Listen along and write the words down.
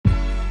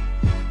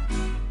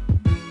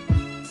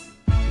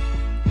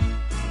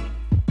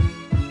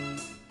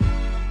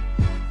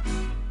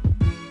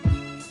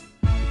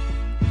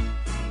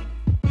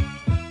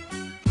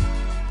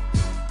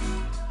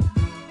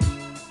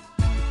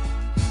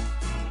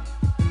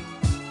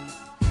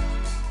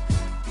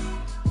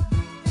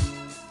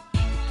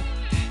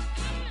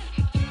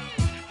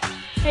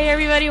Hey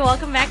everybody,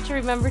 welcome back to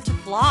Remember to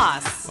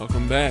Floss.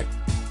 Welcome back.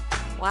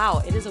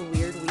 Wow, it is a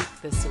weird week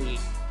this week.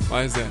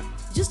 Why is that?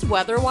 Just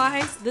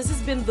weather-wise, this has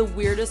been the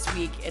weirdest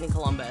week in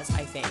Columbus,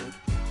 I think.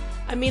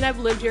 I mean, I've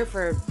lived here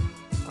for,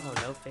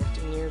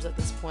 15 years at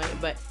this point,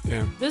 but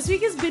Yeah. this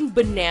week has been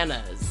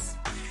bananas.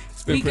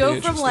 It's been We pretty go from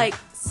interesting. like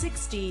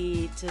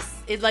 60 to,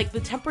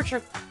 the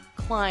temperature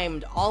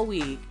climbed all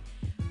week,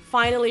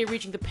 finally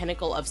reaching the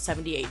pinnacle of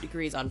 78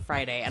 degrees on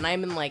Friday, and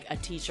I'm in like a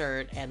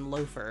t-shirt and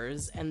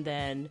loafers, and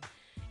then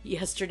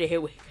yesterday I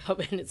wake up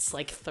and it's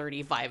like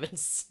 35 and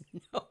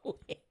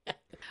snowing.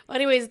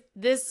 Anyways,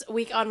 this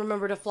week on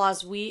Remember to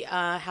Floss, we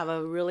have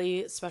a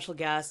really special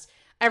guest.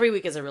 Every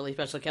week is a really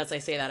special guest. I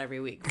say that every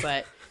week,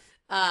 but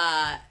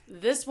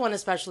this one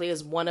especially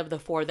is one of the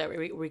four that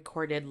we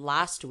recorded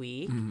last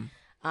week.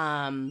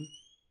 Mm-hmm.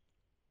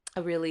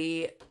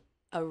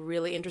 A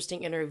really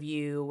interesting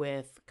interview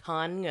with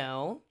Khanh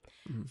Ngo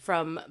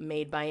from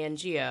Made by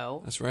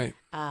NGO. That's right.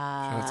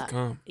 Shout out to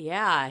Kanye.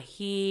 Yeah,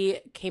 he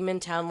came in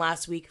town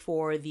last week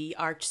for the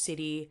Arch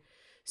City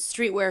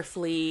Streetwear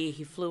Flea.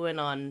 He flew in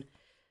on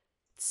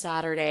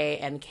Saturday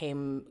and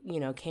came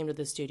to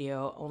the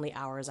studio only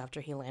hours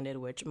after he landed,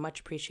 which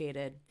much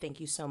appreciated. Thank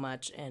you so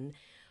much. And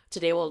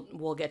today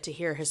we'll get to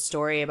hear his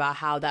story about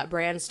how that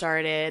brand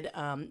started,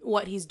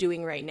 what he's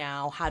doing right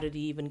now, how did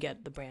he even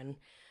get the brand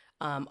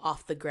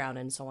off the ground,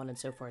 and so on and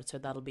so forth. So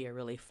that'll be a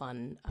really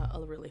fun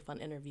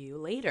interview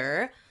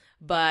later.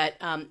 But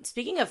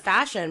speaking of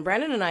fashion,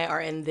 Brandon and I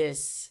are in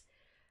this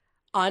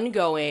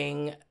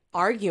ongoing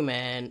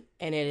argument,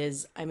 and it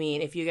is, I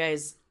mean, if you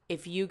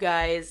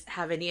guys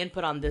have any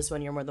input on this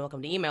one, you're more than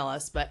welcome to email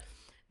us. But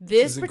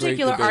this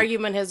particular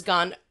argument has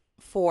gone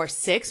for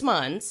 6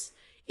 months,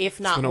 if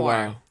not more.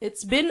 While.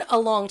 It's been a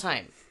long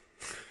time.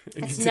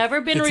 It's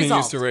never been resolved.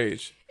 Continues to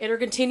rage. It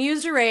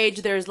continues to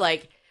rage. There's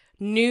like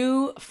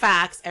new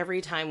facts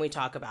every time we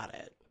talk about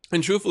it.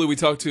 And truthfully, we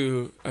talked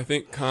to, I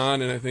think, Khan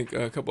and I think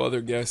a couple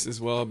other guests as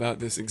well about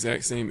this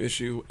exact same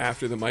issue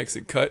after the mics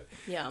had cut.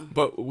 Yeah.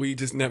 But we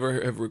just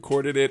never have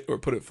recorded it or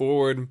put it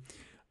forward.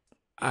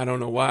 I don't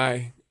know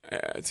why.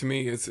 To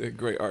me, it's a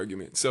great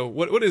argument. So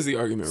what is the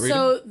argument, Rita?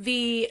 So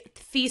the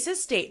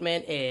thesis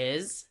statement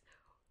is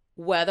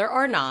whether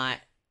or not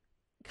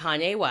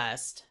Kanye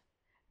West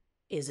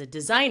is a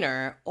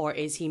designer or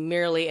is he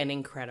merely an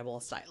incredible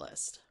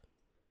stylist?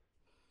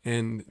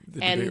 And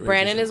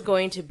Brandon is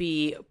going to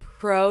be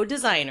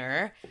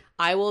pro-designer.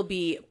 I will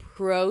be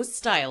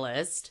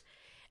pro-stylist.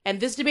 And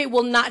this debate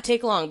will not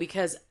take long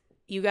because,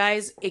 you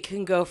guys, it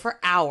can go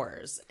for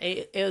hours.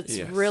 It's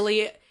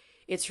really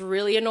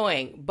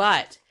annoying.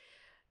 But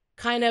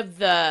kind of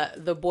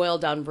the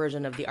boiled-down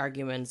version of the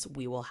arguments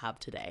we will have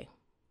today.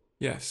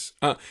 Yes.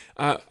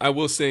 I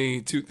will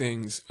say two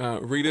things.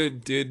 Rita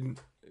did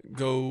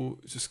go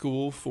to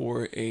school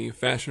for a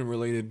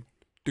fashion-related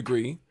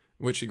degree,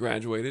 which she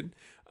graduated.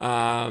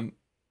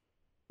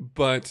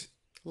 But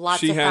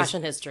lots of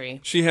fashion history.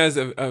 She has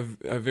a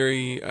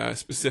very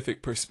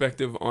specific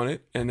perspective on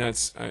it, and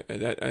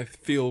that I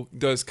feel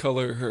does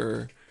color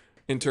her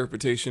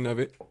interpretation of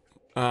it.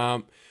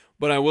 But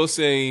I will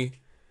say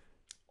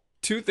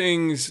two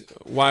things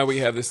why we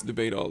have this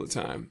debate all the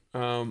time.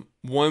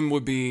 One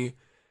would be,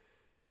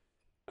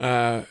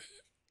 I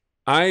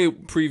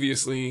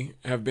previously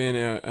have been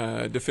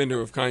a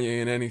defender of Kanye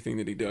in anything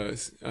that he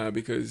does,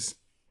 because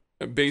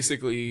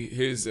basically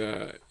his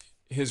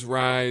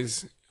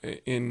rise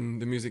in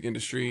the music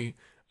industry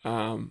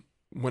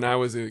when I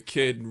was a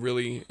kid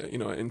really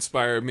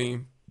inspired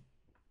me.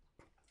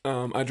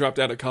 I dropped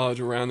out of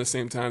college around the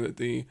same time that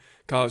the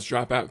College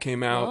Dropout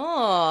came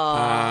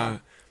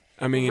out.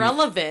 I mean,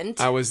 relevant.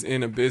 I was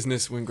in a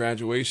business when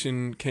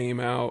Graduation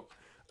came out.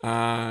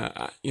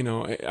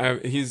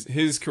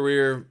 His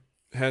career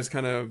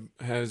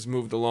has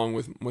moved along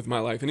with my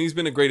life, and he's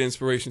been a great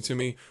inspiration to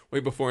me way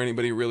before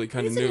anybody really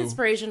kind of knew. He's an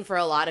inspiration for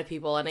a lot of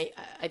people, and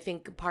I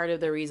think part of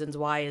the reasons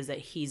why is that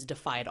he's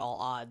defied all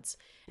odds,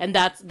 and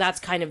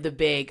that's kind of the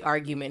big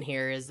argument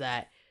here is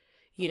that,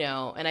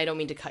 and I don't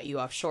mean to cut you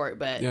off short,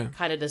 but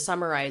kind of to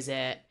summarize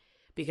it,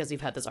 because we've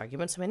had this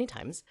argument so many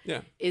times,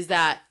 is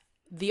that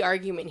the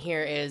argument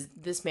here is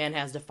this man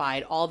has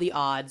defied all the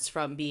odds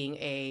from being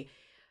a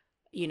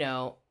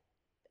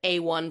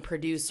A1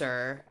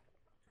 producer,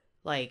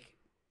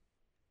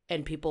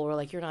 and people were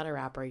like, you're not a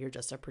rapper, you're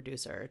just a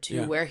producer,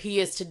 to where he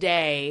is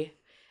today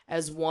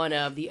as one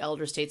of the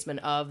elder statesmen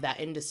of that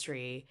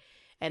industry.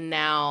 And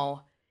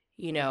now,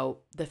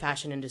 the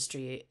fashion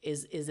industry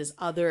is this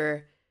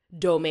other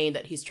domain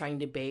that he's trying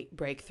to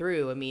break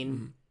through. I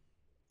mean,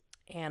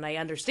 and I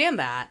understand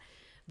that.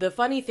 The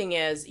funny thing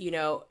is,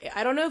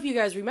 I don't know if you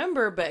guys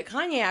remember, but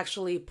Kanye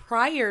actually,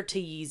 prior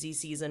to Yeezy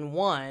Season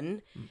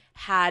 1,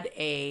 had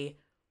a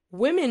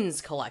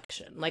women's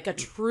collection, like a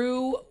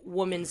true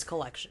women's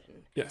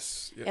collection.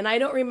 Yes. Yeah. And I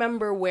don't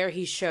remember where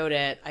he showed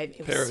it.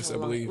 Paris, I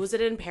believe. Was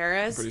it in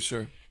Paris? I'm pretty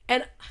sure.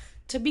 And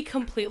to be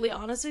completely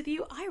honest with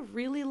you, I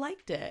really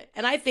liked it.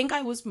 And I think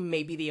I was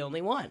maybe the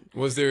only one.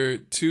 Was there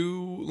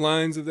 2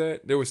 lines of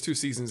that? There was 2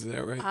 seasons of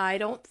that, right? I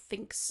don't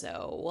think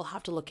so. We'll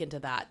have to look into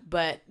that.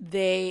 But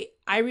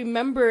I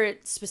remember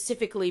it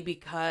specifically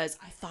because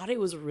I thought it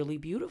was really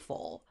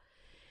beautiful.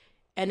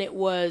 And it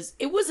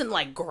wasn't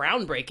like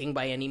groundbreaking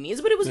by any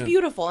means, but it was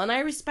beautiful. And I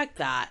respect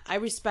that. I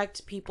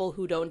respect people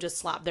who don't just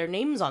slap their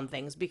names on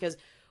things, because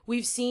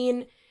we've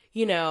seen,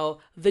 you know,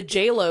 the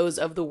J-Los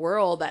of the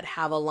world that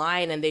have a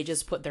line and they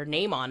just put their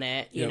name on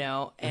it, you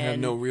know, and have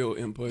no real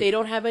input. They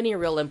don't have any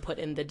real input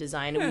in the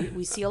design. And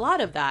we see a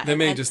lot of that. They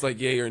may just like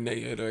yay or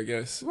nay it, I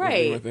guess.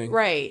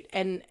 Right.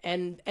 And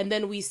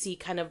then we see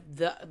kind of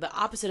the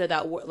opposite of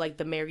that, like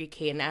the Mary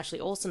Kay and Ashley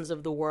Olsens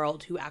of the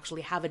world, who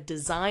actually have a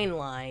design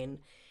line,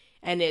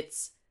 and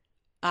it's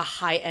a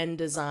high-end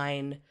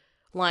design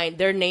line.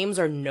 Their names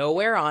are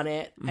nowhere on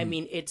it. I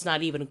mean, it's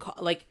not even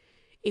like,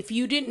 if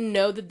you didn't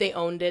know that they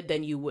owned it,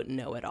 then you wouldn't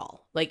know at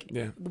all. Like,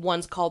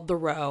 one's called The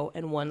Row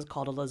and one's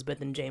called Elizabeth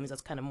and James.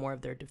 That's kind of more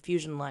of their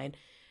diffusion line.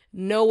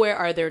 Nowhere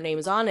are their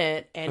names on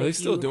it. And are they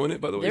still doing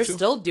it, by the way? They're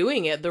still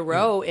doing it. The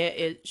Row,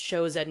 it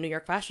shows at New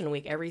York Fashion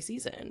Week every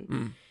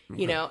season.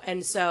 You know,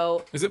 and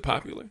so... Is it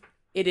popular?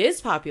 It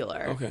is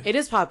popular. Okay. It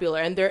is popular.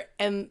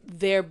 And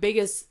their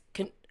biggest...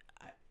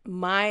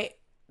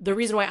 The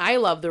reason why I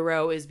love The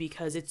Row is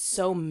because it's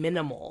so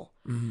minimal.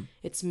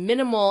 It's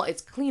minimal.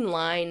 It's clean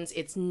lines.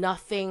 It's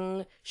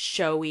nothing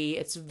showy.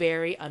 It's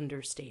very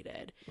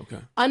understated. Okay.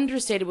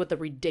 Understated with a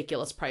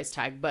ridiculous price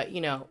tag, but,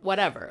 you know,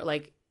 whatever.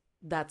 Like,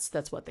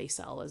 that's what they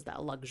sell, is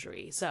that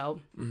luxury. So,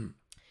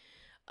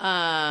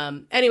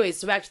 anyways,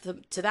 so back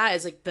to that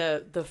is like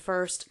the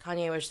first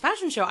Kanye West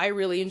fashion show I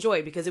really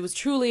enjoyed, because it was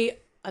truly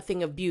a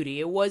thing of beauty.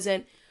 It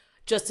wasn't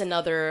just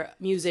another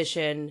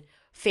musician,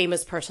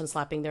 famous person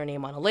slapping their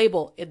name on a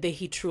label.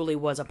 He truly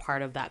was a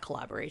part of that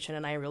collaboration,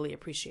 and I really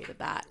appreciated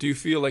that. Do you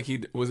feel like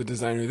he was a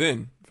designer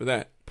then for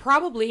that?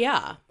 Probably,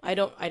 yeah. I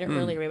don't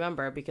really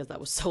remember, because that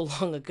was so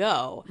long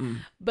ago.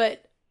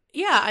 But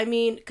yeah, I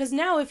mean, because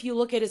now if you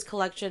look at his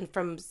collection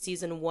from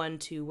season 1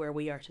 to where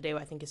we are today,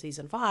 I think is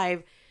season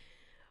 5,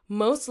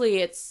 mostly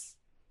it's,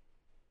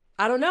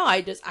 I don't know.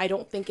 I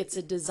don't think it's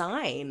a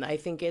design. I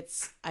think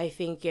it's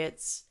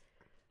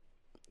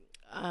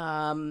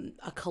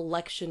a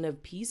collection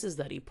of pieces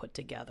that he put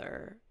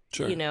together.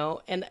 Sure. You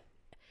know, and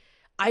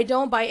I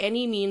don't by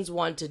any means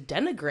want to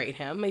denigrate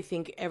him. I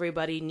think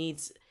everybody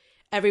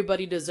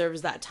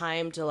deserves that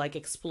time to like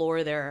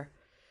explore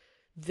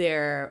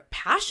their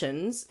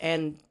passions,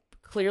 and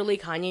clearly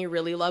Kanye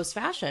really loves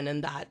fashion,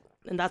 and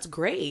that's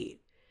great.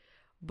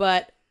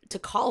 But to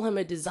call him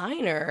a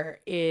designer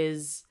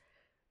is,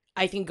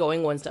 I think,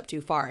 going one step too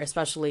far,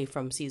 especially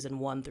from season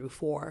 1 through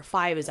 4.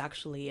 5 is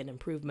actually an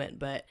improvement,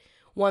 but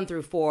 1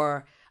 through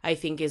 4, I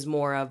think, is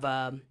more of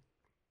an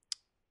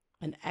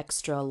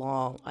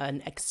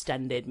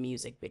extended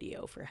music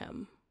video for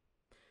him.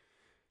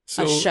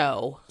 A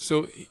show.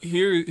 So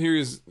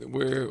here's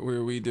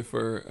where we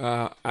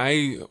differ.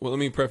 Let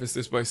me preface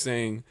this by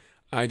saying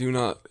I do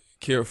not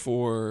care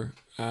for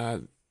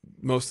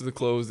most of the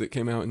clothes that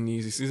came out in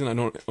Yeezy season. I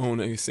don't own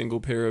a single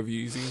pair of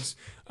Yeezys.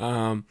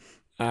 Not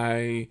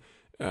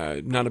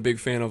a big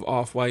fan of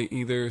Off-White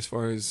either, as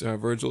far as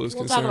Virgil is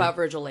concerned. We'll talk about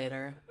Virgil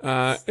later.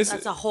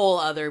 That's a whole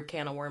other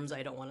can of worms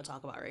I don't want to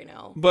talk about right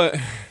now. But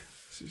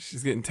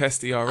she's getting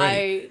testy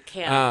already. I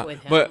can't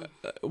with him. But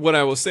what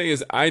I will say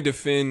is I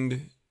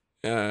defend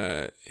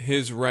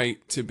his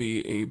right to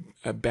be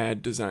a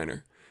bad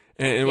designer.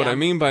 And what I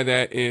mean by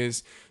that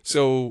is,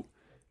 so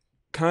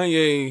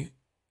Kanye,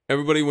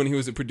 everybody when he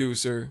was a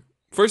producer,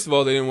 first of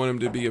all, they didn't want him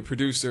to be a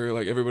producer.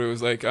 Like, everybody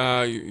was like,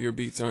 your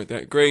beats aren't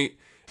that great.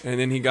 And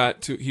then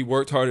he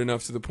worked hard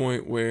enough to the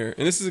point where,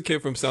 and this is a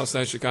kid from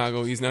Southside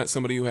Chicago. He's not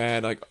somebody who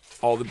had like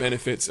all the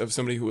benefits of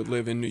somebody who would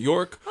live in New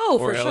York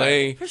or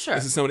LA. For sure.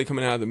 This is somebody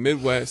coming out of the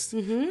Midwest,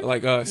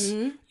 like us,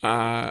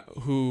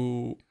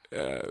 who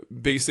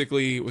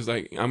basically was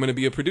like, I'm going to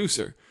be a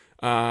producer.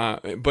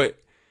 But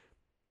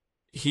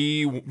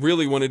he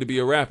really wanted to be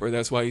a rapper.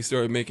 That's why he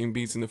started making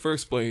beats in the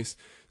first place.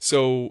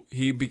 So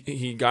he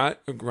got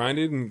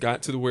grinded and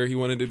got to where he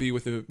wanted to be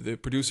with the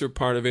producer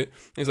part of it.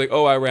 And he's like,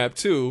 oh, I rap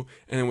too,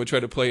 and then would try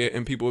to play it,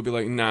 and people would be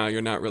like, nah,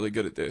 you're not really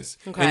good at this.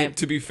 Okay. And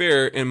to be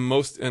fair, in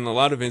a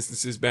lot of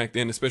instances back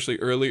then, especially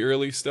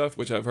early stuff,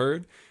 which I've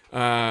heard,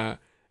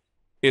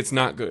 it's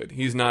not good.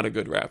 He's not a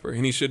good rapper,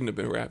 and he shouldn't have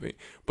been rapping.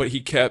 But he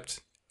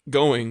kept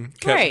going.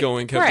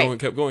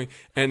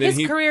 And then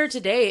his career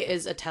today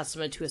is a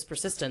testament to his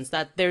persistence,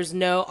 that there's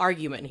no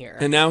argument here.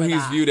 And now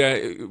he's viewed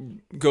as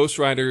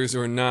ghostwriters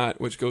or not,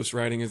 which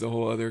ghostwriting is a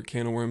whole other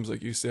can of worms,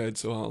 like you said,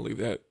 so I'll leave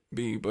that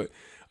be. But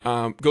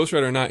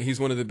ghostwriter or not, he's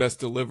one of the best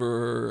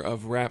deliverer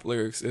of rap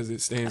lyrics as it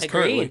stands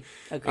currently.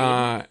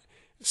 Agreed.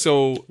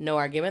 So no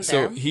argument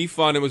there. So he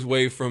fought his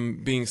way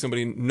from being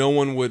somebody no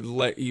one would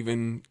let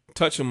even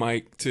touch a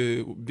mic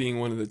to being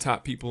one of the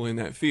top people in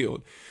that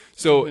field.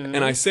 So,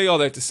 and I say all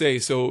that to say,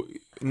 so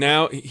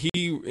now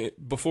he,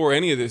 before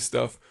any of this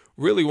stuff,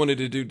 really wanted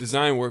to do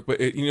design work, but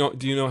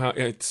do you know how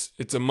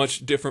it's a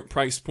much different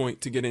price point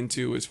to get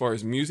into as far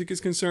as music is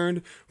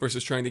concerned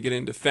versus trying to get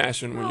into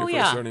fashion when you're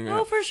first starting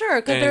out. Oh, for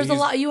sure, because there's a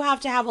lot. You have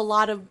to have a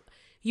lot of.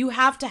 You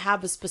have to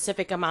have a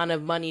specific amount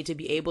of money to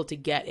be able to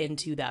get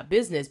into that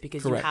business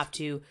because you have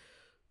to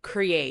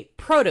create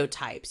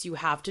prototypes. You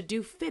have to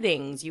do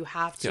fittings. You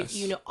have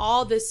to,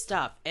 all this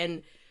stuff.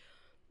 And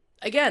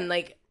again,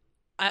 like,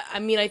 I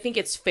mean, I think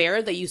it's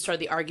fair that you start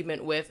the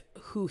argument with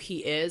who he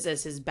is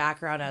as his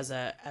background as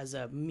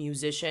a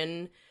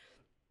musician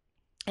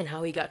and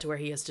how he got to where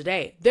he is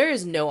today. There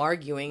is no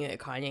arguing that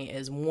Kanye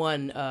is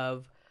one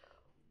of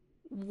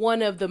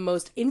the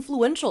most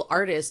influential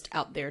artists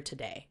out there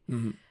today.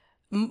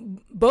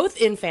 Both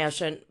in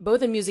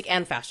music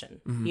and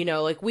fashion.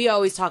 Like we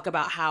always talk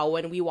about how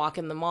when we walk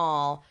in the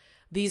mall,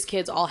 these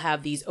kids all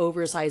have these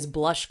oversized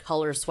blush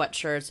color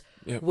sweatshirts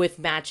with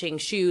matching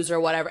shoes or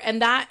whatever.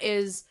 And that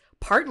is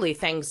partly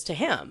thanks to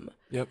him.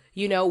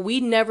 We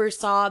never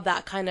saw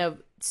that kind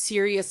of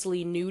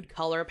seriously nude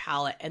color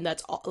palette. And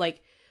that's all,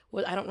 like,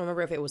 well, I don't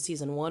remember if it was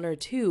season 1 or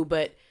 2,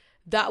 but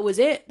that was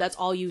it. That's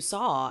all you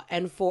saw.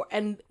 And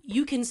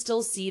you can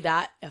still see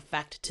that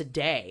effect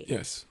today.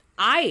 Yes.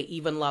 I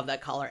even love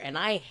that color, and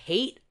I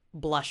hate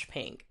blush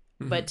pink.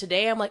 But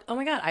today I'm like, oh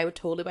my God, I would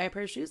totally buy a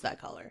pair of shoes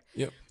that color.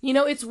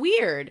 It's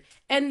weird.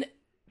 And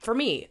for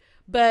me,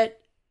 but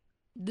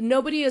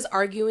nobody is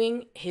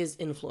arguing his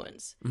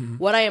influence.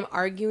 What I am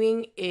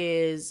arguing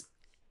is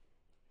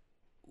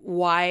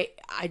why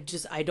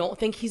I don't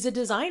think he's a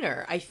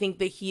designer. I think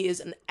that he is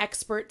an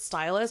expert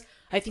stylist.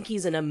 I think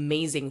he's an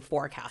amazing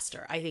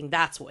forecaster. I think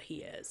that's what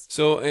he is.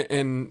 So,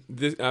 and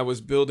this, I was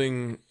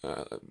building,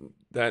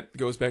 that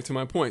goes back to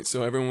my point.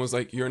 So everyone was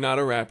like, you're not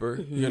a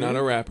rapper. You're not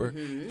a rapper.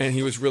 And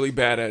he was really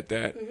bad at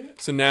that.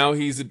 So now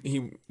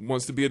he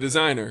wants to be a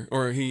designer,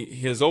 or he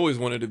has always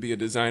wanted to be a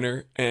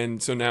designer.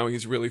 And so now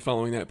he's really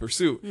following that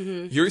pursuit.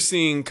 You're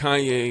seeing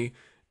Kanye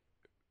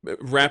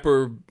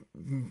rapper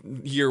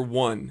year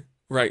 1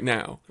 right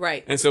now.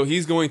 Right. And so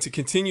he's going to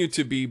continue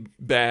to be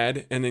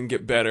bad and then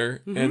get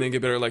better and then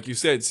get better. Like you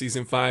said,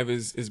 season 5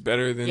 is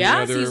better than the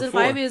other 4. Yeah, season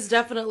 5 is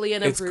definitely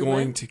an improvement. It's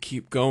going to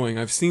keep going.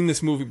 I've seen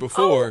this movie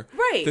before. Oh,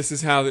 right. This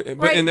is how,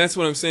 and that's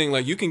what I'm saying.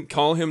 Like, you can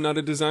call him not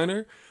a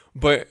designer,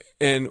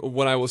 and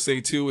what I will say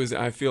too is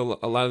I feel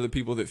a lot of the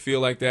people that feel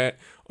like that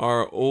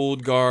are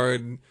old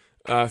guard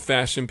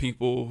fashion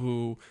people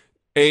who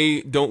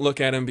don't look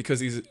at him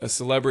because he's a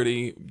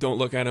celebrity. Don't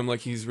look at him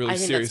like he's really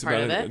serious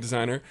about a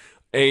designer.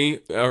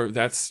 Or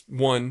that's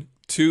 1.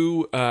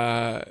 2,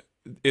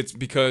 it's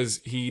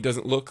because he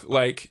doesn't look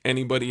like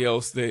anybody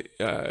else that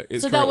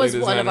is. So that was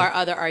one of our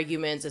other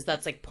arguments. Is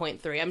that's like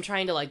point 3. I'm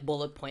trying to like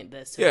bullet point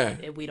this so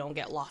that we don't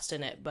get lost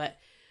in it. But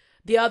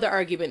the other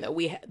argument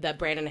that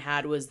Brandon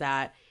had was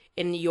that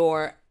in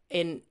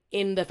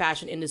the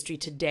fashion industry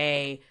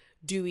today,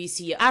 do we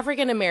see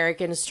African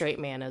American straight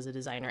man as a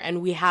designer? And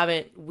we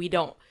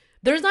don't.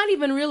 There's not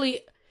even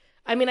really.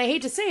 I mean, I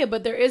hate to say it,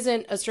 but there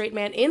isn't a straight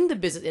man in the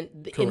business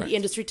in the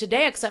industry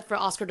today, except for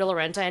Oscar de la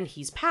Renta, and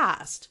he's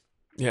passed.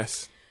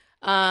 Yes.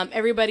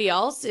 Everybody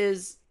else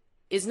is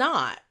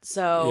not.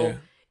 So,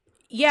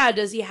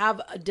 does he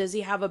have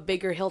a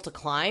bigger hill to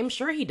climb?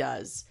 Sure, he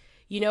does.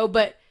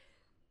 But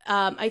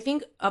I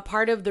think a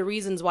part of the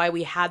reasons why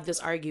we had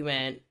this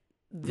argument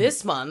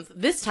this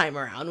time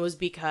around, was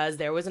because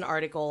there was an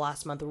article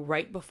last month,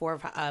 right before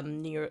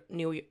New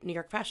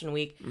York Fashion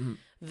Week,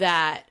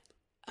 that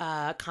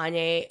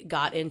Kanye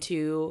got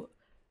into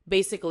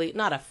basically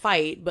not a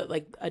fight, but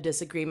like a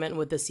disagreement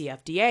with the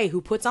CFDA,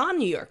 who puts on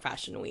New York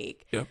Fashion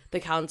Week, the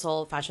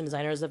Council of Fashion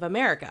Designers of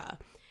America.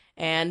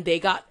 And they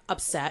got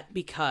upset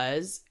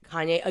because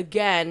Kanye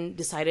again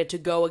decided to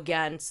go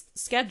against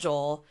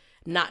schedule,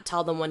 not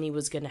tell them when he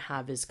was going to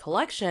have his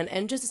collection,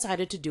 and just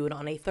decided to do it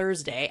on a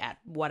Thursday at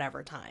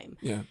whatever time.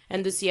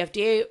 And the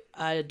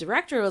CFDA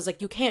director was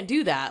like, you can't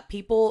do that.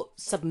 People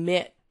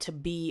submit to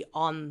be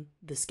on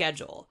the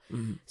schedule.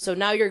 So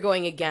now you're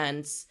going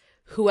against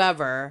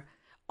whoever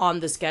on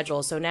the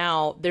schedule. So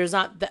now there's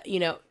not that,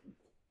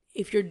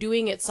 if you're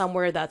doing it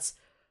somewhere that's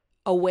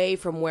away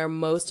from where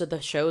most of the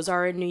shows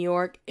are in New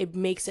York, it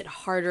makes it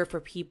harder for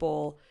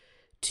people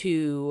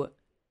to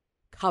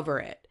cover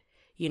it,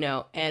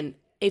 and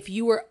if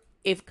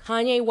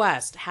Kanye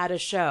West had a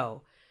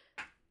show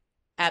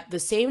at the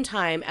same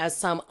time as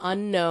some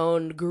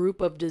unknown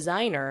group of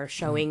designer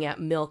showing at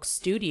Milk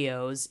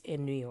Studios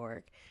in New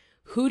York,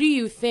 who do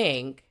you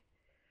think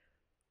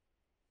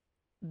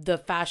the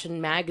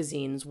fashion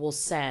magazines will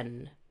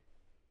send?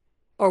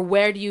 Or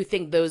where do you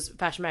think those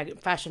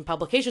fashion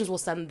publications will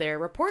send their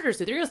reporters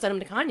to? They're going to send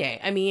them to Kanye.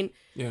 I mean,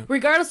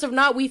 regardless of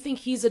not we think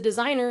he's a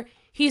designer,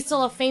 he's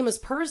still a famous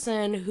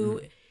person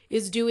who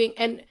is doing...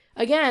 And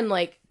again,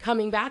 like,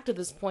 coming back to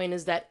this point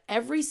is that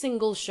every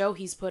single show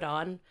he's put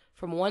on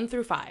from 1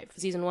 through 5,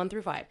 season 1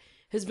 through 5,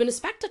 has been a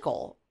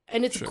spectacle.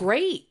 And it's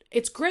great.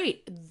 It's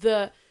great.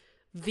 The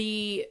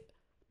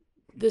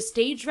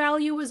stage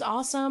value is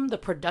awesome. The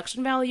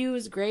production value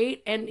is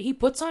great. And he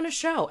puts on a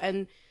show.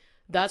 And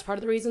that's part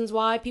of the reasons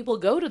why people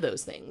go to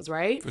those things,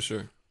 right? For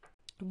sure.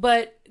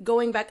 But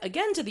going back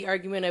again to the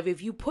argument of if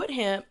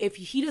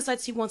he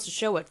decides he wants to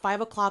show at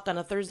 5 o'clock on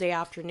a Thursday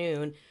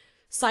afternoon,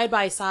 side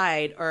by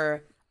side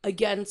or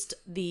against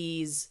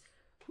these,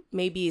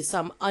 maybe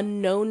some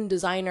unknown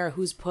designer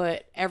who's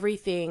put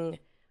everything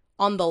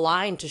on the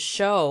line to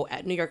show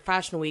at New York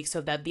Fashion Week so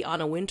that the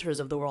Anna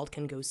Winters of the world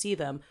can go see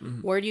them,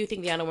 where do you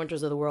think the Anna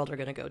Winters of the world are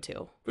going to go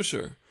to? For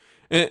sure.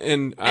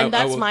 And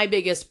that's my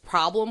biggest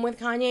problem with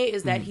Kanye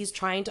is that he's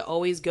trying to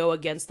always go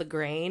against the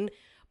grain,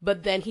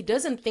 but then he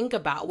doesn't think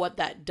about what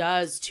that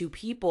does to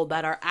people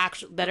that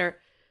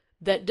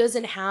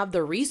doesn't have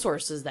the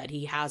resources that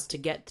he has to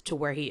get to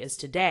where he is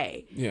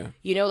today. Yeah.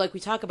 You know, like we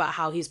talk about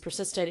how he's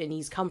persistent and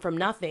he's come from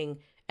nothing,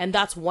 and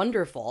that's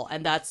wonderful.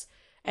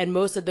 And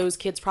most of those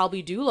kids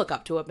probably do look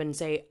up to him and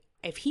say,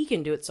 if he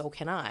can do it, so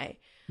can I.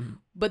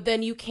 But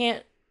then you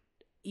can't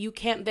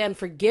then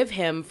forgive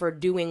him for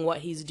doing what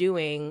he's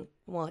doing.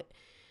 Well,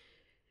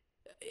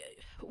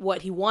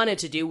 what he wanted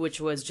to do, which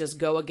was just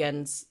go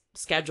against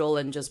schedule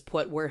and just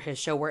put his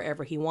show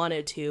wherever he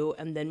wanted to,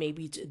 and then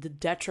maybe to the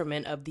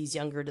detriment of these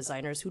younger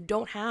designers who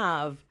don't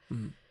have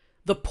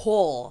the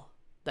pull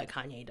that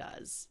Kanye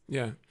does.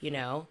 Yeah. You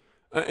know?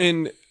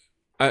 And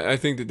I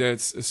think that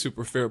that's a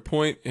super fair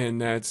point, and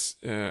that's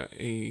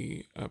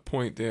a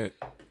point that,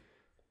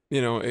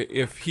 you know,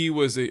 if he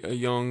was a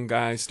young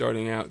guy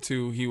starting out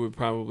too, he would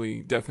probably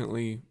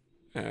definitely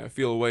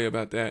feel a way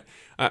about that.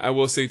 I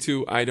will say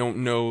too, I don't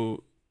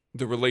know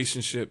the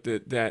relationship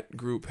that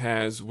group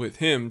has with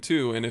him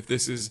too, and if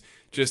this is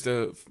just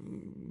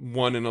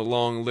one in a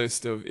long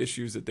list of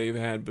issues that they've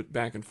had but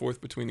back and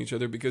forth between each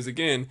other, because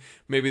again,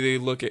 maybe they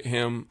look at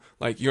him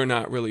like, you're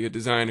not really a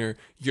designer,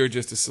 you're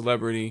just a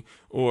celebrity,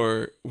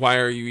 or why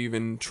are you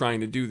even trying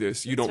to do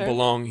this? You don't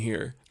belong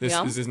here.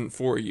 This isn't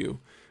for you,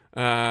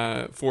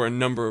 for a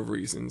number of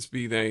reasons,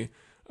 be they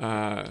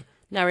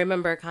now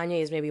remember,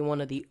 Kanye is maybe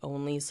one of the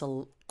only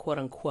quote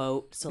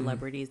unquote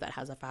celebrities that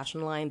has a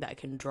fashion line that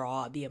can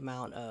draw the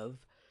amount of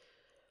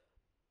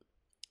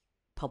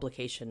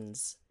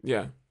publications.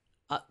 Yeah.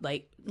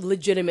 Like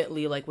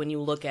legitimately, like when you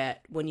look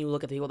at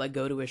the people that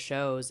go to his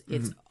shows,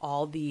 it's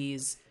all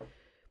these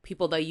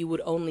people that you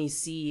would only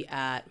see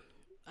at,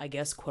 I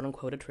guess, quote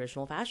unquote, a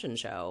traditional fashion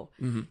show,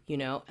 you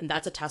know, and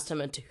that's a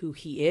testament to who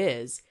he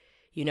is.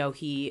 You know,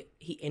 he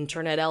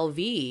interned at LV.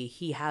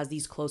 He has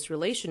these close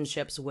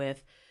relationships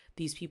with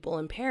these people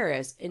in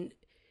Paris. And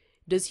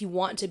does he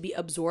want to be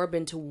absorbed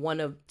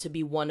into to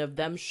be one of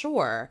them?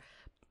 Sure.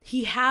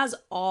 He has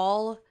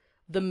all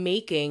the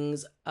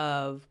makings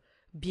of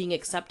being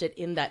accepted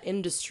in that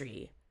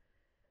industry.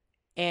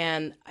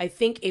 And I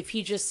think if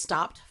he just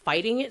stopped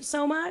fighting it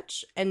so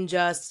much and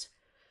just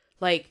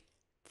like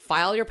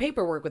file your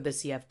paperwork with the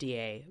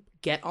CFDA,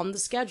 get on the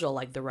schedule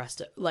like the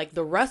rest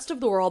of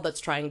the world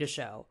that's trying to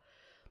show,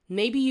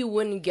 maybe you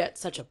wouldn't get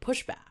such a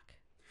pushback.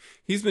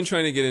 He's been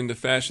trying to get into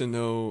fashion,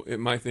 though,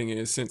 my thing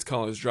is, since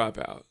College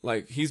Dropout.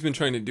 Like, he's been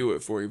trying to do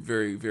it for a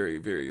very, very,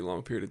 very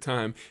long period of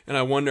time. And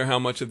I wonder how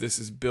much of this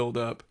is build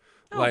up.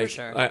 For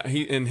sure.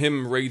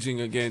 Him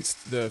raging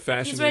against the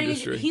fashion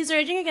industry. He's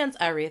raging against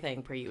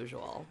everything, per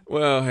usual.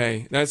 Well,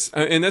 hey, that's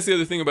the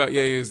other thing about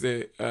Ye is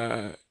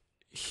that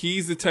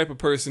he's the type of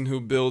person who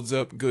builds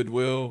up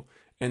goodwill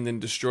and then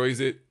destroys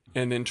it,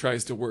 and then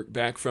tries to work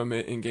back from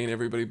it and gain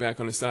everybody back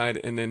on his side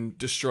and then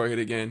destroy it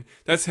again.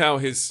 That's how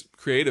his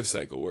creative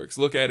cycle works.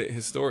 Look at it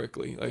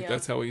historically.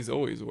 That's how he's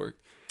always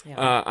worked.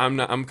 Yeah. I'm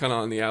kind of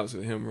on the outs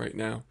with him right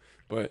now,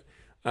 but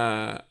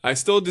I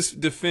still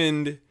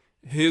defend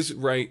his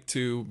right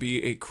to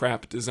be a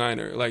crap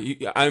designer.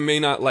 Like, I may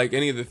not like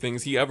any of the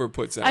things he ever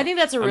puts out. I think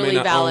that's a really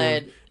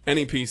valid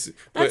any piece.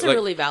 That's a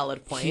really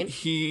valid point.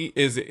 He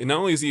is, not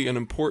only is he an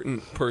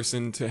important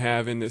person to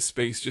have in this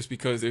space just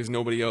because there's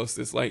nobody else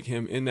that's like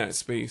him in that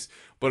space,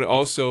 but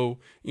also,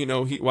 you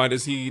know, why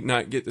does he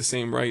not get the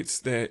same rights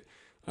that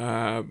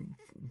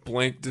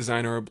blank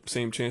designer, or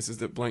same chances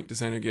that blank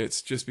designer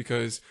gets, just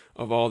because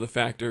of all the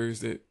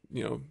factors that,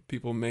 you know,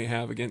 people may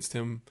have against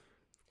him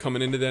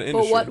coming into that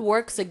industry? But what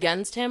works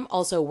against him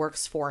also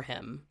works for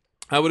him.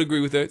 I would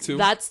agree with that too.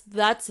 That's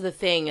the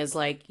thing, is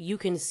like, you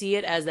can see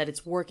it as that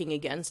it's working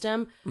against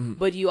him,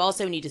 but you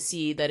also need to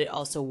see that it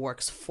also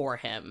works for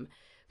him,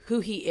 who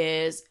he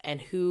is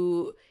and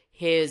who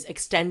his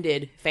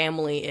extended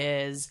family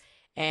is,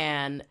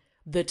 and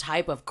the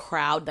type of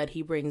crowd that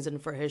he brings in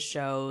for his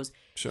shows.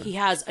 Sure. He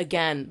has,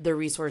 again, the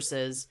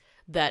resources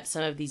that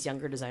some of these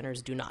younger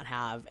designers do not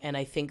have, and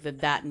I think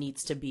that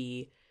needs to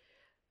be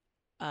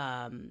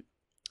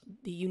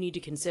you need to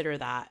consider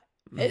that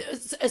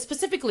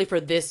specifically for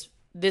this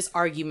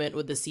argument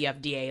with the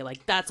CFDA.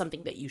 Like, that's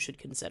something that you should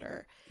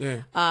consider.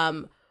 Yeah.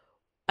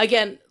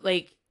 Again,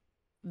 like,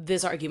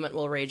 this argument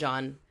will rage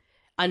on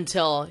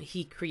until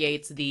he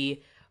creates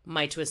the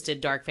My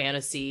Twisted Dark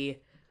Fantasy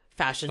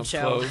fashion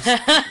show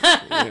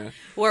yeah.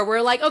 where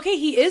we're like, okay,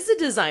 he is a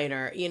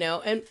designer, you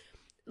know. And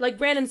like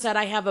Brandon said,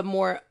 I have a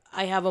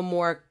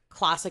more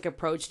classic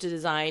approach to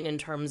design in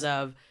terms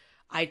of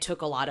I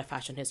took a lot of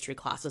fashion history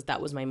classes.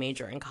 That was my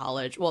major in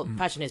college. Well,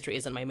 fashion history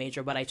isn't my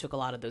major, but I took a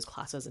lot of those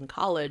classes in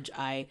college.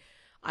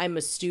 I'm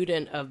a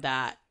student of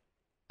that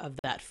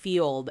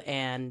field,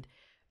 and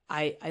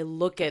I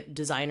look at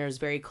designers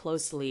very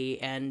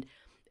closely, and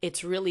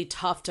it's really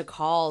tough to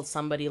call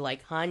somebody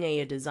like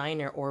Kanye a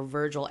designer or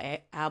Virgil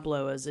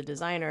Abloh as a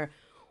designer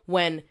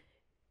when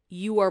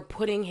you are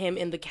putting him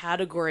in the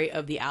category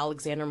of the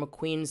Alexander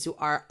McQueens who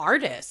are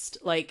artists.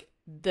 Like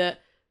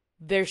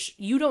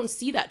you don't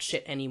see that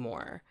shit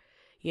anymore.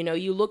 You know,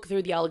 you look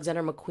through the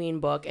Alexander McQueen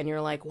book and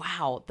you're like,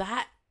 wow,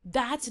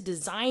 that's a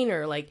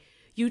designer. Like,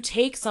 you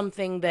take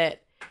something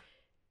that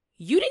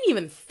you didn't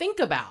even think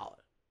about.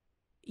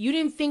 You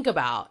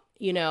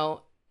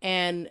know,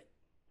 and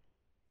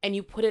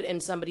you put it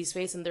in somebody's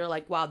face and they're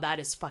like, wow, that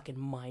is fucking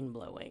mind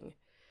blowing.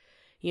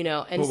 You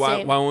know, and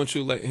but why won't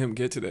you let him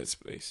get to that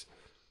space?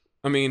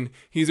 I mean,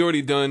 he's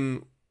already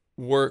done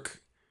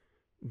work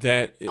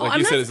that, like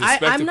you said, is a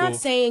spectacle. I'm not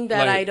saying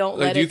that I don't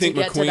let it to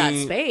get to that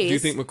space. Do you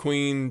think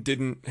McQueen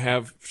didn't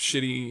have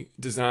shitty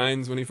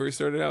designs when he first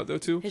started out, though,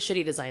 too? His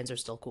shitty designs are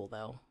still cool,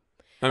 though.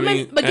 I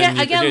mean, again,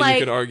 you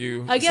could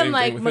argue the same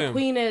thing with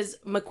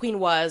McQueen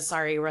was,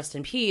 sorry, rest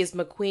in peace,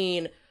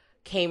 McQueen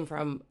came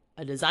from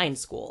a design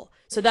school.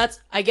 So that's,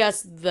 I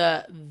guess,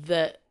 the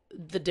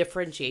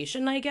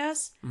differentiation, I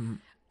guess.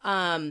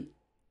 Mm-hmm.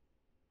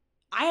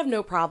 I have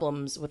no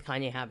problems with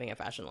Kanye having a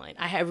fashion line.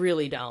 I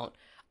really don't.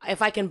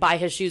 If I can buy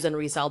his shoes and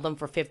resell them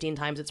for 15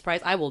 times its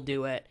price, I will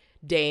do it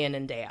day in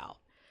and day out.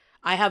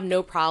 I have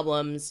no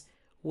problems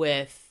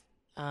with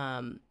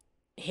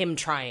him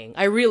trying.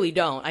 I really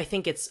don't. I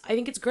think it's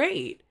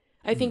great.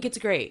 I think it's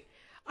great.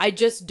 I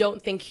just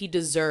don't think he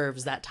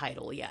deserves that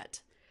title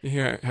yet. You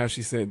hear how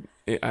she said,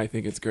 I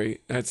think it's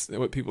great? That's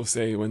what people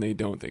say when they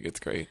don't think it's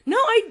great. No,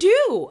 I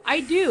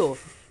do.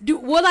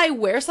 Would I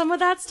wear some of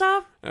that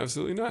stuff?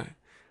 Absolutely not.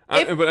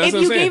 If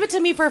you gave it to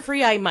me for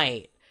free, I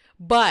might.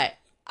 But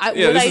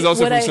this is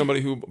also from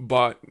somebody who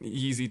bought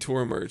Yeezy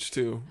tour merch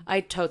too.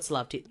 I totes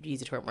love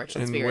Yeezy tour merch.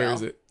 Let's and be real.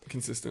 Wears it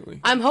consistently.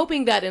 I'm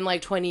hoping that in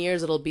like 20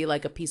 years it'll be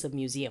like a piece of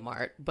museum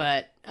art.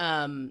 But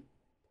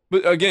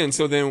again,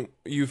 so then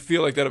you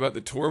feel like that about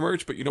the tour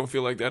merch, but you don't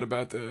feel like that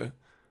about the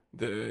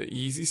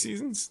Yeezy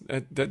seasons.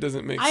 That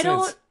doesn't make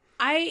sense.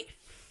 I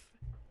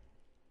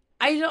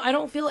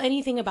don't feel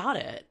anything about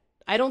it.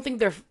 I don't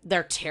think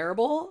they're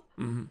terrible.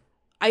 Mm-hmm.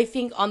 I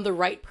think on the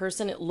right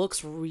person, it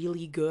looks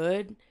really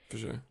good. For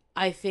sure.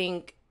 I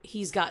think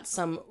he's got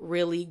some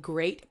really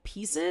great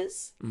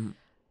pieces. Mm-hmm.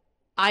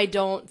 I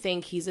don't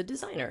think he's a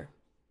designer.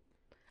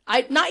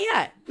 Not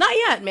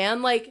yet,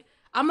 man. Like,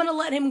 I'm gonna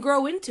let him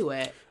grow into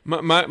it.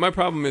 My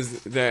problem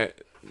is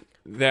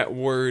that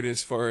word,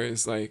 as far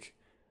as like,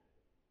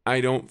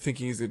 I don't think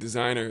he's a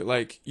designer.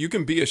 Like, you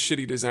can be a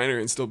shitty designer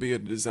and still be a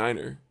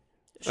designer.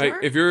 Sure,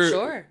 like, if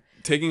you're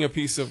taking a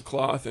piece of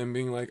cloth and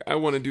being like, I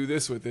want to do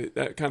this with it,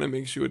 that kind of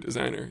makes you a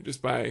designer,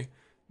 just by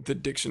the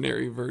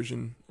dictionary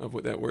version of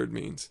what that word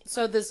means.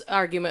 So this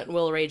argument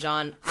will rage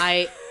on.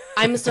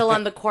 I'm still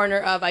on the corner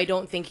of, I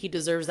don't think he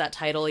deserves that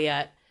title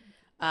yet.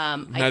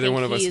 Neither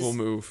one of us will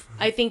move.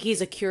 I think he's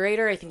a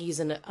curator. I think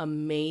he's an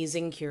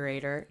amazing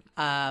curator.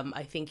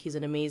 I think he's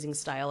an amazing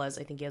stylist.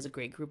 I think he has a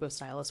great group of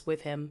stylists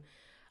with him.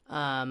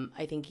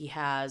 I think he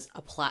has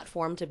a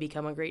platform to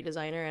become a great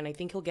designer, and I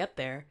think he'll get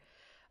there.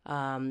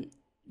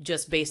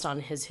 Just based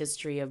on his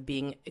history of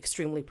being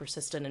extremely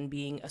persistent and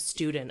being a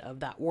student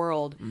of that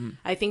world,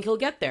 I think he'll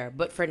get there.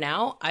 But for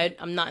now,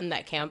 I'm not in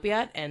that camp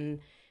yet, and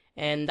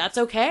that's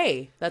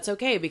okay. That's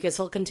okay, because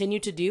he'll continue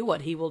to do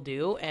what he will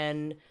do,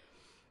 and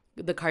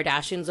the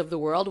Kardashians of the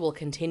world will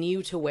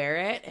continue to wear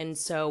it, and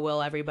so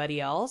will everybody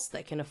else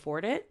that can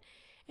afford it,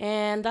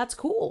 and that's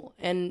cool.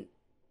 And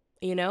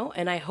you know,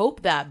 and I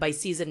hope that by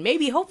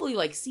hopefully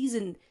like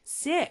season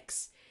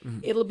 6.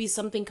 It'll be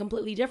something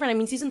completely different. I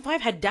mean, season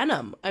 5 had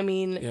denim. I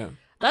mean,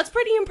 That's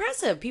pretty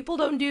impressive. People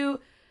don't do,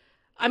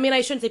 I mean,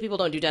 I shouldn't say people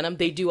don't do denim.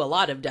 They do a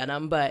lot of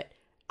denim, but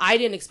I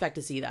didn't expect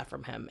to see that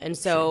from him. And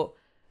so,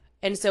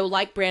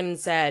 like Brandon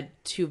said,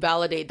 to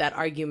validate that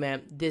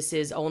argument, this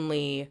is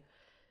only,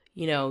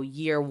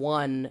 year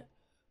 1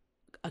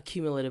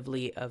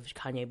 accumulatively of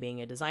Kanye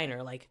being a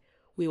designer. Like,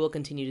 we will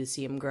continue to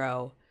see him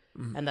grow.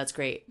 And that's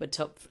great. But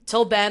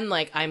till then,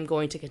 like, I'm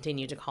going to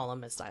continue to call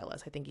him a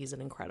stylist. I think he's an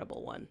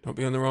incredible one. Don't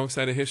be on the wrong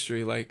side of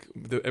history. Like,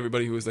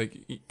 everybody who was like,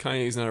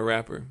 Kanye's not a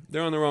rapper.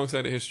 They're on the wrong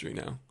side of history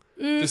now.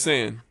 Just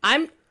saying.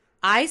 I'm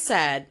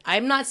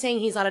not saying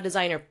he's not a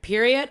designer,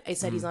 period. I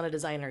said he's not a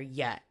designer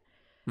yet.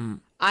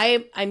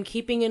 I'm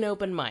keeping an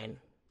open mind.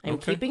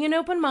 Keeping an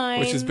open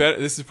mind. Which is better.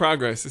 This is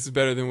progress. This is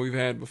better than we've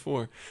had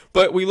before.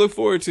 But we look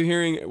forward to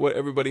hearing what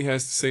everybody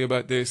has to say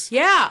about this.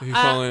 Yeah. If you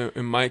fall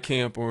in my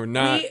camp or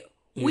not.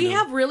 We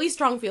have really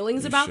strong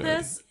feelings about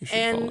this. You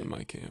should fall in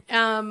my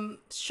camp.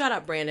 Shut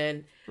up,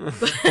 Brandon.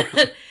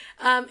 But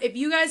if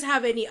you guys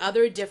have any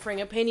other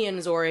differing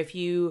opinions, or if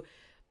you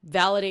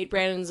validate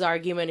Brandon's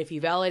argument, if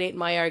you validate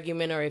my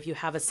argument, or if you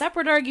have a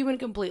separate argument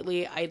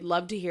completely, I'd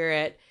love to hear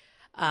it.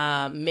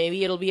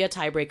 Maybe it'll be a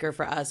tiebreaker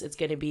for us. It's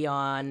going to be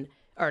on,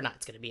 or not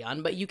it's going to be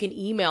on, but you can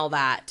email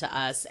that to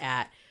us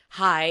at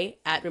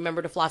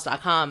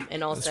hi@remembertofloss.com,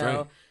 and That's also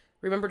right.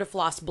 remember to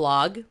floss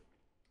blog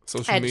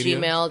Social at media,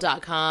 all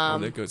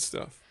gmail.com. that good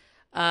stuff.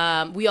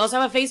 We also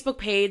have a Facebook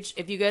page.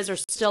 If you guys are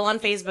still on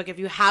Facebook, if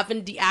you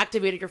haven't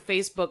deactivated your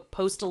Facebook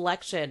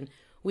post-election,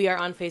 we are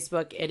on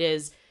Facebook. It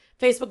is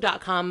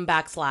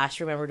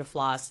facebook.com/remember to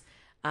floss.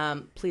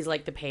 Please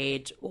like the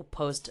page. We'll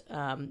post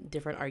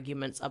different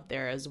arguments up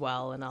there as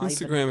well. And I'll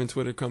Instagram and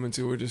Twitter coming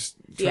too. We're just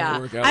trying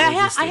to work out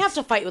logistics. I have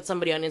to fight with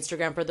somebody on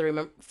Instagram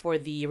for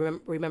the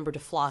remember to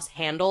floss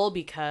handle,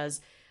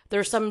 because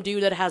there's some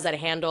dude that has that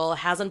handle,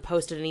 hasn't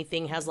posted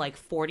anything, has like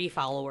 40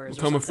 followers.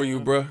 I'm coming for you,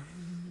 bruh.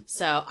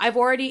 So I have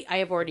already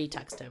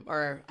texted him,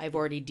 or I've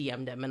already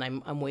DM'd him, and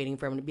I'm waiting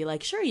for him to be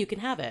like, sure, you can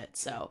have it.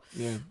 So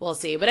yeah, we'll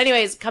see. But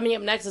anyways, coming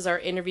up next is our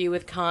interview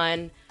with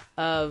Khan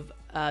of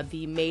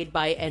the Made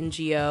by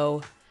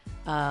NGO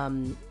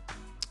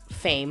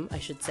fame, I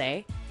should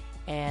say.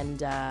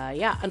 And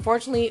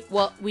unfortunately,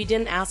 we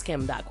didn't ask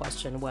him that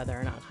question, whether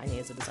or not Kanye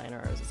is a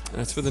designer or is a stylist.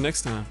 that's for the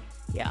next time.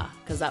 Yeah,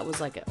 because that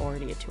was like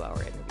already a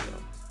 2-hour interview.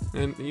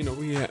 And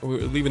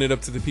we're leaving it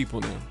up to the people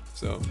now,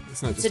 so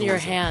it's not just in your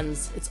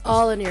hands. It's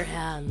all in your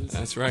hands.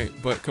 That's right.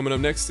 But coming up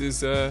next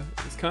is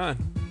Khan.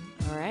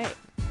 All right.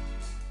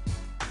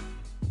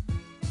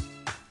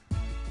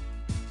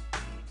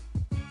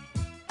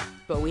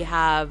 But we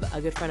have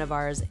a good friend of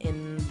ours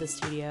in the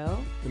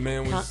studio. The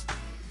man was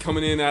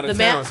coming in out of town.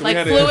 The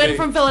man so flew in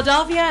from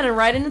Philadelphia and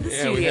right into the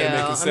studio. We had to make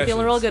I'm concessions.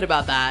 feeling real good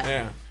about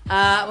that.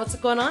 Yeah. What's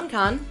going on,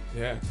 Khan?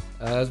 Yeah.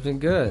 It's been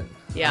good.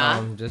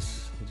 Yeah.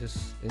 Just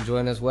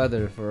enjoying this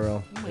weather for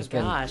real. Oh my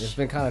gosh. It's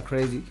been kind of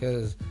crazy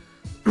because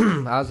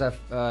I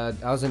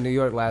was in New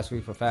York last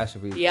week for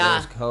Fashion Week. Yeah. It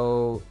was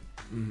cold.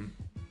 Mm-hmm.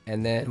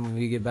 And then when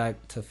we get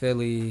back to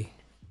Philly,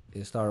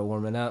 it started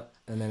warming up,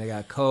 and then it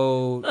got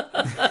cold,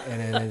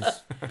 and then it's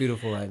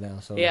beautiful right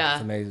now. So Yeah.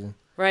 it's amazing.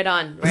 Right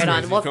on.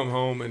 You come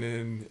home and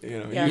then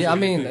Yeah, I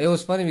mean, it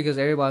was funny because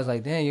everybody's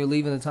like, "Damn, you're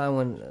leaving the time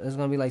when it's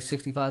gonna be like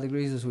 65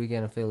 degrees this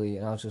weekend in Philly,"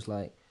 and I was just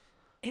like,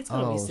 it's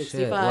gonna be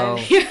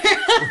 65.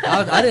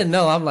 Well, I didn't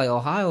know. I'm like,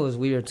 Ohio is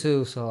weird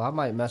too, so I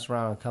might mess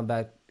around and come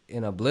back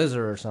in a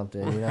blizzard or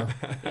something. You know,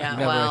 Yeah,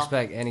 you never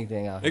expect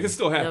anything out here. It can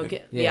still happen.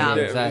 Yeah.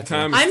 Exactly.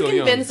 Time is I'm still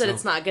convinced young, that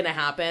it's not gonna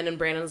happen, and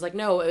Brandon's like,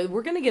 no,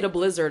 we're gonna get a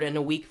blizzard in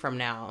a week from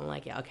now. I'm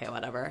like, yeah, okay,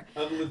 whatever.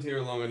 I've lived here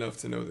long enough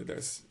to know that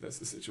that's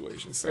the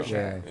situation. So For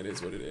sure. It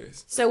is what it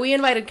is. So we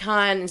invited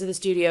Khan into the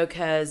studio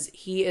because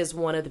he is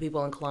one of the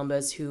people in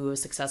Columbus who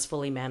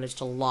successfully managed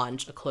to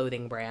launch a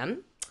clothing brand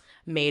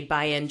made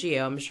by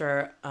NGO. I'm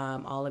sure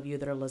all of you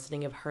that are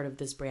listening have heard of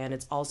this brand.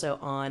 It's also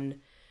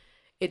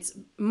it's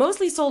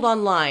mostly sold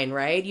online,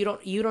 right? You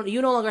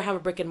no longer have a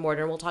brick and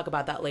mortar, and we'll talk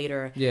about that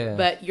later. Yeah.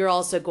 But you're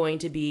also going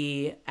to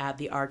be at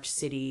the Arch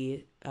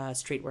City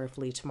Streetwear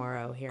Flea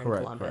tomorrow here in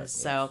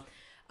Columbus. Correct,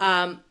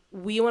 So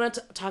we want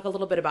to talk a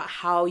little bit about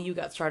how you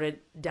got started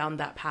down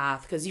that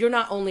path, because you're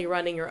not only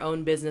running your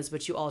own business,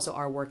 but you also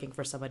are working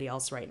for somebody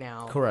else right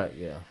now. Correct,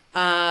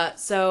 yeah.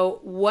 So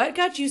what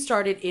got you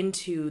started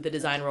into the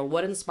design world?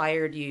 What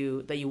inspired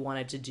you that you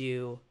wanted to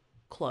do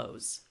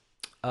clothes?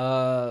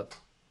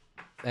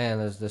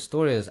 And the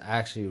story is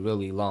actually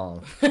really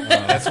long.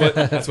 That's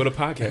what a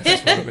podcast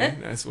is for,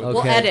 man. That's what.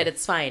 We'll edit.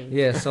 It's fine.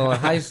 Yeah, so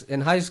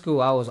in high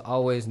school, I was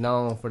always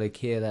known for the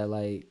kid that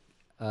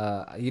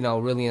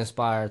really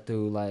inspired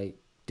through like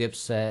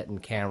Dipset and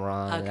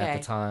Cameron at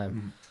the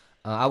time.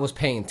 I was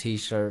painting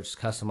T-shirts,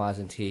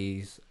 customizing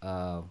tees.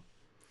 It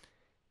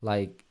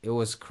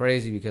was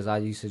crazy because I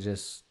used to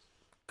just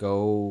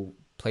go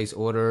place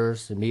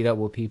orders and meet up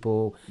with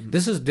people.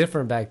 This is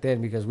different back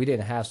then because we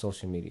didn't have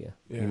social media.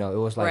 Yeah. It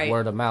was like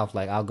word of mouth.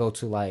 Like I'll go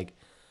to like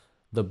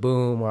the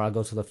Boom, or I'll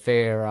go to the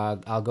fair, or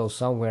I'll go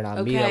somewhere and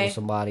I'll meet up with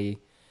somebody,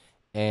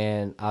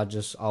 and I'll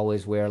just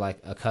always wear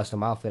like a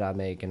custom outfit I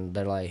make, and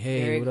they're like,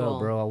 "Hey, Very what cool. up,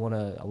 bro?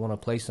 I wanna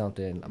play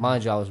something."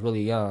 Mind you, I was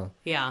really young.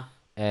 Yeah.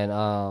 And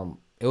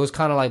it was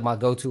kind of like my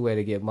go-to way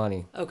to get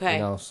money. Okay.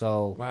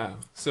 So Wow.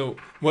 So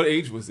what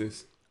age was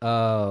this?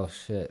 oh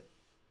shit.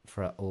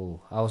 I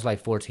was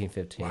like 14,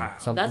 15. Wow.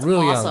 That's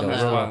really awesome, young. though.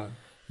 That's wild.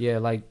 Yeah,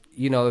 like,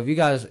 if you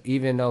guys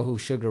even know who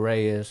Sugar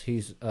Ray is,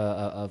 he's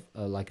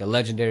like a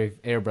legendary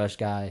airbrush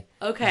guy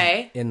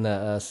Okay. in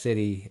the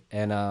city.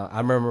 And I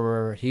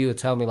remember he would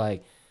tell me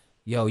like,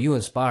 "Yo, you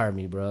inspired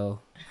me, bro,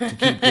 to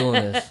keep doing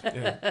this."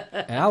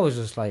 Yeah. And I was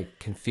just like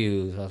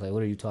confused. I was like,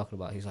 "What are you talking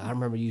about?" He's like, "I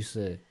remember you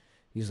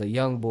was a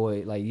young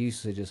boy, like you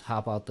used to just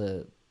hop out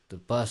the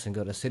bus and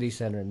go to City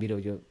Center and meet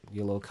up your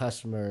little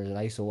customers, and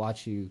I used to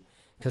watch you."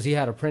 Because he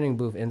had a printing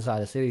booth inside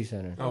the City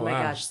Center. Oh my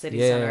gosh, City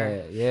yeah,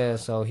 Center. Yeah,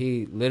 so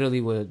he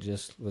literally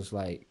was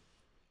like,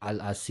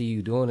 I see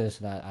you doing this,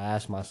 and I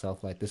asked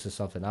myself, like, this is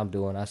something I'm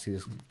doing. I see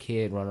this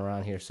kid running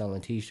around here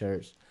selling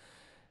T-shirts,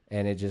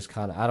 and it just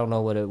kind of, I don't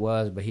know what it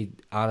was, but he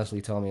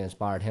honestly told me it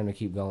inspired him to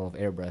keep going with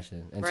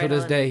airbrushing. And to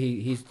this day,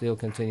 he still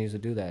continues to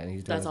do that, and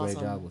he's doing a great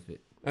job with it.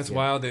 That's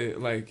wild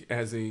that, like,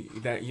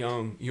 that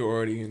young, you're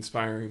already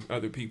inspiring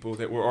other people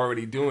that were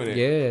already doing it.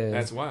 Yeah.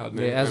 That's wild,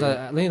 man.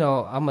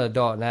 Yeah, I'm an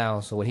adult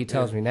now, so when he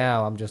tells me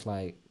now, I'm just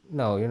like,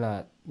 no, you're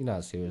not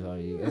serious, are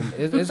you? And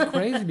it's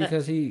crazy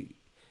because he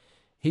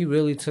he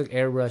really took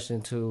airbrush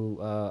into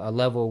a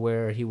level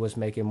where he was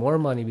making more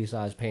money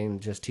besides paying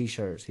just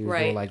T-shirts. He was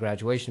doing like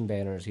graduation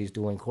banners. He's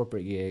doing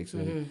corporate gigs.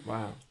 And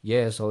Wow.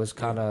 Yeah, so it's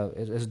kind of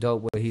it's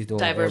dope what he's doing.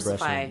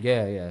 Diversify.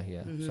 Airbrushing.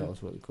 Yeah. So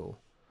it's really cool.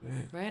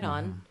 Right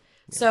on.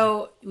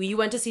 So you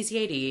went to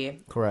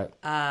CCAD. Correct.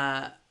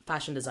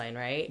 Fashion design,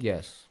 right?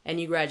 Yes.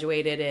 And you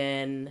graduated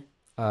in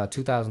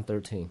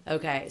 2013.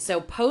 Okay, so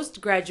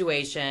post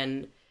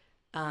graduation,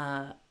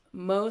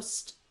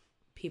 most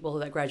people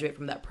that graduate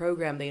from that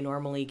program, they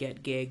normally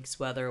get gigs,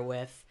 whether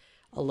with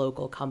a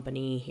local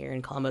company here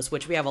in Columbus,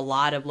 which we have a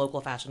lot of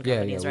local fashion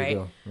companies, right?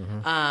 We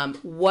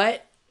do.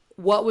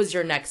 What was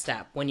your next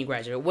step when you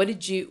graduated?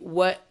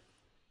 What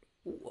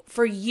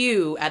for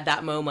you at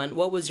that moment?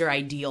 What was your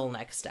ideal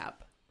next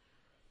step?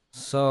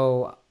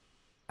 So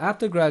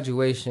after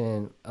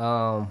graduation,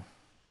 a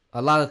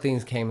lot of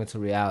things came into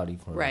reality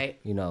for me. Right.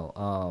 You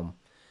know,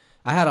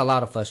 I had a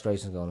lot of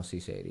frustrations going to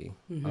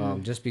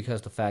CCAD, just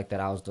because the fact that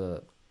I was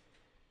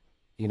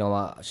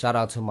shout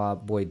out to my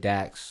boy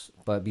Dax,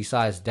 but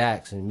besides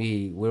Dax and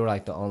me, we were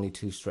like the only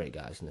two straight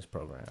guys in this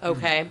program.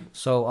 Okay.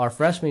 So our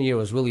freshman year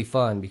was really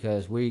fun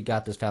because we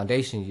got this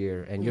foundation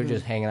year, and you're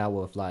just hanging out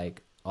with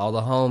like all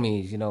the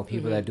homies,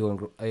 people that doing.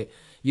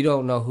 You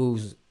don't know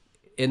who's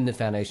in the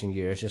foundation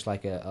year. It's just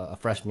like a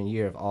freshman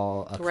year of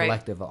a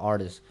collective of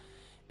artists,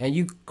 and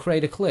you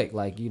create a clique.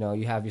 Like you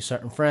have your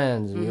certain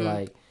friends, and you're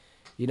like,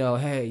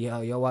 hey,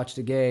 y'all watch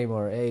the game,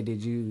 or hey,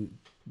 did you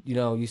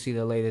see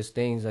the latest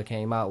things that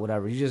came out,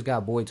 whatever. You just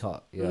got boy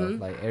talk,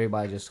 like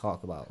everybody just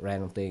talk about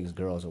random things,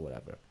 girls or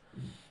whatever.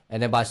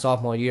 And then by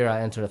sophomore year,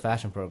 I entered a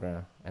fashion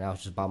program, and I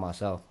was just by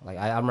myself. Like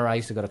I remember I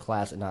used to go to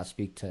class and not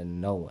speak to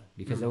no one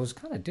because it was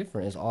kind of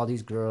different. It's all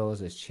these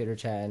girls, it's chitter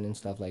chatting and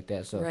stuff like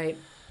that. So Right.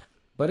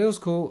 But it was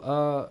cool.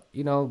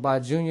 By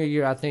junior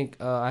year, I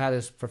think I had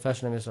this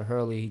professor, Mr.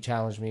 Hurley. He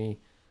challenged me.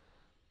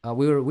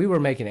 We were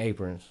making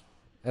aprons.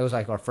 It was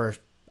like our first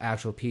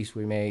actual piece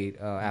we made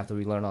after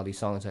we learned all these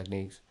sewing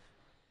techniques.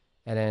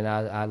 And then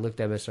I looked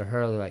at Mr.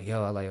 Hurley like,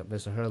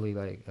 Mr. Hurley,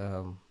 like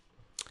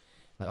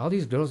all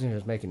these girls in here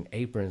is making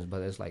aprons,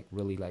 but it's like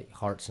really like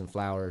hearts and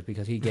flowers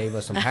because he gave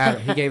us some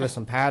he gave us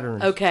some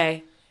patterns.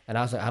 Okay. And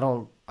I was like, I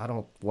don't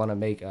want to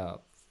make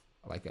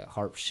like a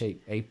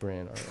heart-shaped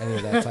apron or any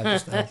of that type of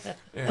stuff.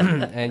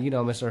 And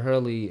Mr.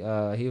 Hurley,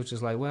 he was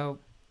just like, well,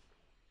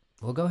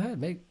 go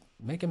ahead,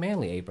 make a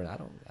manly apron. I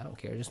don't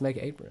care, just make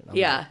an apron. I'm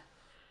like,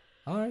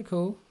 all right,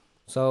 cool.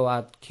 So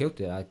I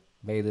killed it. I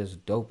made this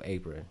dope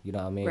apron. You know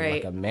what I mean? Right.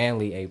 Like a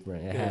manly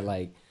apron. It had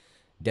like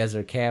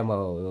desert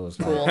camo. It was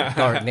like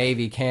dark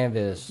navy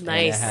canvas.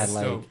 Nice. And it had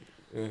like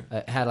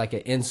it had like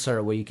an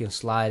insert where you can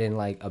slide in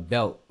like a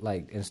belt,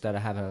 like instead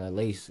of having a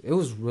lace. It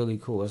was really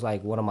cool. It's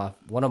like one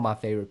of my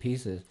favorite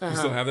pieces. You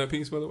still have that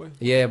piece, by the way?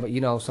 Yeah, but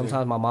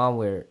sometimes my mom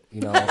wear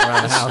it, around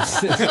the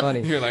house. It's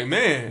funny. You're like,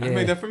 man, I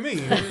made that for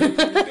me. What are you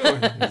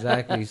doing?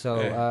 Exactly.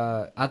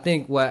 So I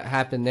think what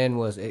happened then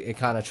was it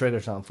kind of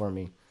triggered something for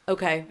me.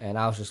 Okay. And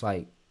I was just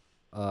like,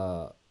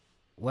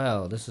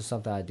 well, this is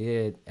something I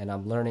did, and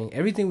I'm learning.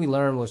 Everything we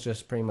learned was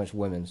just pretty much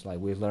women's. Like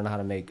we learned how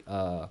to make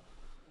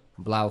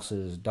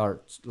blouses,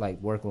 darts,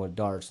 like working with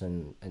darts,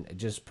 and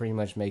just pretty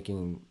much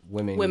making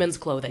women's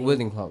clothing.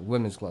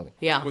 Women's clothing.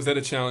 Yeah. Was that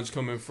a challenge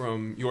coming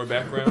from your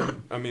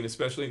background? I mean,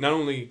 especially not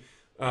only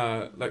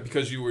like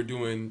because you were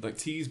doing like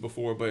tees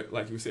before, but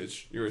like you said,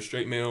 you're a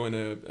straight male and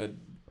a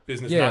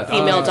business.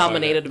 Female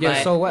dominated.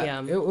 Yeah. So what?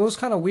 Yeah. It was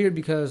kind of weird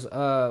because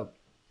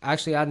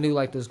actually I knew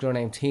like this girl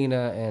named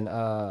Tina and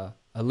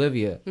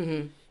Olivia.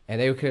 Mm-hmm. And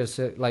they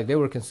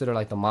were considered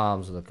like the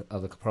moms of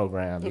the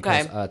program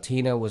because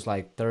Tina was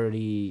like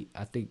 30.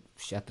 I think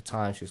at the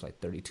time she was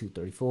like 32,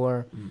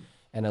 34,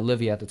 and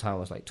Olivia at the time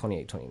was like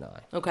 28, 29.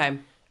 Okay.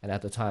 And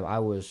at the time I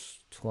was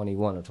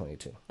 21 or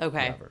 22. Okay.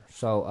 Whatever.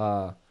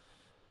 So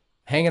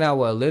hanging out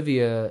with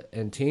Olivia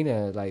and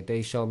Tina, like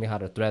they showed me how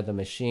to thread the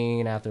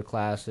machine after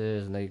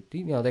classes, and they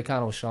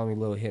kind of showed me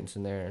little hints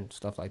in there and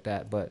stuff like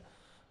that. But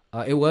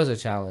it was a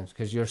challenge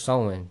because you're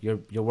sewing,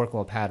 you're working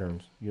with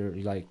patterns,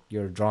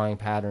 you're drawing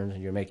patterns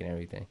and you're making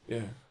everything.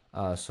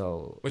 Yeah.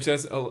 So which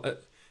has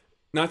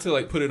not to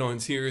like put it on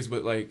tiers,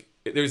 but like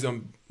there's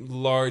a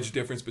large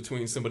difference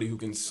between somebody who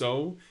can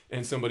sew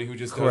and somebody who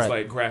just does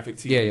like graphic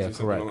tees or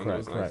something along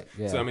those lines.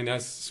 Yeah. So I mean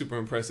that's super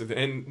impressive.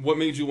 And what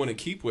made you want to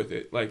keep with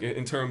it? Like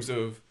in terms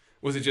of,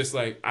 was it just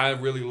like I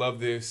really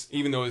love this,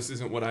 even though this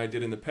isn't what I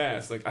did in the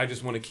past? Like I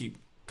just want to keep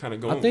kind of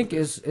going. I think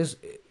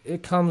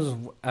it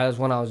comes as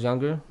when I was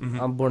younger. Mm-hmm.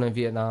 I'm born in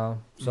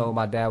Vietnam, so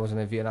my dad was in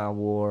the Vietnam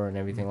War and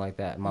everything like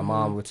that. And my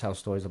mom would tell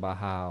stories about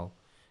how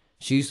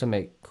she used to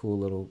make cool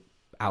little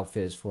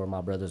outfits for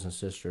my brothers and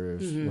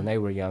sisters when they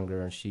were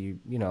younger, and she,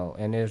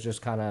 and it was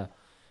just kind of,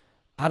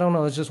 I don't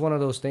know, it's just one of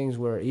those things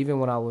where even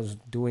when I was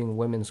doing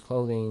women's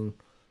clothing,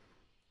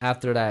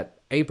 after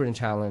that apron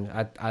challenge,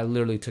 I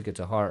literally took it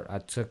to heart. I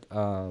took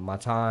my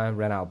time,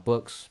 ran out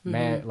books,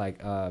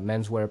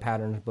 menswear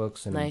patterns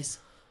books, and nice.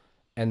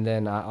 And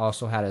then I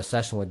also had a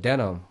session with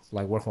denim,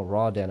 like working with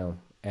raw denim.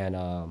 And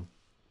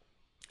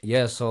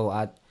so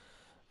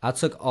I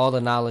took all the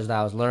knowledge that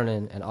I was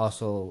learning and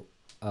also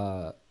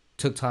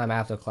took time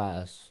after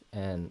class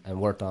and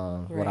worked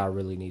on what I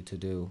really need to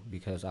do,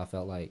 because I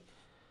felt like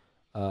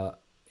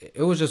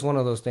it was just one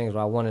of those things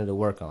where I wanted to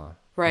work on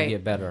and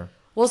get better.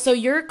 Well, so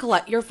your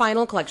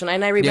final collection,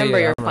 and I remember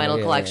your final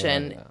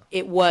collection,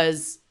 it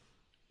was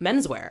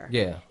menswear.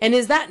 Yeah. And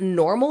is that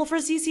normal for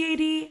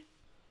CCAD?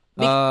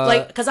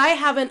 Because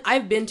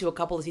I've been to a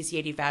couple of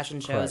CCAD fashion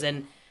shows,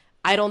 and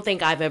I don't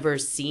think I've ever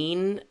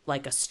seen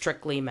like a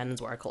strictly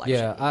menswear collection.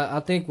 Yeah, I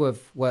think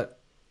with what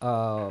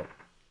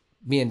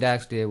me and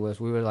Dax did was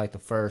we were like the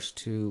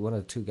first one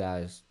of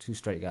the two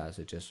straight guys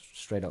that just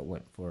straight up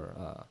went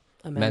for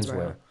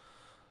menswear.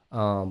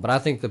 But I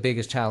think the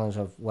biggest challenge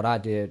of what I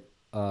did,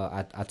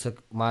 I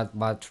took my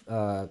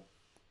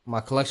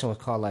collection was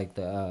called like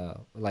the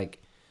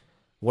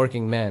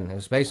working men.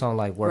 It's based on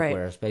like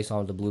workwear. It's based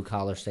on the blue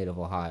collar state of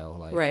Ohio.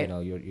 Like you know,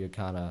 you're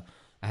kind of.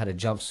 I had a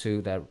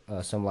jumpsuit that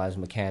symbolized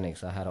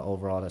mechanics. I had an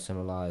overall that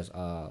symbolized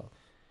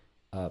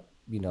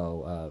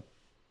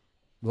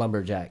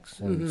lumberjacks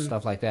and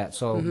stuff like that.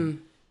 So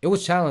it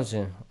was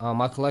challenging.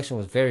 My collection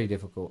was very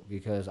difficult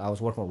because I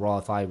was working with raw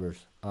fibers.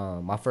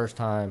 My first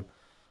time,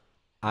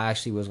 I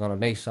actually was going to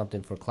make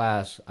something for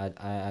class. I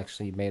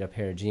actually made a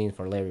pair of jeans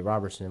for Larry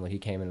Robertson when he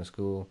came into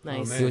school.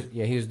 Nice.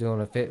 He was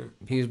doing a fit.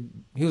 He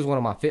was one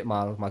of my fit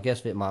models, my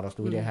guest fit models,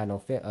 because we didn't have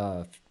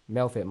no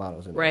male fit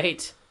models in there.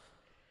 Right.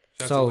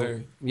 So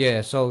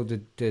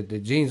the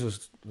jeans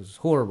was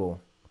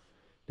horrible.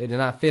 They did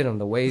not fit him.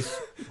 The waist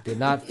did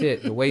not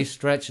fit. The waist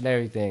stretched and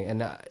everything,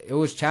 and it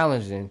was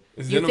challenging.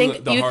 You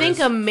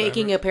think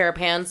making a pair of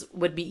pants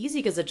would be easy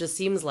because it just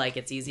seems like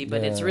it's easy,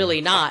 but it's really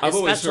not.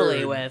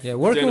 Especially with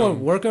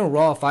working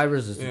raw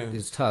fibers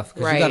is tough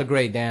because you got to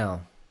grade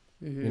down.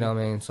 You know what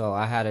I mean? So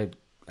I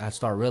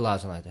started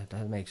realizing like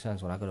that makes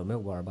sense. When I go to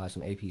Milk Bar, I buy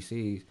some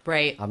APCs.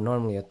 Right. I'm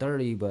normally a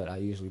 30, but I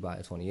usually buy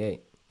a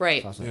 28.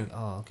 Right. So I was like,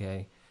 oh,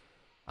 okay.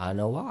 I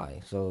know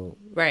why. So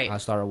I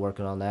started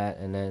working on that,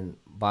 and then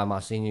by my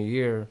senior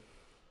year,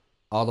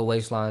 all the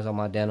waistlines on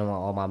my denim,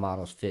 all my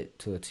models fit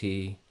to a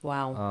T.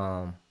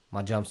 Wow.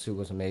 My jumpsuit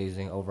was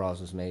amazing.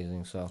 Overalls was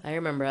amazing. So I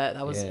remember it.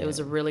 It was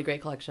a really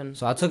great collection.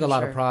 So I took a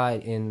lot of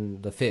pride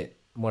in the fit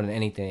more than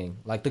anything.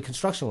 Like the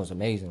construction was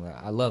amazing.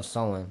 Like I love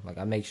sewing. Like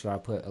I make sure I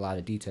put a lot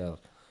of details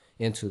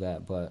into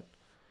that. But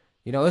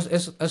you know,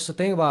 it's the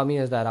thing about me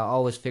is that I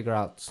always figure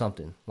out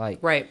something.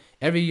 Like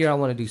every year I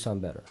want to do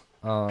something better.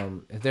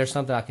 If there's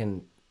something I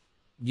can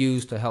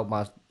use to help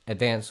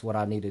advance what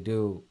I need to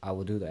do, I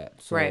will do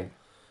that. So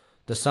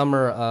the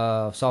summer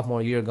of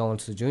sophomore year going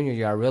to junior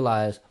year, I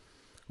realized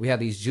we have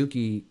these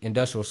Juki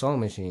industrial sewing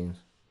machines.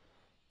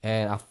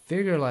 And I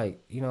figure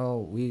like, you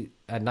know,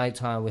 at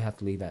nighttime we have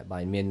to leave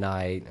by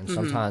midnight. And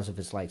sometimes if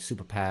it's like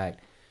super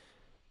packed,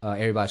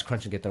 everybody's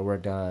crunching to get their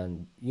work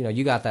done. You know,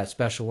 you got that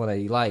special one that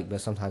you like,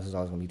 but sometimes it's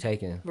always going to be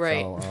taken.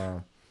 Right.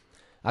 So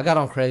I got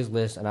on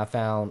Craigslist and I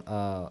found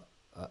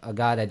a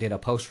guy that did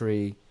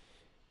upholstery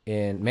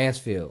in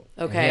Mansfield.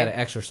 Okay. And he had an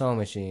extra sewing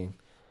machine,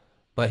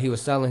 but he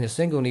was selling his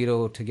single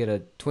needle to get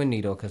a twin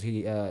needle because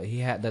he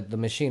had the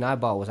machine I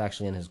bought was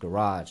actually in his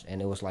garage,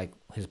 and it was like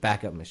his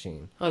backup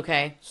machine.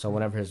 Okay. So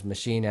whenever his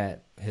machine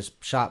at his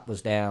shop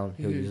was down,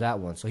 he'll use that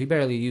one. So he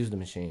barely used the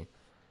machine.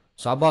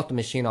 So I bought the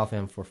machine off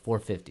him for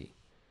 $450,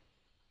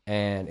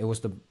 and it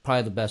was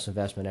probably the best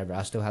investment ever.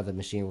 I still have the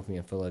machine with me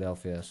in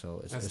Philadelphia,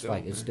 so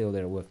it's still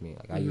there with me.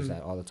 Like I use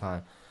that all the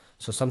time.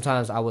 So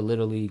sometimes I would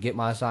literally get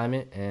my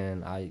assignment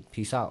and I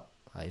peace out.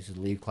 I used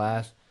to leave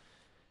class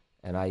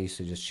and I used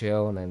to just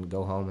chill and then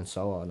go home and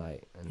sew all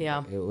night. And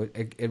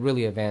it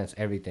really advanced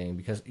everything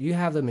because you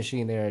have the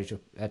machine there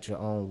at your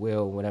own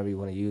will whenever you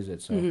want to use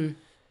it. So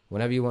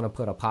whenever you want to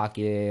put a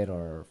pocket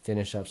or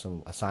finish up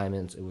some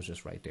assignments, it was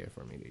just right there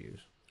for me to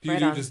use. Do you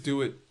just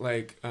do it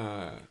like,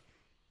 I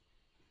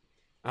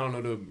don't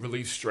know, to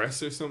relieve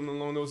stress or something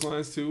along those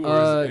lines too?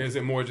 Or is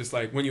it more just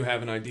like when you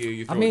have an idea,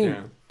 you throw it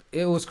down?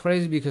 It was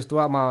crazy because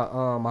throughout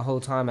my whole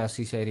time at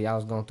CCAD, I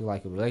was going through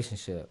like a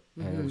relationship,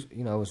 and it was,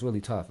 you know, it was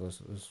really tough. It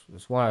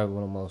was one of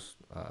the most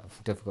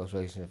difficult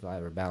relationships I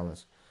ever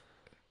balanced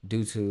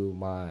due to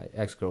my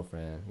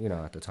ex-girlfriend, you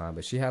know, at the time.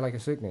 But she had like a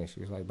sickness. She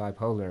was like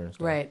bipolar and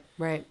stuff.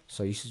 Right.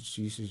 So you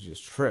should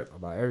just trip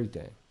about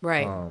everything.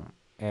 Right.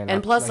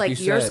 And plus, like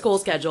your school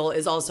schedule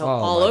is also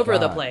all over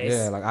the place.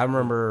 Yeah, like I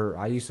remember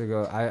I used to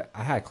go.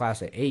 I had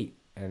class at 8,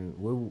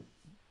 and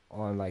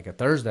on like a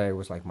Thursday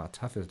was like my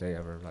toughest day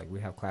ever. Like we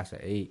have class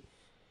at 8,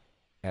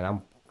 and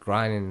I'm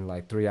grinding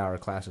like 3-hour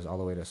classes all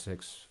the way to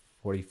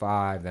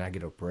 6:45. Then I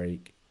get a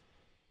break,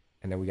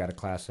 and then we got a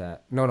class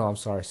at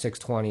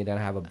 6:20. Then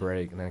I have a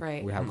break, and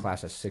then we have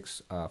class at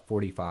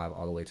 6:45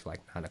 all the way to like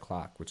 9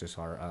 o'clock, which is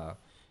our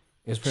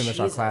it's pretty much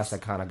our class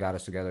that kind of got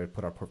us together to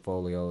put our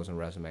portfolios and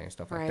resume and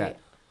stuff like that.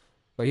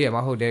 But yeah,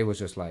 my whole day was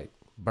just like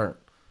burnt.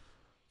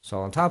 So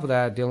on top of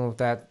that, dealing with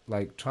that,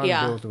 like trying to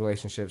deal with the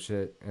relationship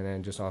shit, and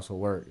then just also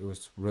work, it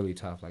was really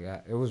tough. Like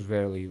it was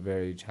very,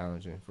 very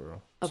challenging for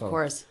real. Of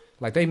course.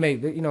 Like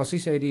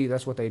CCAD,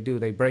 that's what they do.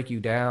 They break you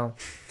down.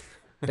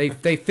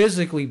 they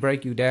physically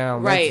break you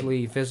down,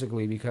 mentally,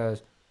 physically,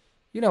 because,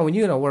 you know, when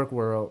you're in a work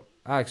world,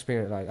 I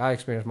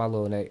experienced my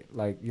little late,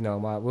 like, you know,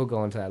 we'll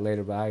go into that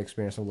later, but I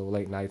experienced some little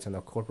late nights in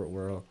the corporate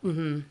world,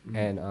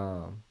 and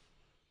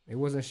it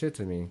wasn't shit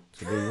to me,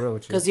 to be real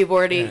with you. Because you've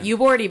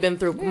already been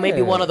through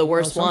maybe one of the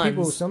worst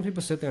ones. Some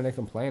people sit there and they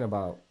complain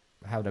about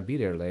having to be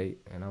there late,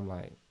 and I'm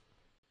like,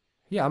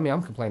 yeah, I mean,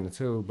 I'm complaining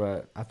too,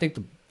 but I think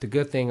the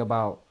good thing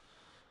about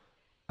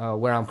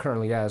where I'm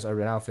currently at as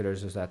Urban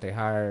Outfitters is that they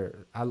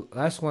hire.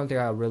 That's one thing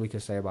I really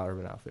could say about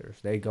Urban Outfitters.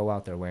 They go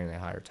out their way and they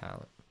hire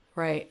talent.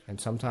 Right. And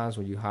sometimes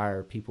when you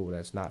hire people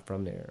that's not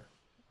from there,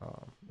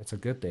 it's a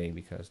good thing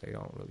because they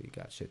don't really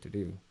got shit to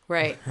do.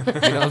 Right. You know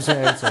what I'm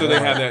saying? So they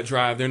have that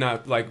drive. They're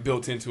not like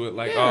built into it.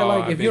 Like, yeah, oh,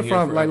 like I've if been you're here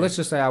from, forever. like, let's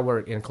just say I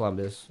work in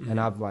Columbus, and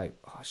I'm like,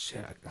 oh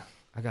shit,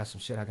 I got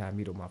some shit I gotta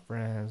meet with my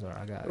friends, or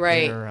I got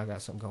dinner, I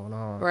got something going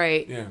on.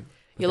 Right. Yeah.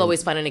 You'll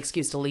always find an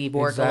excuse to leave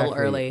work a little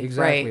early.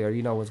 Exactly, right. or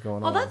you know what's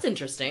going on. Oh, that's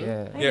interesting.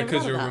 Yeah,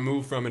 because you're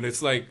removed from it.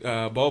 It's like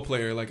ball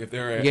player. Like if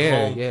they're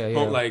at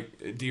home,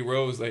 like D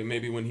Rose, like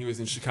maybe when he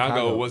was in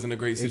Chicago, it wasn't a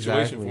great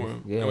situation for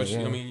him. Yeah,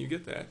 I mean, you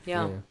get that.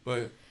 Yeah.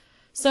 But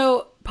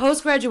so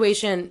post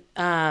graduation,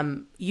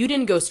 you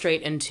didn't go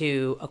straight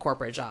into a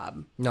corporate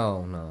job.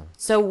 No.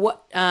 So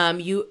what?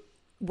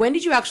 When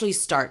did you actually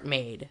start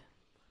Made?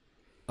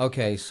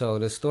 Okay, so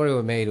the story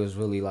with Made was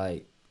really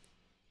like,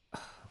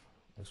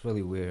 it's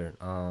really weird.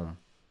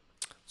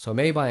 So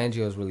Made by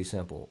NGO is really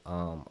simple.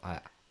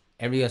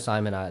 Every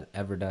assignment I'd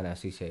ever done at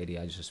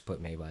CCAD, I just put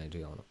Made by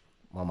NGO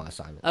on my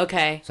assignment.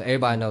 Okay. So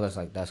everybody knows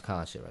that's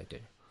con shit right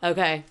there.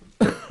 Okay.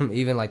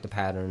 Even like the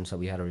patterns, so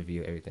we had to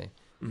review everything.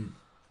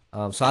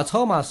 So I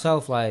told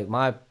myself, like,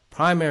 my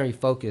primary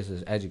focus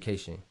is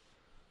education.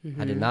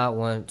 I did not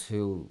want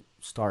to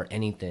start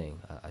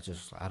anything.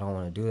 I don't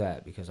want to do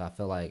that because I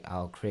feel like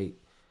I'll create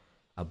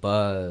a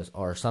buzz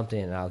or something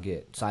and I'll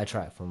get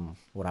sidetracked from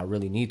what I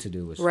really need to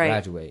do, which is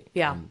graduate.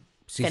 Yeah. And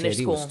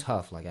CCAD was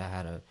tough. Like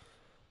I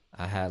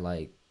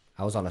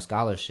was on a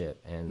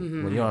scholarship,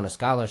 and when you're on a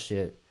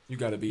scholarship,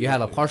 you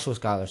had a partial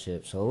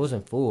scholarship, so it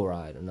wasn't full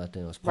ride or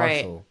nothing. It was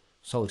partial. Right.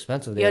 So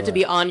expensive. You had to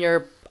be on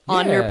your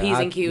P's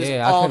and Q's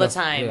all the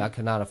time. I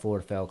could not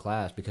afford to fail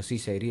class because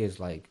CCAD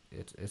is like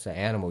it's an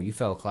animal. You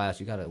fail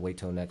class, you got to wait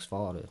till next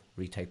fall to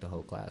retake the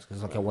whole class because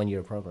it's like a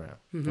 1-year program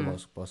for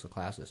most of the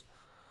classes.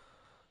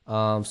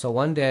 So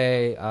one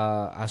day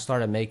I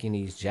started making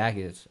these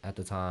jackets at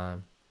the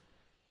time,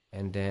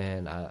 and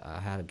then I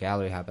had a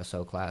gallery happen at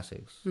So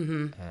Classics,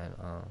 and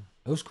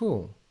it was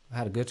cool. I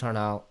had a good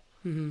turnout,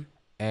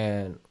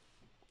 and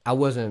I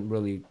wasn't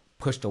really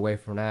pushed away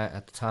from that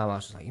at the time. I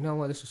was just like, you know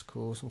what, this is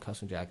cool. Some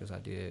custom jackets I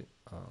did.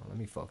 Let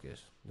me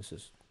focus.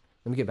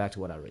 Let me get back to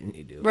what I really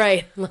need to do.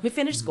 Right. Let me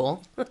finish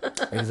school.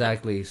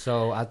 Exactly.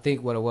 So I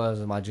think what it was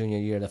in my junior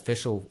year,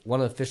 one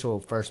of the official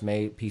first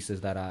made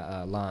pieces that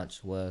I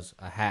launched was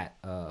a hat,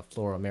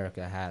 Flora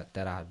America hat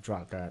that I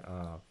dropped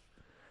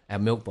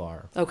at Milk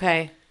Bar.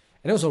 Okay.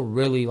 And it was a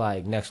really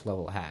like next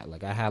level hat.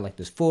 Like I had like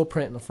this full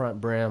print in the front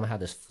brim. I had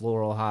this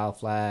floral Ohio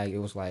flag. It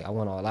was like I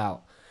went all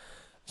out.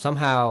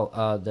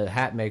 Somehow the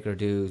hat maker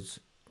dudes,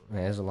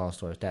 man, there's a long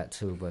story with that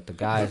too. But the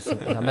guys,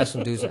 I met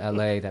some dudes in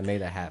LA that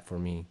made a hat for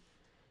me,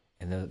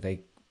 and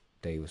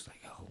they was like,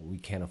 oh, we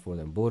can't afford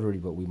the embroidery,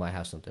 but we might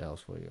have something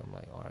else for you. I'm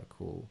like, all right,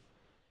 cool.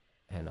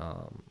 And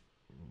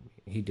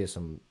he did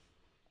some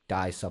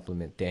dye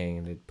supplement thing,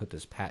 and they put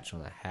this patch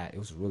on the hat. It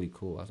was really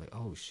cool. I was like,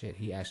 oh shit,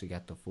 he actually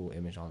got the full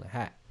image on the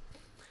hat.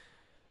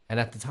 And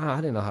at the time, I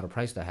didn't know how to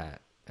price the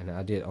hat, and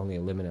I did only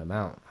a limited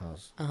amount.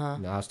 I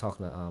was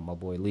talking to my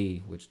boy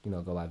Lee, which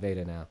go by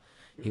Veda now.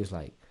 He was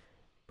like,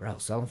 bro,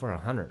 sell them for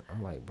 $100.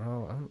 I'm like,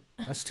 bro,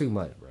 that's too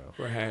much, bro.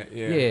 For a hat,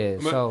 yeah. Yeah,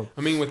 so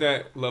I mean, with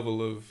that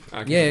level of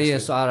yeah.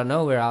 So out of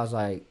nowhere, I was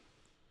like,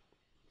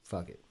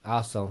 fuck it,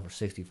 I'll sell them for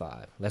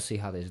 $65. Let's see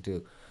how this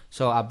do.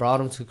 So I brought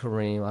them to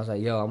Kareem. I was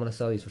like, yo, I'm gonna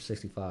sell these for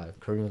 $65.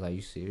 Kareem was like,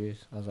 you serious?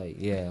 I was like,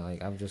 yeah,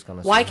 like I'm just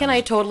gonna. Why can I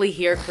totally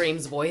hear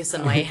Kareem's voice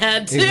in my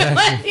head too?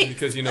 Exactly.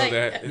 Because you know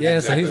that. Yeah,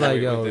 so he's like,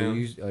 yo,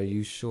 are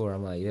you sure?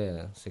 I'm like,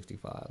 yeah,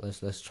 65.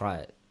 Let's try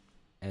it.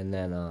 And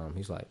then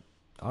he's like,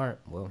 all right,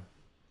 well,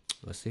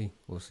 let's see.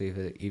 We'll see if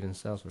it even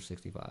sells for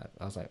 65.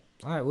 I was like,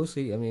 all right, we'll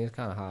see. I mean, it's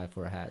kind of high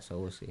for a hat, so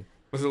we'll see.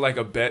 Was it like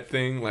a bet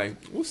thing? Like,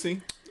 we'll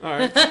see. All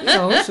right.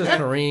 It's just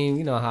Kareem.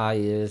 You know how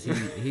he is.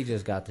 He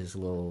just got this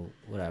little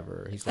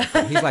whatever. He's like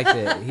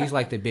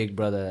the big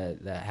brother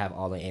that have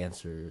all the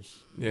answers.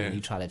 Yeah. And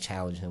you try to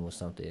challenge him with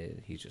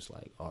something, he's just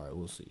like, all right,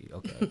 we'll see.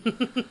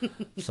 Okay.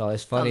 So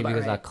it's funny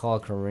because I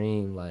called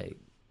Kareem like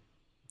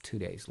 2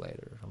 days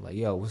later. I'm like,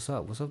 yo, what's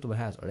up? What's up to my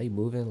hats? Are they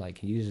moving? Like,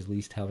 can you just at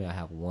least tell me I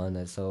have one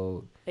that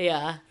sold?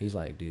 Yeah. He's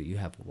like, dude, you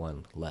have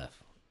one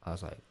left. I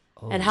was like,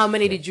 oh. And how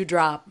many did you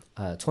drop?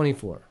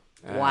 24.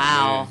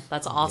 Wow,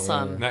 that's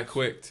awesome. Yeah. Not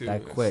quick, too.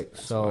 That quick.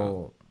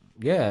 So,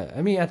 yeah.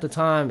 I mean, at the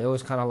time, it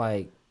was kind of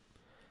like,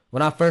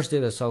 when I first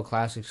did the So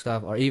Classic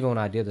stuff, or even when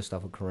I did the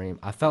stuff with Kareem,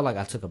 I felt like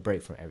I took a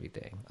break from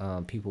everything.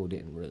 People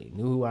didn't really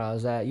knew where I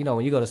was at.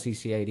 When you go to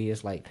CCAD,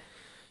 it's like,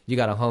 you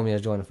got a homie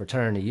that's joining a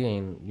fraternity.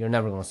 You're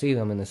never going to see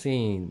them in the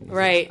scene.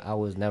 Right. I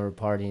was never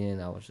partying.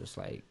 I was just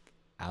like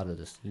out of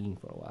the scene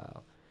for a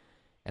while.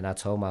 And I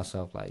told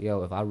myself, like,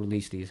 yo, if I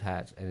release these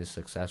hats and it's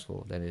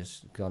successful, then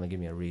it's going to give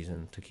me a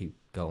reason to keep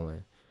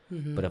going.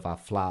 Mm-hmm. But if I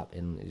flop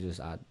and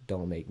I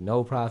don't make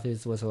no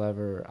profits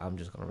whatsoever, I'm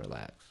just going to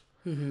relax.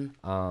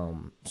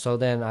 Mm-hmm. So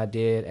then I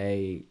did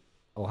a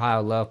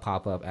Ohio Love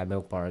pop-up at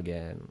Milk Bar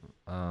again.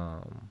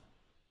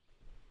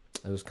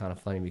 It was kind of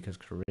funny because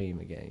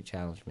Kareem, again, he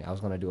challenged me. I was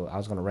going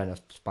to rent a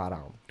spot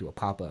out, do a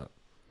pop-up.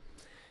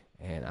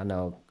 And I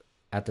know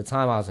at the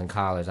time I was in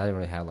college, I didn't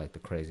really have like the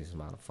craziest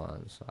amount of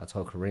fun. So I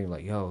told Kareem,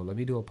 like, yo, let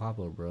me do a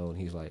pop-up, bro. And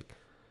he's like,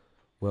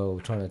 well,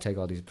 we're trying to take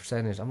all these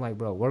percentages. I'm like,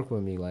 bro, work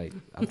with me. Like,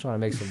 I'm trying to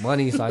make some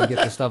money so I can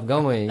get this stuff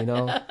going, you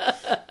know?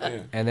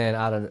 Yeah. And then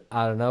out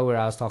of nowhere,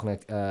 I was talking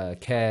to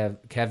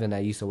Kevin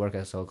that used to work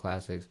at Soul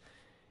Classics.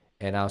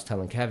 And I was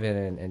telling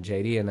Kevin and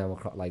JD and them,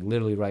 like,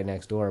 literally right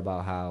next door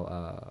about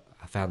how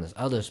I found this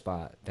other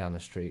spot down the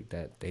street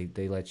that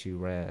they let you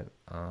rent.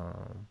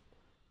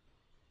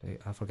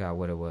 I forgot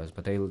what it was,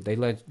 but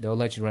they'll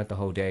let you rent the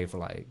whole day for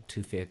like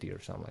 $250 or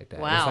something like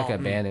that. Wow. It's like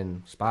an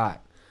abandoned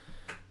spot.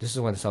 This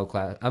is when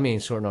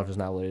Short North is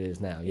not what it is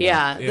now.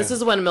 Yeah, this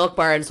is when Milk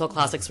Bar and Soul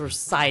Classics were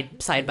side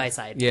by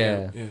side.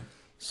 Yeah.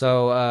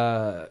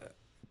 So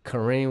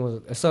Kareem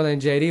was. So then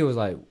JD was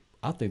like,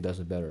 I think that's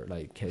a better,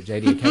 like,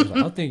 JD and Kevin was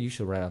like, I think you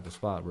should rent out the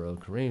spot, bro.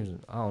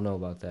 Kareem's, I don't know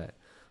about that.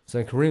 So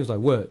then Kareem's like,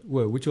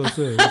 what y'all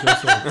saying?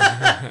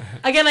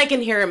 Again, I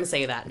can hear him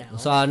say that now.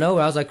 So I know,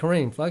 I was like,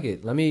 Kareem, fuck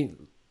it. Let me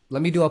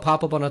do a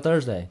pop-up on a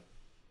Thursday.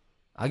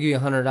 I'll give you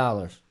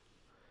 $100.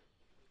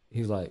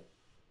 He's like,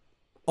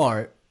 all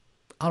right.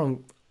 I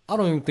don't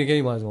even think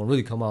anybody's gonna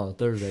really come out on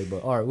Thursday,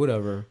 but all right,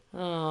 whatever.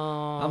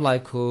 Aww. I'm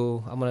like,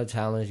 cool. I'm gonna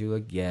challenge you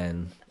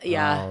again.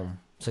 Yeah.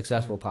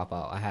 Successful pop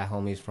out. I had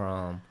homies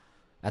from,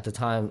 at the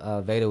time,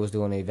 Veda was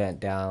doing an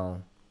event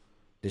down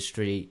the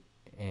street,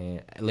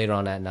 and later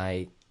on that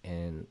night,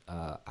 and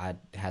I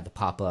had the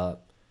pop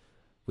up.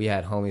 We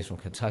had homies from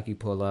Kentucky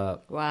pull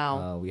up.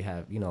 Wow. We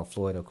had,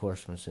 Floyd, of course,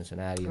 from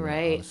Cincinnati.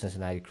 Right. The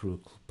Cincinnati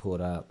crew pulled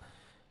up.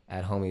 I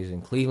had homies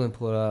in Cleveland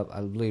pulled up. I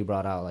really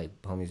brought out, like,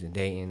 homies in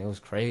Dayton. It was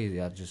crazy.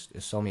 There's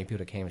so many people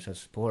that came to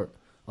support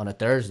on a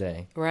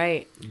Thursday.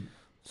 Right.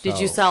 So, did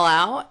you sell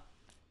out?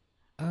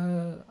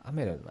 I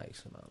made a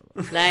nice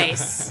amount.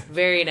 Nice.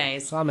 Very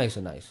nice. So I made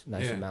a nice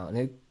amount. And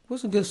it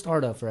was a good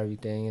startup for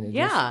everything.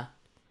 And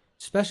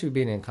especially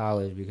being in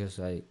college, because,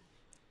 like,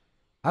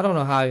 I don't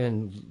know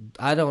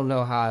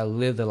how I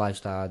lived the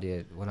lifestyle I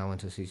did when I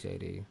went to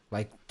CCAD.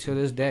 Like, to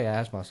this day, I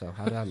ask myself,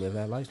 how did I live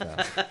that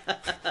lifestyle?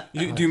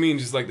 Do you mean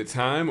just like the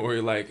time,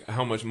 or like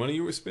how much money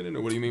you were spending,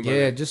 or what do you mean by that?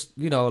 Yeah, just,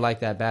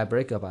 like that bad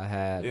breakup I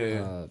had.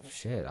 Yeah.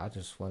 I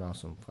just went on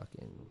some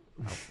fucking,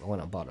 I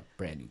went and bought a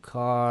brand new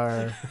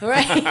car.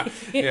 Right.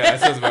 Yeah, that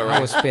sounds about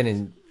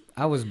right.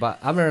 I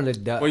remember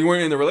well, you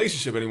weren't in the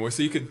relationship anymore,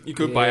 so you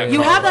could buy a car.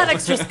 You have that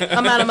extra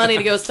amount of money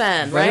to go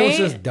spend, right? It was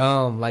just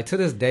dumb. Like, to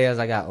this day, as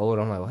I got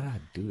older, I'm like, why did I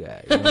do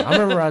that? I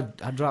remember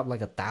I dropped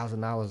like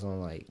 $1,000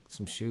 on like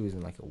some shoes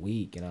in like a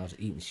week, and I was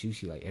eating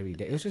sushi like every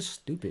day. It was just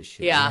stupid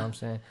shit. Yeah. You know what I'm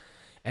saying?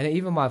 And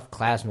even my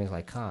classmates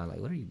like, Khan, like,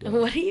 what are you doing?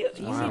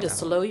 You need to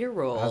slow your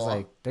roll. I was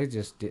like, they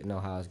just didn't know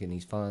how I was getting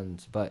these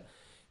funds. But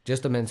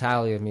just the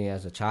mentality of me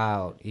as a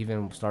child,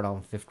 even start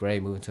on 5th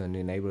grade, moving to a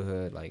new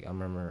neighborhood. Like, I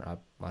remember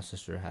my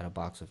sister had a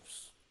box of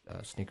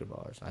sneaker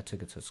bars. I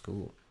took it to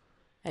school.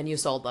 And you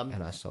sold them.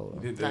 And I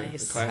sold them.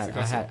 Nice.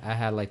 I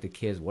had like the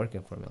kids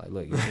working for me. Like,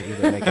 look, you can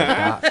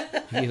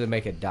either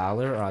make $1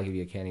 or I'll give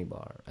you a candy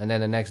bar. And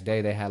then the next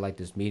day they had like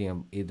this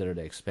meeting either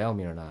to expel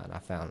me or not. And I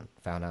found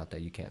out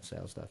that you can't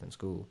sell stuff in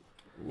school.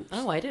 Oops.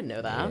 Oh, I didn't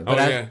know that.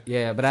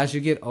 But as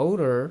you get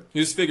older,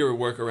 you just figure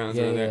workarounds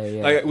on there.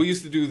 Yeah. Like, we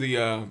used to do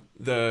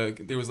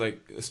there was like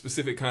a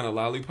specific kind of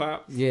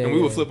lollipop, and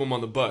we would flip them on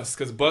the bus,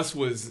 because bus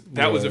was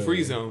a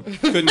free zone.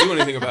 Couldn't do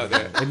anything about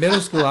that. In middle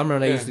school, I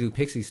remember they used to do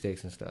pixie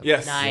sticks and stuff.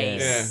 Yes,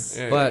 nice.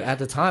 Yeah. But at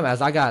the time, as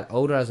I got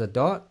older as an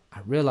adult, I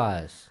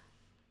realized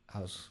it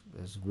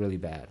was really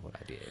bad what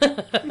I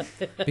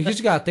did. Because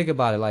you gotta think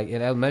about it. Like,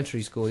 in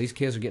elementary school, these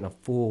kids are getting a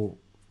full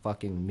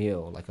fucking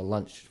meal, like a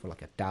lunch for like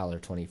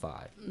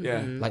 $1.25.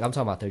 Yeah. Like, I'm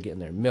talking about they're getting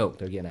their milk,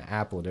 they're getting an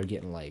apple, they're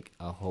getting like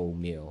a whole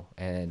meal.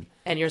 And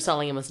you're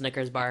selling them a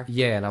Snickers bar.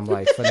 Yeah, and I'm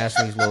like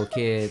finessing these little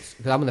kids,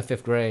 because I'm in the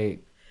 5th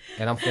grade,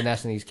 and I'm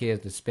finessing these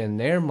kids to spend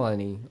their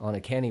money on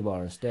a candy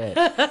bar instead.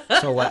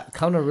 So what I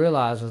come to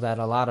realize was that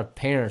a lot of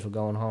parents were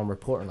going home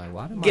reporting like,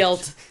 why did my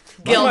guilt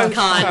Con.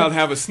 child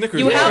have a Snickers?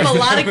 You have a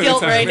lot of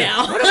guilt right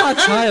now. Why did my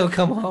child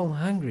come home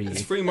hungry?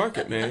 It's free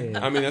market, man.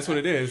 Yeah. I mean, that's what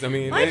it is. I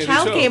mean, my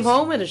child came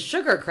home in a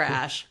sugar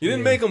crash. You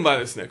didn't make them buy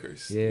the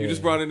Snickers. Yeah. You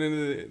just brought it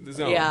into the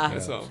zone. Yeah,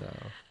 that's all.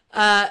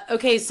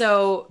 Okay,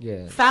 so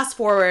fast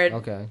forward.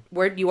 Okay.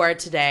 Where you are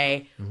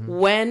today. Mm-hmm.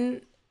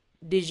 When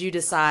did you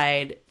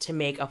decide to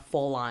make a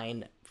full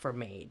line for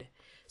Made?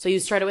 So you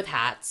started with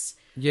hats.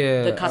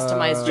 Yeah, the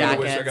customized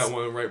jackets. I got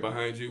one right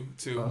behind you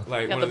too.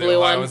 Like, got one the of blue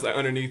one. was like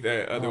underneath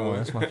that other one.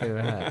 That's my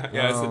favorite hat.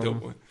 Yeah, it's a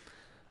dope one.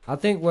 I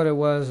think what it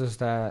was is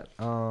that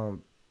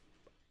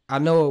I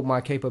know my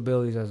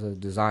capabilities as a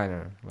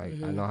designer. Like,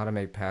 I know how to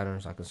make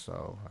patterns. I can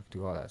sew. I can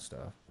do all that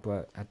stuff.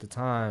 But at the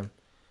time,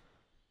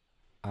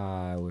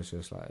 I was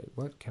just like,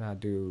 what can I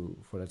do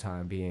for the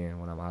time being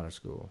when I'm out of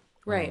school?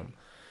 Right.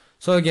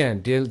 So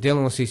again,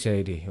 dealing with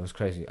CCAD, it was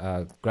crazy.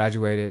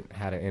 Graduated,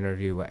 had an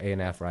interview with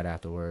A&F right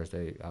afterwards.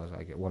 I was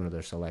like one of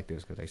their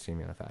selectives because they see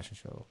me on a fashion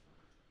show.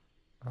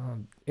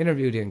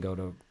 Interview didn't go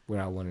to where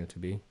I wanted it to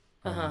be,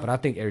 but I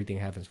think everything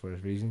happens for a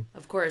reason.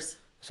 Of course.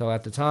 So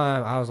at the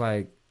time, I was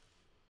like,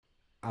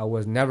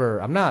 I'm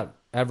not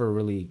ever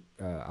really,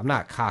 I'm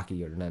not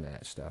cocky or none of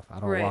that stuff.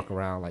 I don't walk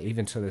around like,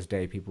 even to this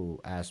day,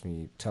 people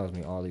tells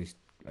me all these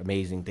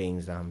amazing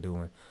things that I'm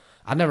doing.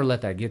 I never let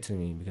that get to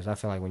me because I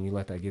feel like when you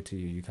let that get to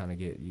you, you kind of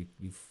you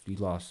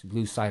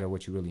lose sight of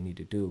what you really need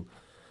to do.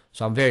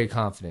 So I'm very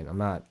confident. I'm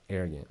not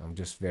arrogant. I'm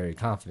just very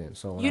confident.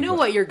 So you know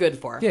what you're good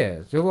for.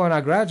 Yeah. So when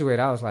I graduated,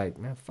 I was like,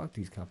 man, fuck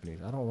these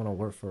companies. I don't want to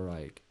work for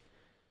like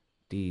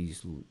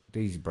these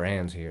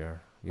brands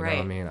here. You know what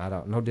I mean? I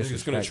don't. No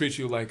disrespect. They're just gonna treat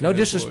you like no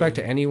disrespect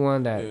to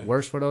anyone that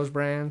works for those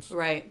brands.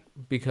 Right.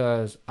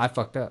 Because I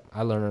fucked up.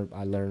 I learned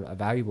a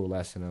valuable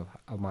lesson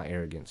of my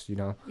arrogance. You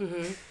know.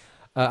 Mm-hmm.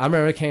 I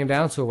remember it came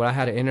down to it where I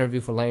had an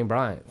interview for Lane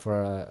Bryant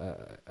for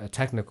a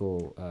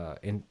technical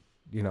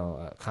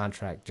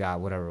contract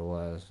job, whatever it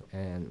was,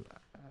 and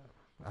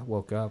I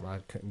woke up, I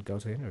couldn't go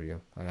to the interview.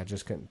 Like I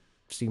just couldn't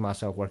see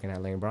myself working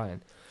at Lane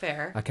Bryant.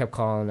 Fair. I kept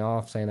calling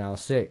off saying I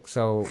was sick,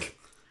 so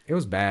it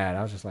was bad.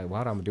 I was just like,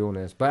 why am I doing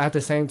this? But at the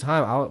same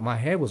time, my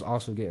head was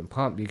also getting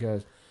pumped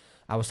because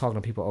I was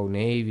talking to people, Old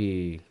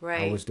Navy.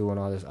 Right. I was doing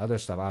all this other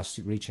stuff. I was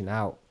reaching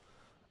out.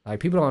 Like,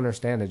 people don't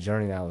understand the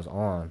journey that I was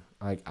on.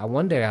 Like,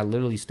 one day I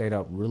literally stayed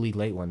up really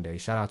late one day.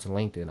 Shout out to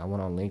LinkedIn. I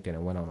went on LinkedIn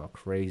and went on a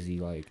crazy,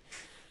 like,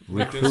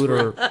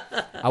 recruiter.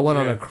 I went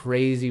on a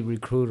crazy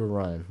recruiter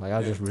run. Like, I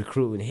was just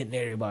recruiting, hitting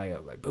everybody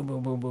up. Like, boom,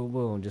 boom, boom, boom,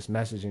 boom. Just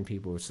messaging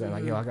people. Saying,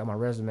 like, yo, I got my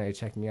resume.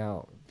 Check me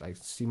out. Like,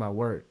 see my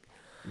work.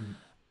 Mm-hmm.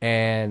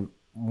 And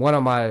one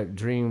of my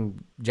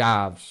dream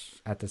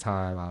jobs at the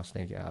time, I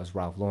was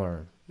Ralph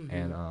Lauren. Mm-hmm.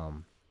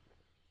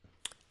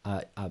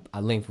 And I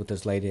linked with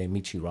this lady named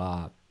Michi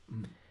Robb.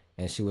 Mm-hmm.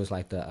 And she was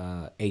like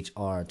the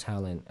HR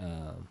talent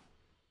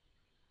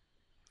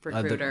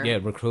recruiter.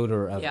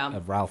 Recruiter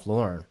of Ralph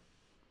Lauren.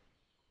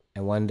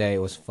 And one day,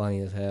 it was funny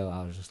as hell.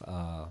 I was just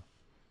I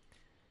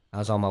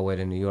was on my way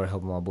to New York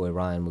helping my boy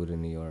Ryan move to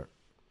New York.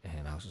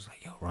 And I was just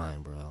like, yo,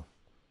 Ryan, bro,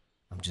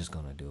 I'm just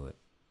going to do it.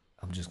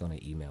 I'm just going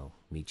to email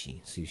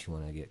Michi, see if she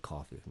want to get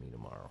coffee with me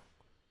tomorrow.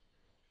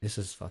 This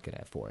is fucking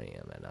at 4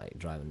 a.m. at night,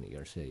 driving to New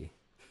York City.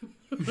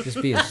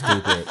 Just being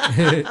stupid.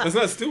 That's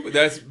not stupid.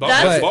 That's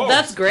balls.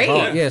 That's great.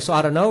 Yeah, so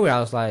out of nowhere, I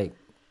was like,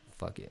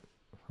 fuck it.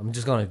 I'm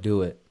just going to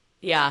do it.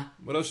 Yeah.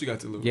 What else you got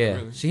to lose? Yeah.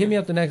 Really? She hit me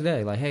up the next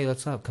day, like, hey,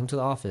 what's up? Come to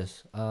the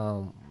office.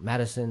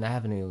 Madison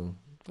Avenue.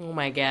 Oh,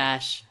 my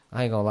gosh.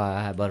 I ain't going to lie.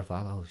 I had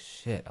butterfly. Oh,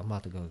 shit. I'm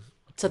about to go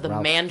to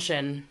the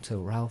mansion. To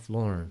Ralph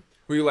Lauren.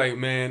 Were you like,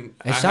 man,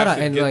 and shout out,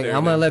 and like,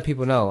 I'm going to let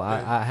people know.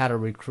 Yeah. I had a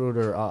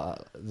recruiter,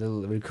 the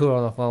recruiter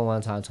on the phone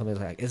one time told me,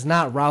 like, it's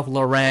not Ralph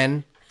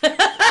Lauren.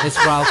 It's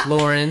Ralph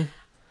Lauren.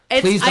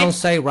 Please don't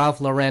say Ralph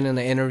Lauren in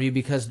the interview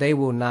because they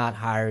will not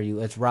hire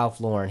you. It's Ralph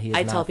Lauren.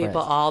 I tell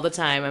people all the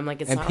time. I'm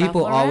like, it's not Ralph Lauren. And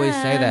people always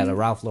say that,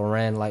 Ralph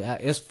Lauren. Like,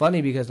 it's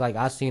funny because, like,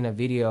 I seen a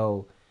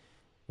video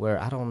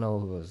where I don't know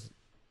who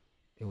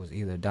it was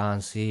either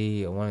Don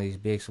C or one of these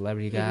big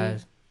celebrity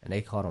guys. And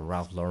they called him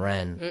Ralph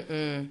Lauren.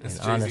 It's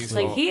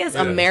honestly, like, he is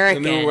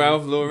American. The new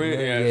Ralph Lauren.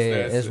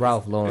 It's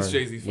Ralph Lauren. It's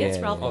Jay-Z's fault. It's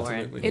Ralph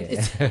Lauren.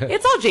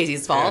 It's all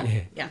Jay-Z's fault.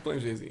 Yeah. Blame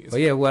Jay-Z. But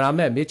yeah, when I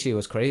met Michi, it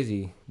was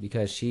crazy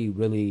because she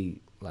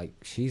really, like,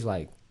 she's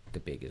like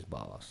the biggest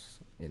boss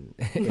in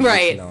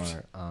right.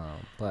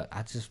 But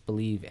I just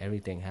believe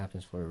everything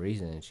happens for a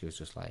reason. And she was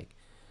just like,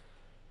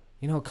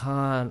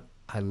 Khan,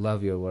 I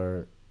love your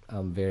work.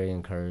 I'm very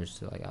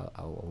encouraged. Like,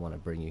 I want to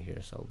bring you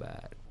here so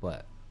bad,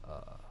 but.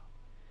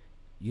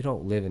 You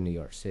don't live in New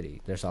York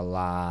City. There's a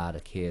lot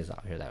of kids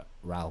out here that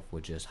Ralph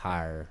would just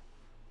hire.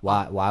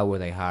 Why would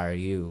they hire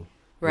you?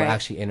 Right. We're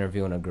actually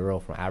interviewing a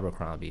girl from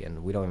Abercrombie,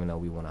 and we don't even know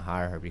we want to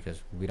hire her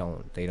because they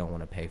don't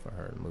want to pay for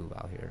her to move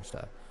out here and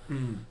stuff.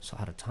 Mm. So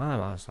at the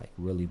time, I was like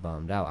really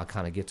bummed out. I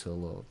kind of get to the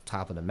little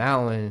top of the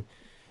mountain.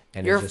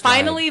 And you're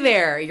finally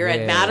there. You're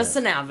at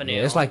Madison Avenue.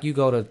 Yeah, it's like you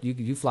go to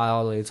you fly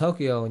all the way to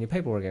Tokyo and your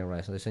paperwork ain't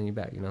right, so they send you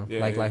back.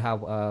 Like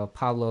how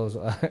Pablo's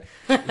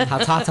how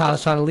Tata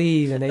was trying to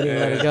leave and they didn't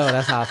let it go.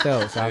 That's how I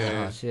felt. So I was like,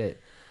 oh shit.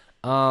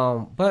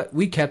 But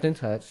we kept in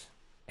touch,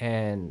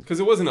 and because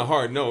it wasn't a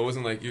hard no. It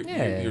wasn't like you're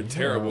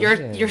terrible.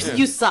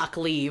 You suck.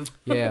 Leave.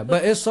 Yeah,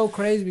 but it's so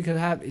crazy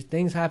because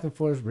things happen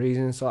for a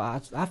reason. So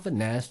I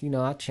finessed.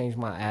 I changed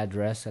my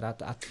address. And I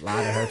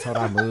lied to her, told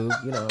I moved.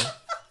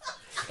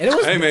 And it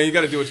was, hey man, you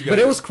got to do what you got. But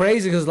it was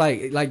crazy because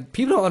like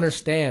people don't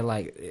understand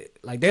like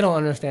they don't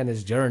understand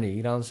this journey.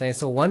 You know what I'm saying?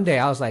 So one day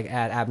I was like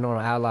at Abnormal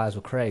Allies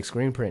with Craig,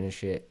 screen printing and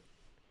shit.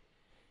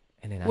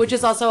 And then which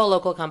is also a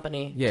local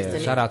company. Yeah,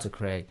 shout out to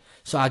Craig.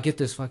 So I get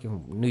this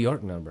fucking New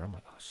York number. I'm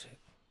like, oh shit,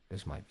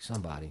 this might be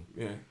somebody.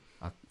 Yeah.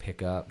 I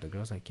pick up. The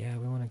girl's like, yeah,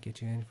 we want to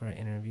get you in for an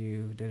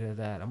interview. Da da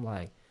da. I'm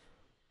like,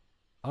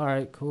 all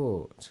right,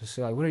 cool. So she's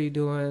like, what are you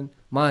doing?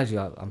 Mind you,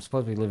 I'm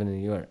supposed to be living in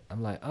New York.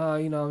 I'm like, oh,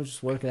 I'm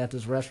just working at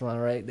this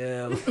restaurant right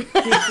now.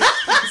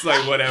 It's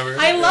like, whatever.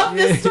 I love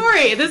this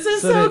story. This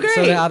is so great.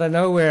 So then out of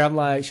nowhere, I'm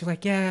like, she's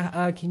like,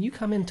 yeah, can you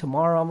come in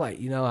tomorrow? I'm like,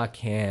 I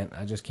can't.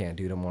 I just can't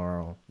do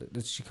tomorrow.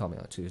 She called me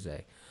on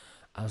Tuesday.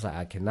 I was like,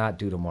 I cannot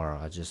do tomorrow.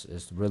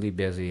 It's really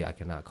busy. I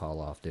cannot call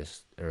off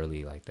this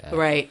early like that.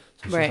 Right.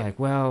 So she's like,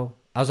 well,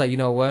 I was like, you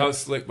know what? I was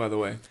slick, by the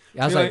way.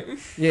 I was like,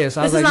 yeah.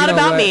 So I was this is like, not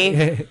about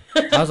me.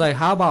 I was like,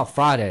 how about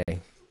Friday?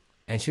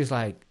 And she was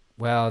like,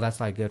 well, that's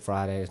like Good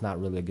Friday. It's not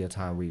really a good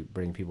time. We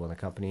bring people in the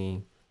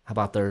company. How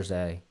about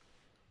Thursday?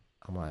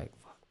 I'm like,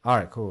 all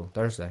right, cool.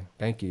 Thursday.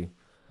 Thank you.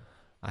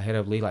 I hit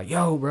up Lee like,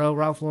 yo, bro,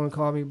 Ralph Lauren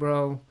called me,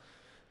 bro.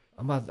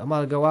 I'm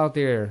about to go out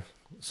there.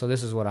 So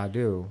this is what I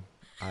do.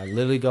 I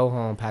literally go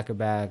home, pack a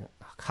bag,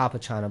 hop a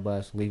China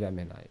bus, leave at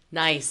midnight.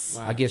 Nice.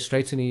 Wow. I get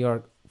straight to New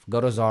York, go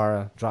to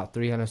Zara, drop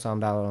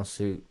 $300 on a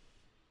suit,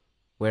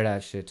 wear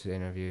that shit to the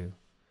interview,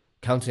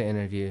 come to the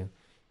interview.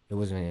 It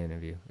wasn't an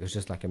interview. It was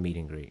just like a meet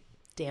and greet.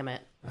 Damn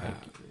it. Like,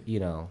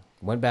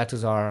 went back to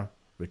Zara,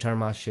 returned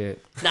my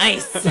shit.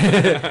 Nice.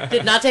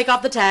 Did not take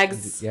off the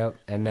tags. Yep.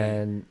 And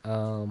then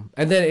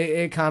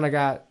it kind of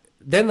got,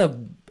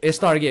 it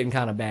started getting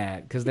kind of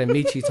bad because then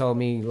Michi told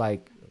me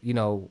like,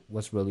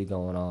 what's really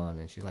going on.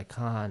 And she's like,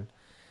 Khan,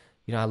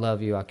 I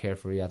love you. I care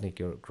for you. I think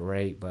you're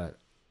great, but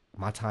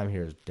my time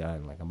here is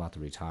done. Like, I'm about to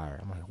retire.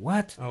 I'm like,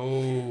 what?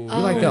 Oh. You're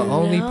like the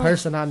only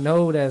person I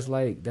know that's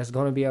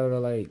going to be able to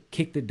like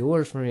kick the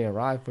doors for me and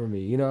ride for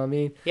me. You know what I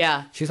mean?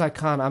 Yeah. She's like,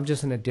 Khan, I'm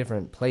just in a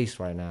different place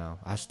right now.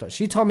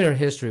 She told me her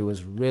history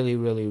was really,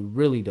 really,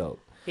 really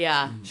dope.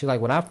 Yeah. She's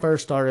like, when I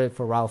first started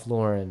for Ralph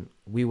Lauren,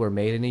 we were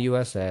made in the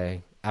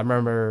USA. I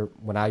remember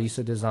when I used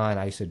to design,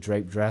 I used to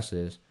drape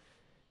dresses.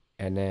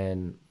 And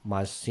then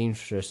my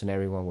seamstress and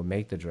everyone would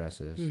make the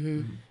dresses.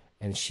 Mm-hmm.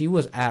 And she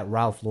was at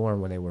Ralph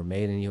Lauren when they were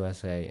made in the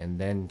USA. And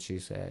then she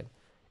said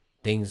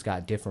things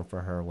got different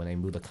for her when they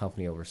moved the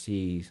company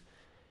overseas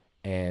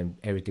and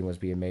everything was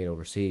being made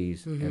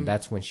overseas. Mm-hmm. And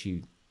that's when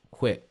she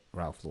quit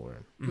Ralph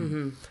Lauren.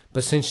 Mm-hmm.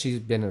 But since she's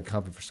been in the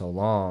company for so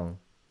long,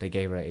 they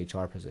gave her an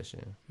HR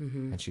position.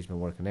 Mm-hmm. And she's been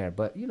working there.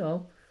 But,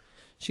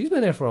 she's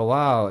been there for a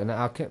while, and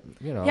I can't,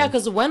 Yeah,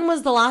 because when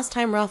was the last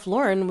time Ralph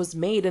Lauren was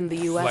made in the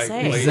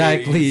USA? Like,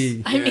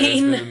 exactly. I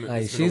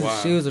mean, she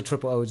was a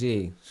triple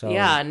OG. So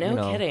yeah,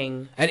 no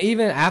kidding. And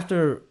even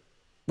after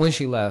when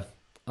she left,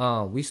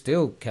 we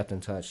still kept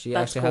in touch. She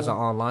actually has an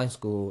online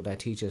school that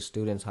teaches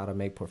students how to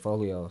make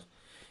portfolios,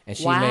 and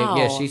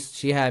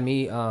she had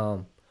me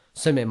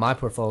submit my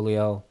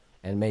portfolio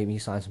and made me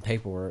sign some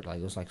paperwork.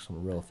 Like, it was like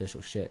some real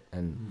official shit,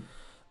 and.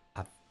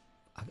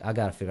 I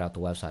got to figure out the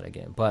website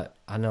again. But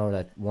I know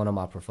that one of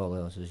my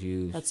portfolios is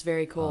used. That's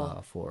very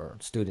cool. For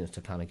students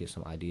to kind of get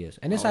some ideas.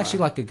 And it's actually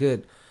like a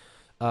good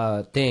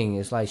thing.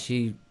 It's like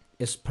she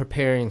is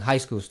preparing high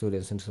school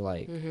students into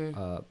like,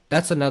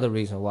 that's another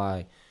reason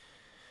why,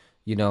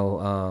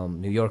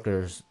 New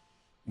Yorkers,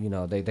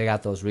 they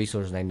got those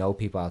resources and they know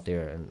people out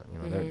there. And,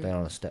 they're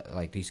on a step,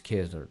 like these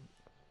kids are.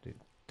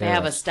 They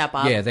have a step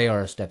up. Yeah, they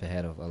are a step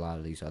ahead of a lot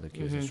of these other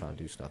kids that's trying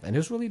to do stuff. And it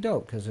was really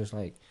dope because it's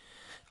like,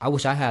 I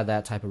wish I had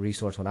that type of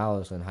resource when I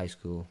was in high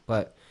school.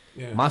 But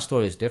my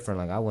story is different.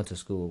 Like, I went to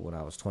school when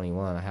I was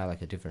 21. I had,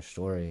 like, a different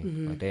story.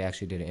 Mm-hmm. Like, they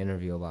actually did an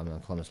interview about me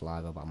on Columbus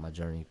Live about my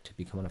journey to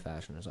becoming a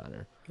fashion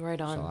designer. Right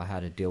on. So I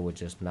had to deal with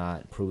just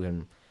not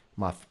proving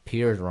my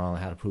peers wrong. I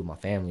had to prove my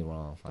family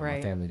wrong. Like,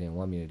 my family didn't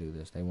want me to do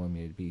this. They wanted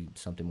me to be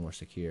something more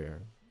secure.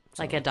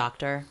 So, like a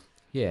doctor?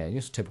 Yeah,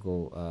 just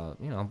typical,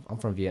 I'm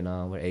from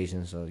Vietnam. We're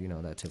Asian, so,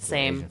 that typical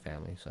Asian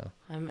family. So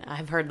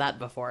I've heard that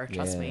before,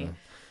 trust me.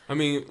 I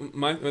mean,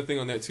 my thing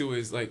on that too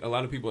is like a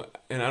lot of people,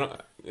 and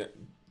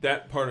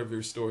that part of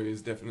your story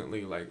is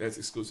definitely like that's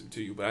exclusive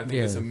to you, but I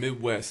think it's a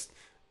Midwest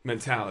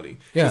mentality.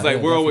 Yeah, it's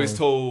like we're always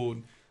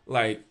told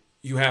like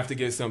you have to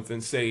get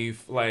something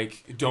safe,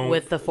 like don't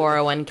with the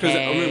 401k. Because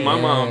I mean,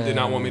 my mom did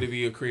not want me to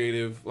be a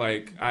creative.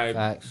 Like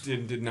I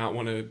did not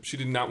want to. She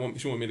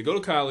wanted me to go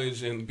to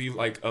college and be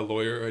like a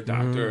lawyer or a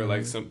doctor or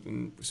like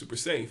something super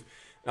safe.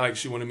 Like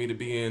she wanted me to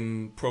be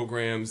in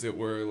programs that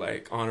were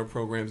like honor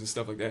programs and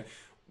stuff like that.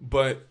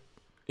 But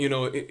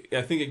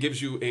I think it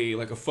gives you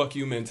a fuck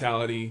you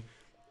mentality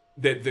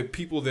that the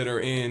people that are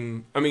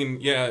in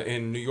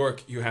New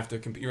York you have to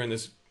compete.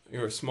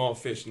 You're a small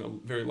fish in a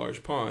very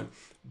large pond,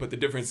 but the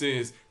difference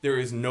is there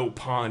is no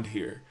pond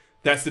here.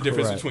 That's the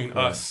difference between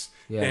us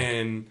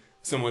and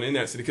someone in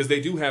that city, because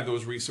they do have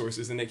those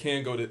resources and they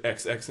can go to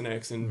X and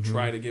X and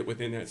try to get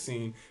within that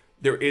scene.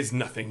 There is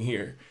nothing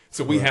here,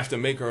 so we have to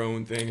make our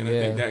own thing, and I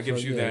think that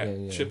gives you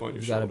that chip on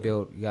your shoulder.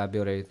 You gotta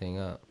build everything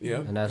up. Yeah,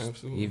 and that's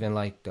absolutely. Even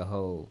like the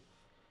whole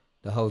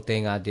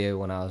thing I did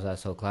when I was at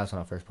Soul Class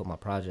when I first put my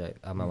project.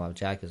 I my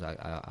jackets.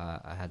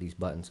 I had these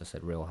buttons that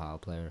said "Real Ohio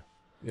Player."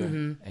 Yeah.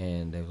 Mm-hmm.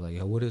 And they were like,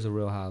 "Yo, what is a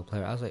real Ohio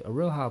player?" I was like, "A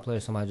real Ohio player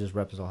is somebody just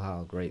represents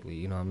Ohio greatly."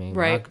 You know what I mean?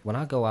 Right. When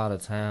I go out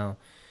of town,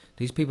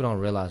 these people don't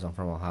realize I'm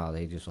from Ohio.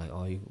 They just like,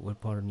 "Oh, what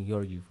part of New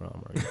York you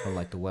from? Or you from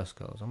like the West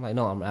Coast?" I'm like,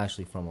 "No, I'm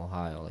actually from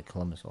Ohio, like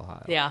Columbus,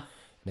 Ohio." Yeah. And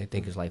they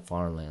think it's like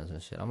foreign lands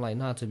and shit. I'm like,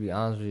 "Nah, to be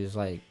honest with you, it's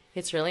like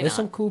It's really there's not.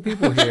 some cool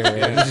people here.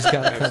 You just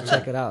gotta come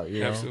check it out.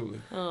 You know? Absolutely.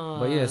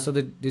 But yeah, so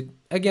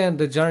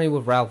the journey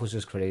with Ralph was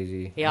just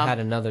crazy. Yeah. I had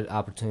another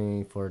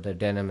opportunity for the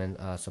denim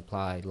and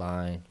supply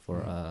line for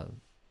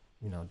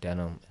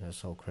denim, and it was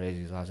so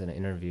crazy. So I was in an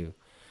interview,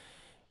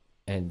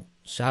 and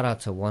shout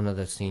out to one of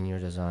the senior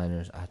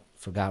designers. I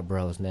forgot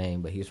bro's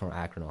name, but he's from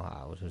Akron,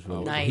 Ohio, which was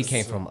really cool. He Nice.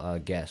 came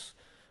from Guess,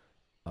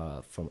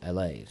 from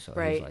LA, so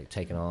he was like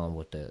taking on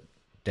with the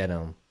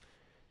denim,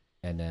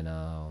 and then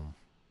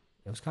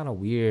it was kind of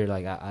weird.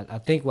 Like I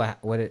think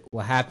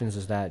what happens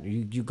is that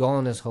you go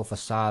on this whole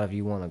facade of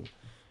you want to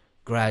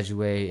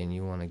graduate and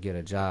you want to get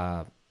a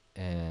job,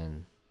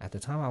 and at the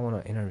time I went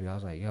on an interview, I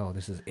was like, yo,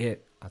 this is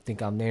it. I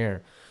think I'm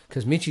there.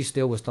 Because Michi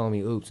still was throwing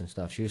me oops and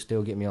stuff. She would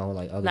still get me on with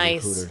like other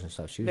recruiters and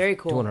stuff. She was very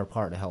cool. doing her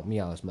part to help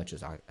me out as much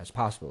as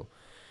possible.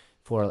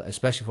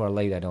 Especially for a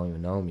lady that don't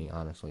even know me,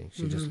 honestly.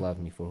 She just loved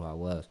me for who I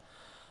was.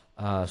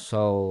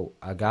 So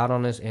I got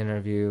on this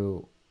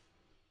interview,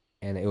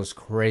 and it was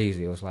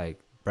crazy. It was like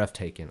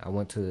breathtaking. I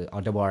went to the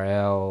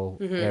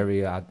RRL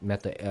area. I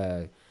met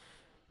the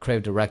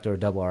creative director of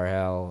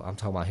RRL. I'm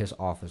talking about his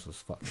office was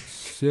fucking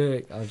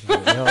sick. I was just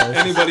like, yo,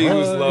 anybody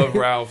who's loved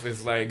Ralph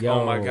is like,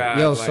 oh my god,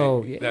 yo, like,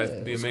 so yeah,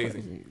 that'd be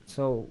amazing. Crazy.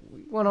 So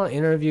we went on an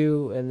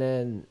interview, and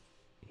then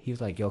he was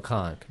like, yo,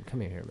 Khan,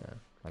 come in here, man.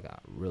 Like, I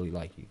really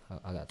like you.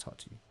 I gotta talk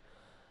to you.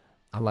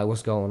 I'm like,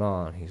 what's going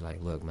on? He's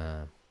like, look,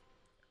 man,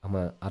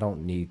 I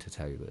don't need to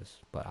tell you this,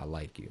 but I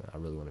like you. I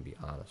really want to be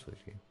honest with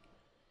you.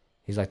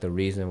 He's like, the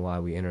reason why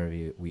we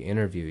interview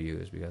you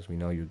is because we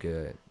know you're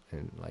good.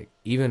 And like,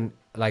 even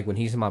like when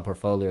he's in my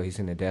portfolio, he's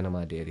in the denim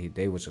I did.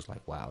 They was just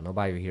like, wow,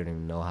 nobody here didn't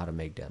even know how to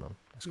make denim.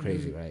 That's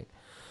crazy, right?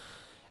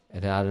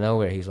 And then out of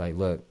nowhere, he's like,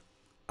 look,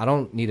 I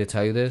don't need to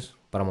tell you this,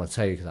 but I'm gonna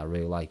tell you because I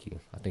really like you.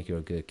 I think you're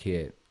a good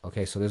kid.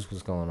 Okay, so this is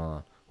what's going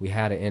on. We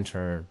had an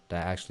intern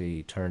that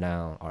actually turned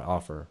down our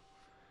offer,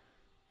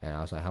 and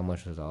I was like, how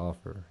much was the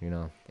offer? You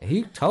know, and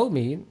he told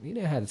me he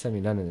didn't have to tell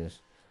me none of this.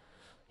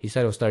 He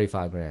said it was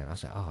 $35,000. I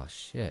said, "Oh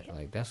shit!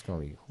 Like that's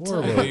gonna be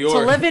horrible to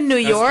live in New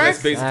York."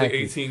 That's basically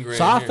 18 grand.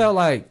 So I felt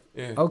like,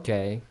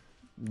 okay,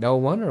 no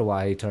wonder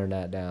why he turned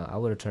that down. I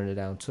would have turned it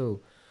down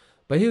too.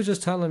 But he was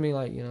just telling me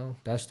like, you know,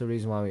 that's the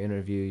reason why we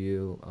interview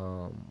you.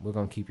 We're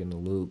gonna keep you in the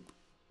loop,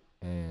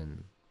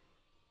 and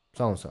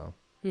so and so.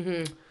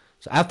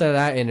 So after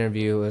that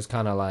interview, it's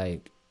kind of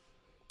like,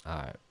 all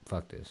right,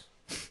 fuck this.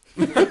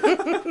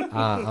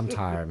 I'm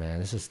tired, man.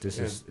 This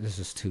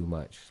is too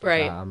much.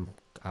 Like,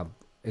 Right.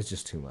 It's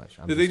just too much.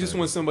 Did they just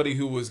want somebody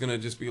who was gonna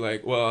just be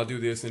like, well, I'll do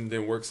this and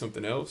then work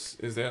something else?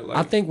 Is that like?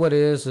 I think what it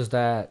is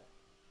that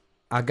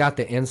I got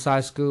the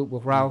inside scoop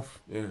with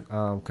Ralph. Yeah.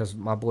 Because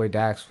my boy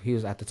Dax, he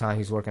was at the time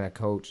he's working at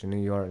Coach in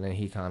New York, and then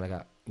he kind of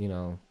got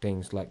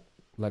things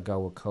let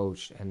go with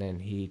Coach, and then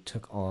he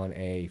took on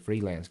a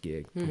freelance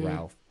gig for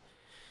Ralph.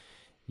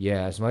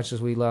 Yeah, as much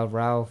as we love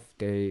Ralph,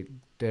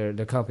 their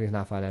company's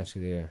not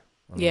financially there.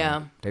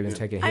 They've been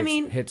taking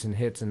hits,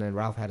 and then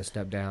Ralph had to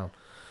step down.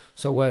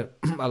 So what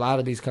a lot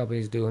of these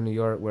companies do in New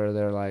York, where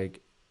they're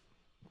like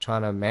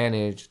trying to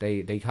manage,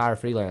 they hire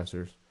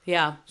freelancers.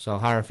 Yeah. So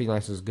hiring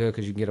freelancers is good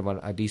because you can get them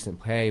a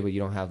decent pay, but you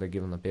don't have to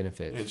give them the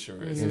benefits,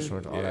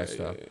 insurance, all that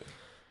stuff. Yeah.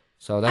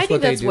 So that's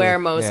what they do. I think that's where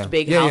most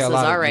big houses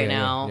are right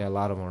now. Yeah, a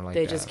lot of them are like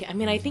they that. just. I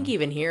mean, I think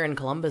even here in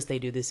Columbus they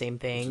do the same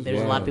thing.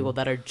 There's a lot of people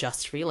that are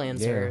just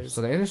freelancers. Yeah.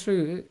 So the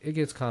industry it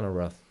gets kind of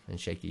rough and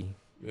shaky.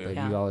 Yeah.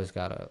 But you always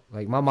gotta,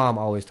 like, my mom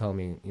always told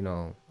me,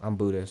 I'm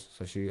Buddhist,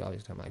 so she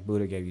always told me, like,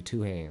 Buddha gave you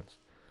two hands.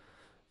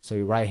 So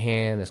your right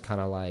hand is kind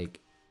of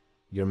like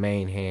your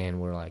main hand,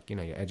 where, like,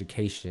 your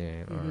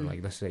education, or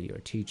like, let's say you're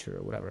a teacher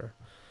or whatever,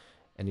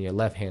 and your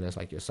left hand is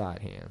like your side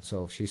hand.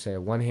 So if she said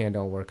one hand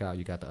don't work out,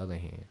 you got the other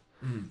hand.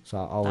 So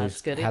I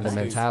always have the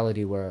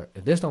mentality where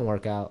if this don't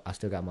work out, I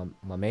still got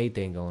my main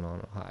thing going on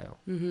in Ohio.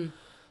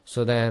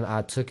 So then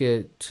I took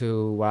it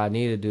to what I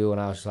needed to do, and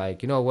I was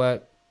like, you know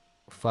what,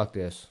 fuck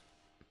this.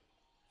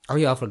 Oh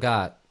yeah, I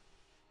forgot.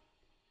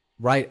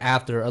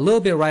 A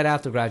little bit right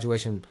after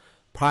graduation,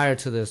 prior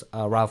to this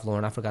Ralph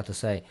Lauren, I forgot to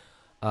say,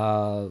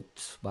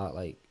 it's about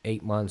like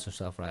 8 months or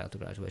so right after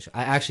graduation,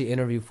 I actually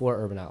interviewed for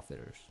Urban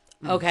Outfitters.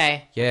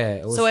 Okay.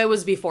 Yeah. So it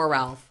was before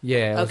Ralph.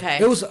 Yeah. Okay.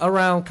 It was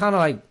around, kind of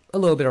like a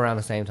little bit around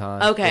the same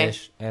time. Okay.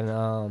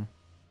 And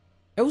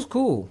it was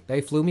cool.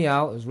 They flew me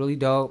out. It was really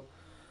dope.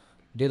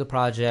 Did the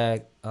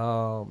project.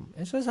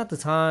 It's just at the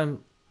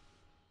time,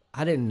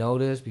 I didn't know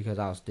this because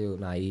I was still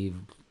naive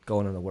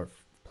going in the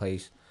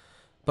workplace.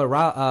 But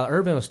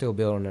Urban was still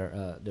building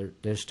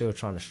they're still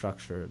trying to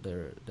structure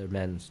their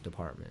men's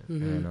department,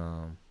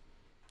 and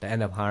they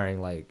end up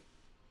hiring like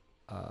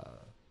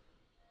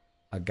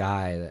a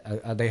guy.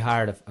 They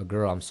hired a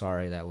girl. I'm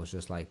sorry, that was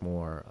just like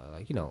more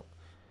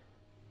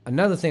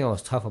Another thing that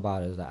was tough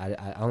about it is that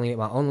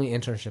my only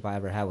internship I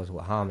ever had was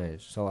with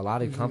Homage. So a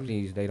lot of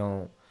companies they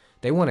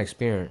want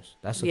experience.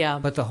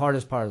 But the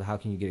hardest part is how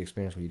can you get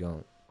experience when you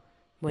don't?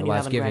 When you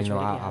haven't graduated,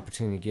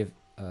 opportunity to give.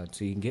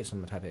 So you can get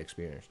some type of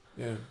experience.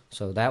 Yeah.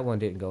 So that one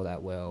didn't go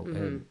that well,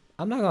 and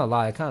I'm not gonna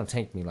lie, it kind of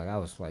tanked me. Like I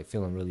was like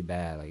feeling really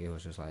bad. Like it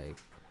was just like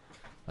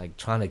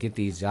trying to get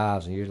these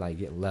jobs, and you're like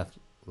getting left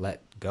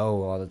let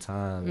go all the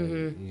time.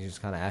 And you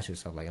just kind of ask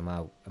yourself, like, am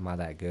I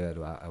that good?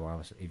 Or am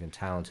I even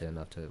talented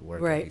enough to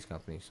work at these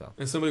companies? So,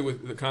 and somebody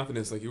with the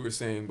confidence, like you were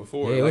saying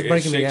before, yeah, it was like,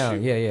 breaking me shakes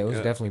down. you. Yeah, it was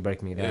definitely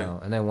breaking me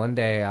down. And then one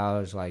day I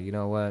was like, you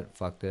know what?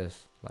 Fuck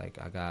this. Like,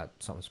 I got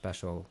something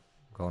special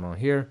going on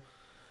here.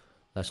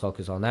 Let's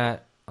focus on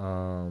that.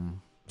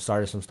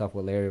 Started some stuff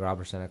with Larry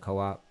Robertson at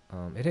Co-op.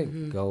 It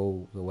didn't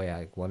go the way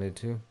I wanted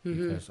to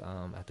because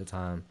at the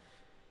time,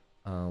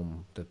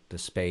 the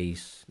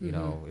space, you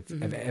know,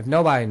 if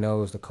nobody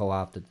knows the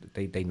Co-op,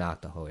 they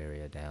knocked the whole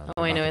area down.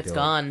 Oh, I know, it's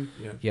gone.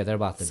 Yeah, they're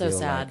about to So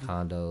build sad. like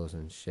condos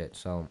and shit.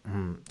 So,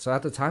 so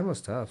at the time it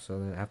was tough. So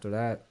then after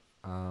that,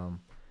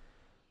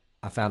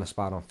 I found a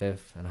spot on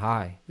Fifth and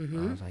High. I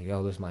was like,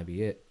 yo, this might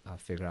be it. I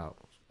figured out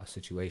a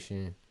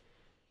situation,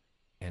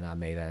 and I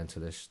made that into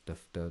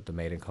the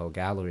Made in Code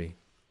Gallery.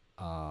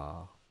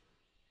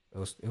 It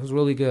was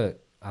really good.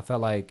 I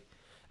felt like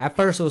at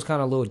first it was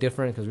kind of a little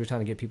different because we were trying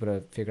to get people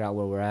to figure out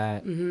where we're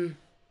at, and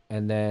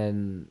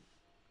then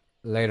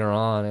later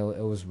on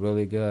it was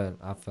really good.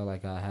 I felt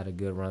like I had a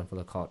good run for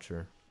the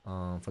culture,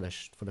 for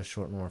the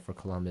short north, for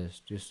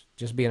Columbus,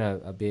 just being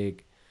a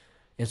big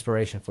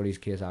inspiration for these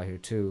kids out here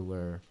too.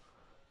 Where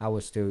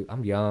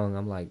I'm young,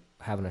 I'm like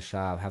having a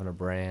shop, having a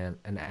brand,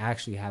 and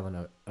actually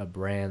having a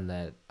brand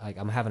that like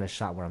I'm having a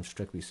shop where I'm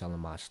strictly selling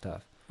my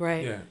stuff.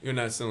 Right. Yeah, you're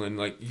not selling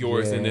like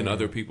yours and then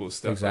other people's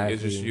stuff. Exactly.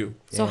 Like, it's just you.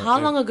 So how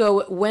long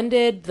ago, when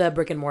did the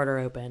brick and mortar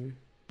open?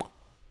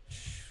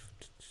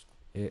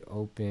 It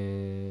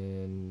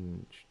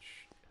opened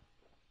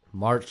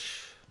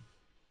March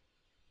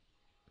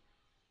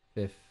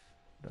 5th.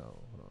 No,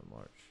 hold on,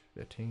 March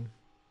 15th.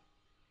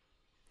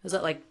 Was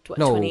it like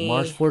No, 20?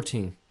 March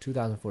 14th,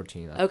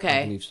 2014. I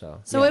believe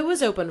so. So it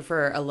was open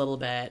for a little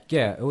bit.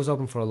 Yeah, it was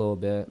open for a little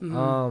bit.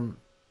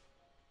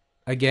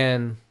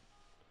 Again,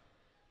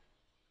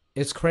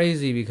 it's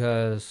crazy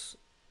because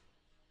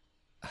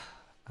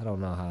I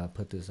don't know how to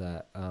put this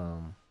at.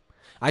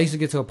 I used to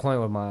get to a point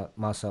with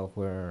myself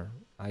where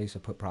I used to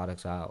put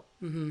products out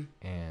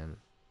and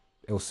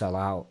it will sell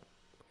out,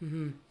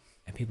 and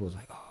people was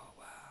like, "Oh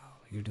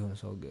wow, you're doing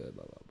so good,"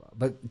 blah blah blah.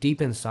 But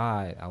deep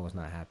inside, I was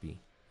not happy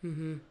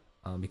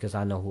because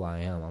I know who I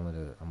am.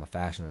 I'm a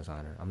fashion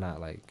designer. I'm not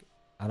like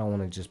I don't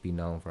want to just be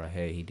known for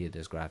hey, he did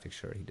this graphic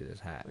shirt, he did this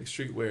hat, like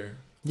streetwear.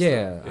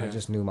 Yeah, I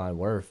just knew my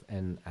worth,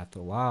 and after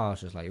a while,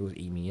 it's just like it was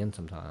eating me in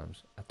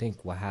sometimes. I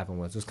think what happened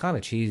was it was kind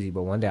of cheesy,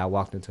 but one day I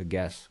walked into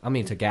Gap.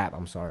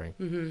 I'm sorry,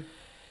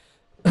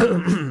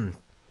 and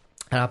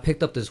I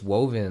picked up this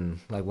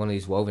woven, like one of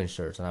these woven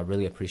shirts, and I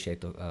really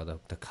appreciate the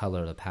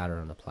color, the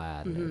pattern, the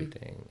plaid, and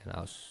everything. And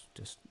I was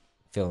just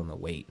feeling the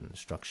weight and the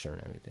structure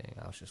and everything.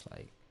 I was just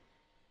like,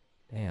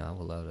 damn, I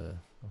would love to.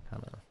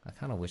 I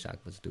kind of wish I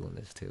was doing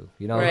this too.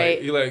 You know, Right?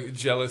 Like, you're like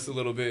jealous a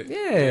little bit.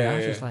 Yeah, I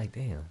was just like,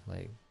 damn,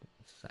 like.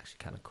 It's actually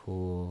kind of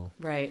cool.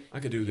 Right. I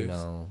could do this. You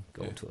know,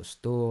 go to a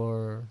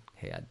store.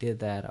 Hey, I did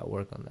that. I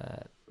work on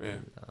that. Yeah.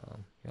 And,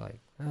 you're like,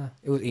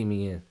 it was eating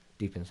me in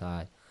deep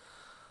inside.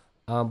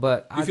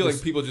 But you feel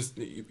like people just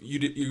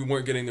you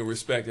weren't getting the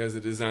respect as a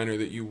designer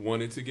that you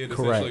wanted to get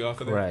essentially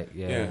off of that. Correct.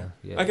 Yeah.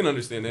 I can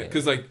understand that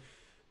because like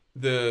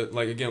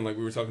like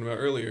we were talking about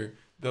earlier,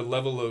 the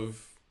level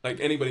of like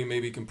anybody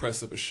maybe can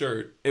press up a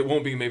shirt. It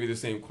won't be maybe the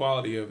same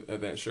quality of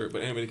that shirt,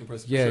 but anybody can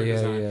press up a shirt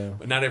design.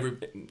 But not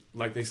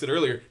like they said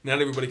earlier, not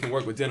everybody can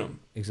work with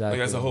denim. Exactly.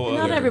 Like that's a whole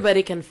Not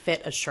everybody can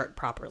fit a shirt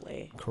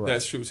properly. Correct.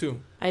 That's true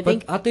too. I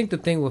think the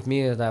thing with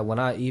me is that when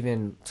I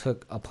even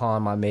took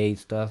upon my made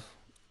stuff,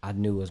 I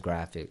knew it was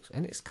graphics,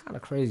 and it's kind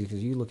of crazy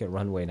because you look at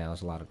Runway now,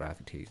 it's a lot of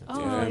graphic tees.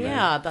 Oh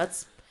yeah,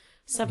 that's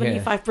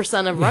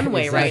 75% of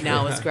Runway right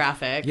now is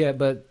graphic. Yeah,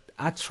 but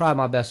I try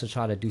my best to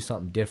try to do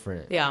something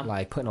different. Yeah.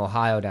 Like putting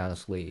Ohio down the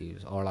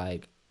sleeves, or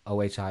like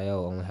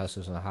OHIO, Only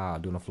Hustlers in Ohio,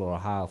 doing a Florida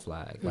Ohio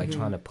flag, like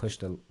trying to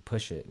push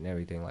it and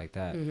everything like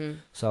that.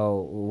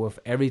 So with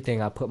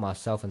everything I put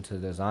myself into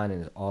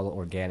designing, is all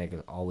organic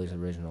and always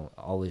original.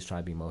 I always try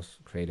to be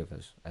most creative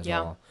as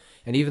well.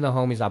 And even the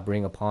homies I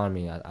bring upon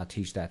me, I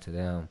teach that to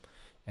them,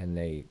 and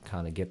they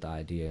kind of get the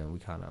idea, and we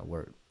kind of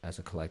work as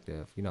a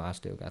collective. You know, I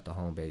still got the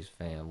home base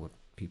fan with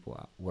people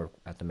I work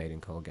at the Made in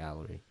Code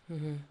Gallery.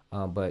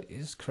 But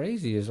it's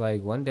crazy. It's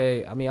like one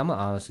day, I mean, I'm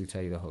gonna honestly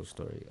tell you the whole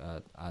story.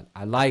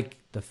 I like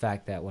the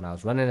fact that when I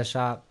was running a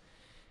shop,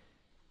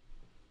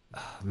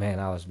 man,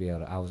 I was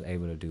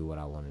able to do what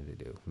I wanted to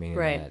do. Meaning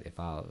that if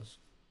I was,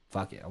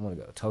 fuck it, I want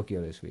to go to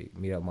Tokyo this week,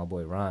 meet up with my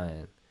boy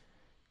Ryan,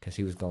 because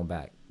he was going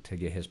back to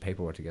get his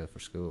paperwork together for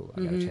school.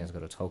 I got a chance to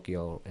go to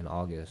Tokyo in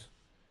August.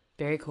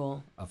 Very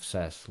cool.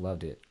 Obsessed,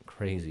 loved it,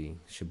 crazy.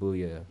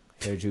 Shibuya,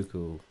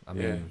 Harajuku. I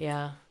mean,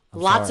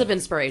 lots of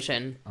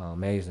inspiration.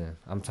 Amazing.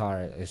 I'm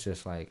tired. It's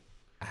just like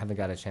I haven't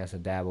got a chance to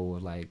dabble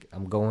with like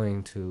I'm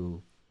going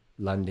to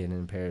London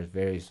and Paris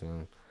very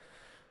soon.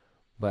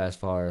 But as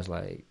far as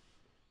like,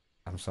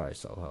 I'm sorry,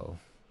 Soho.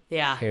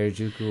 Yeah.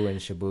 Harajuku and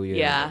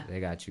Shibuya,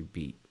 they got you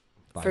beat.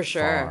 For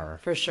sure.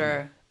 For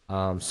sure.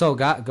 So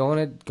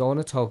going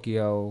to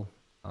Tokyo,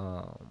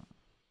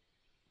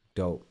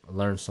 dope.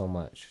 Learned so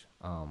much.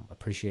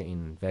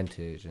 Appreciating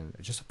vintage and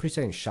just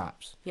appreciating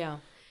shops. Yeah.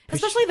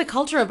 Especially the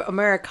culture of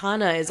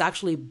Americana is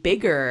actually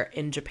bigger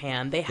in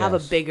Japan. They have a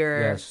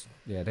bigger... Yes.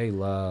 Yeah, they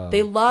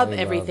love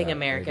everything that.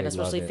 American,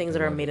 especially things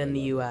that are made in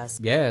the U.S.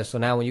 Yeah, so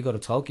now when you go to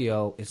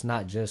Tokyo, it's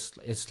not just,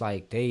 it's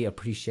like they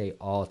appreciate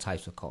all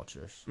types of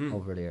cultures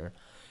over there.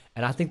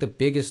 And I think the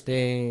biggest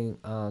thing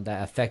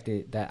that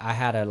affected, that I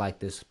had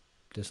this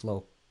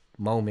little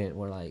moment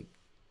where like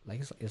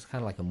it's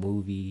kind of like a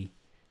movie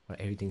where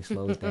everything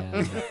slows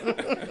down.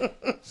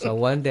 So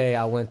one day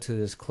I went to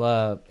this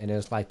club, and it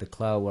was like the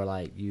club where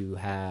like you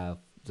have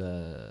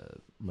the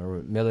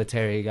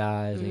military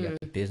guys and you got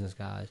the business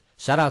guys.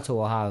 Shout out to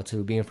Ohio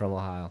too, being from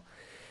Ohio,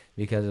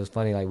 because it was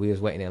funny, like we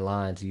was waiting in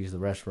line to use the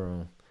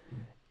restroom,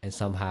 and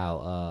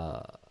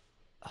somehow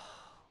we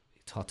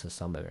talked to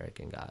some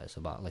American guys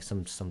about like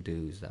some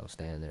dudes that was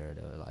standing there.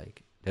 They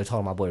were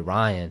talking to my boy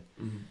Ryan,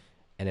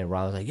 and then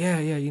Ryan was like, yeah,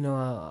 you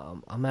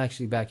know, I'm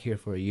actually back here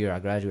for a year. I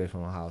graduated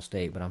from Ohio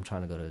State, but I'm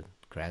trying to go to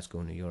grad school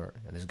in New York.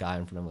 And this guy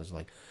in front of him was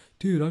like,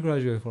 dude, I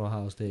graduated from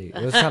Ohio State.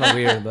 It was kind of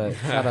weird, but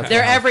shout out to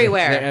They're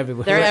everywhere. They're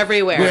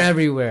everywhere. We're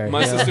everywhere.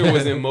 My sister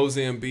was in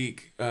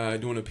Mozambique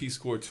doing a Peace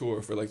Corps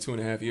tour for like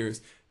 2.5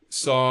 years.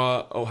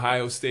 Saw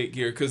Ohio State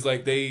gear, because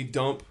like they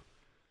dump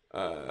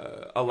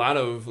a lot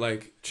of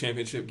like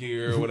championship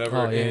gear or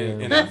whatever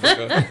in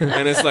Africa.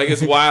 And it's like,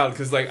 it's wild,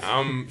 because like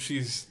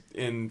she's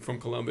from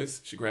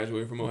Columbus. She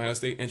graduated from Ohio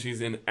State, and she's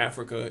in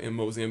Africa in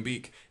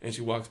Mozambique, and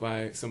she walks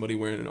by somebody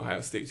wearing an Ohio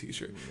State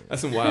t-shirt.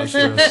 That's some wild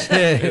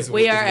shit.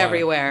 We are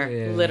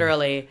everywhere,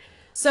 literally.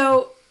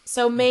 So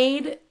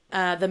Made,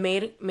 the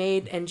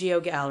Made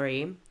NGO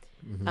Gallery,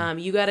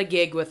 you got a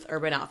gig with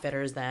Urban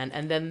Outfitters then,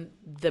 and then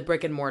the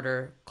brick and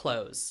mortar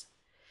close.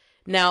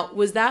 Now,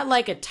 was that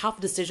like a tough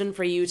decision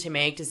for you to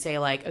make, to say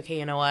like, okay,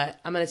 you know what,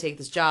 I'm going to take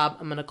this job,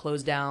 I'm going to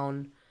close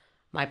down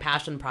my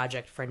passion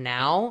project for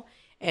now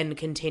and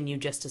continue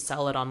just to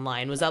sell it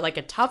online? Was that like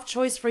a tough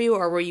choice for you,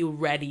 or were you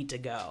ready to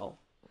go?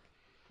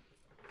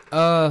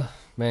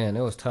 Man,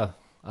 it was tough.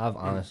 I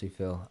honestly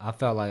felt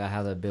like I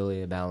had the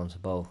ability to balance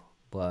both,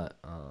 but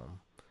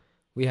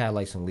we had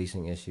like some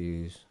leasing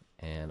issues,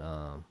 and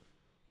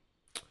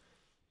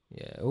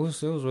yeah, it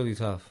was really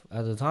tough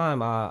at the time.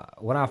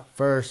 When I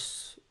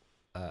first,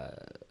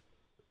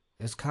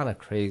 it's kind of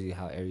crazy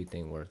how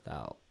everything worked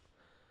out.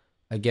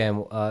 Again,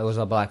 it was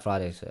a Black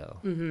Friday sale,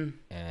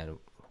 and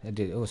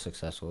it was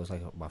successful. It was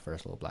like my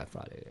first little Black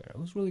Friday there. It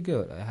was really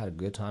good. I had a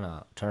good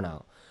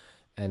turnout,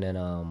 and then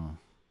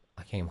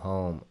I came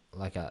home.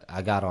 Like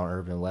I got on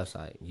Urban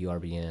website,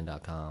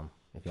 urbn.com.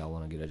 If y'all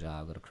want to get a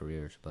job, go to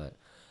careers. But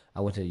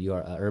I went to the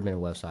Urban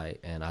website,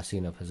 and I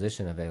seen a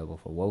position available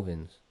for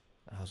wovens.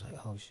 And I was like,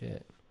 oh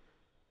shit,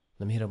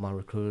 let me hit up my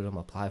recruiter. I'm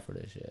apply for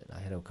this shit. And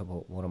I hit up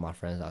one of my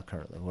friends that I was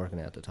currently working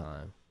at the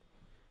time.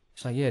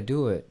 She's like, yeah,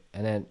 do it.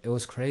 And then it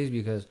was crazy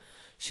because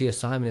she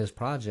assigned me this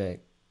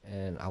project,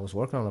 and I was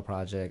working on the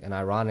project, and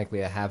ironically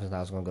it happens that I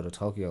was going to go to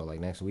Tokyo like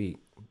next week.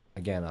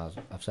 Again, I was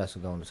obsessed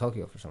with going to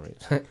Tokyo for some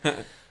reason.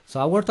 So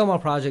I worked on my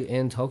project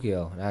in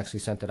Tokyo and actually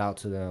sent it out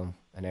to them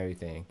and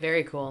everything.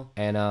 Very cool.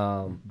 And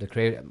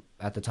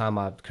at the time,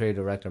 my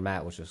creative director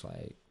Matt was just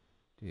like,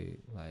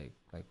 dude, like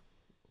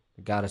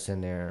got us in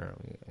there.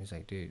 He's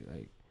like, dude,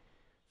 like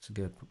it's a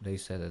good. They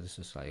said that this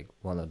is like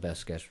one of the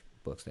best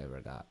sketchbooks they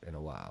ever got in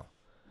a while.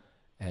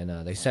 And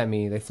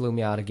they flew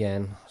me out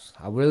again.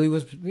 I really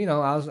was,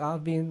 I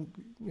was being,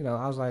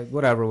 I was like,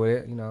 whatever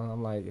with it.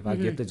 I'm like, if I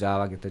get the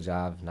job, I get the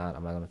job. If not,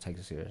 I'm not going to take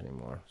it serious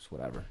anymore. It's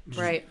whatever.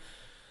 Right.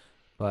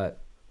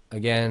 But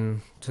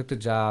again, took the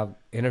job.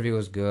 Interview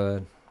was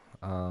good.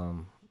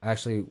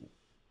 Actually,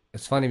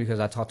 it's funny because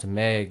I talked to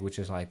Meg, which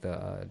is like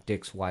the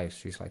Dick's wife.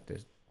 She's like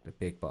the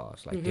big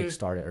boss. Like Dick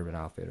started Urban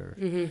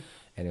Outfitters.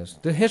 And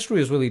the history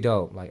was really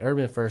dope. Like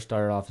Urban first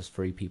started off as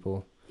Free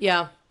People.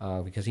 Yeah.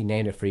 Because he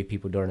named it Free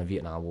People during the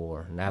Vietnam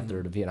War. And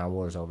after the Vietnam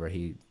War was over,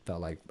 he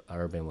felt like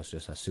Urban was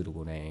just a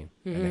suitable name.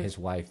 And then his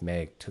wife,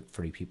 Meg, took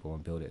Free People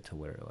and built it to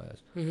where it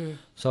was.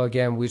 So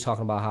again, we were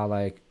talking about how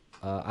like,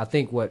 I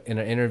think in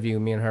an interview,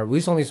 me and her, we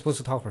was only supposed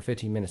to talk for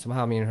 15 minutes.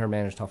 Somehow me and her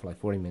managed to talk for like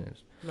 40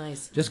 minutes.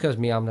 Nice. Just because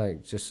I'm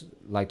like, just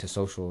like to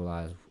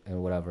socialize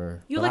and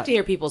whatever. You like to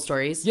hear people's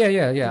stories. Yeah.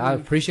 I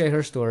appreciate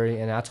her story,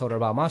 and I told her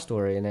about my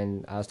story, and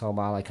then I was talking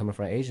about like coming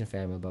from an Asian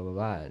family, blah, blah,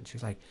 blah. And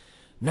she's like,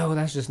 no,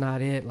 that's just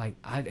not it. Like,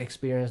 I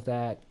experienced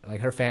that.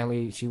 Like, her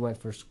family, she went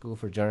for school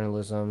for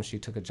journalism. She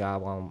took a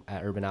job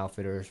at Urban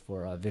Outfitters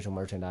for visual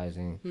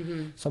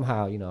merchandising.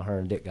 Somehow, her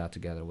and Dick got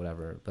together,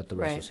 whatever. But the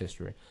rest was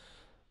history.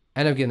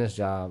 Ended up getting this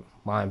job,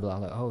 mind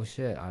blown. Like, oh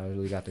shit, I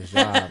really got this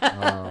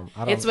job.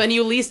 It's when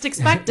you least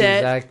expect it.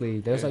 Exactly.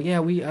 They was like, yeah,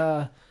 we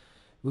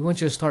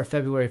want you to start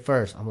February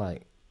 1st. I'm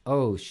like,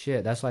 oh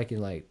shit, that's like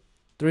in like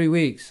 3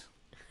 weeks.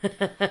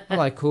 I'm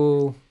like,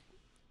 cool.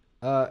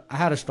 I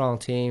had a strong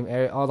team.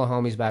 All the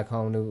homies back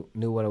home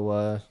knew what it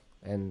was.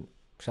 And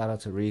shout out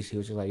to Reese. He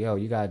was just like, yo,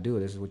 you gotta do it.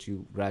 This is what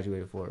you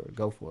graduated for.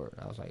 Go for it.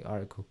 And I was like, all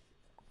right,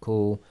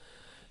 cool.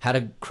 Had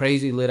a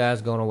crazy lit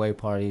ass going away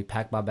party.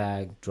 Packed my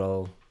bag,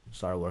 drove.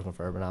 Started working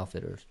for Urban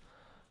Outfitters.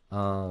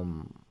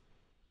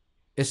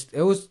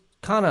 It was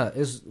kind of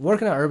is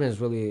working at Urban is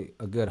really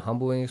a good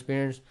humbling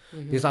experience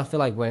because I feel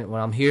like when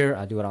I'm here,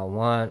 I do what I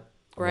want.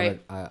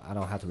 Right. I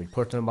don't have to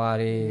report to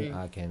nobody.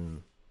 I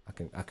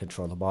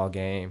control the ball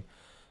game.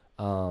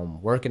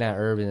 Working at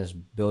Urban is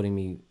building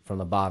me from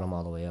the bottom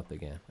all the way up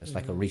again. It's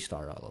like a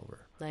restart all over.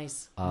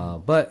 Nice.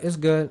 But it's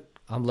good.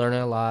 I'm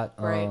learning a lot.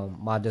 Right.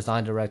 My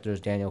design director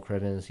is Daniel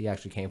Cribbins. He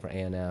actually came from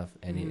A&F,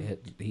 and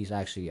he's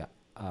actually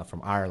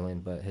from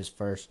Ireland, but his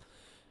first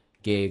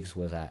gigs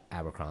was at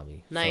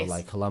Abercrombie. Nice. So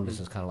like Columbus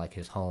is kind of like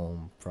his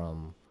home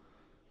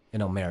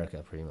in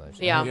America, pretty much.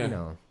 Yeah. You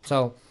know,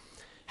 so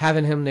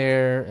having him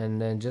there, and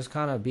then just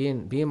kind of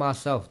being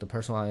myself, the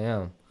person I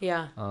am.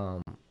 Yeah.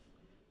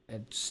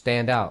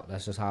 Stand out.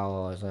 That's just how I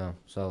always am.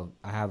 So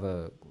I have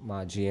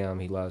my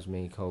GM. He loves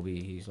me.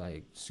 Kobe. He's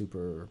like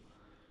super.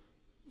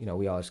 You know,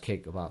 we always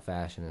kick about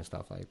fashion and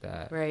stuff like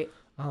that. Right.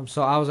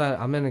 So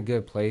I'm in a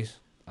good place.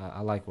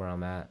 I like where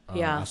I'm at.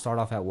 Yeah. I start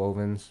off at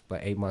Wovens, but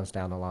 8 months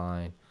down the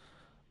line,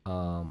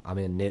 I'm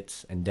in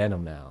knits and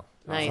denim now.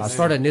 Nice. So I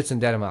started knits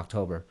and denim in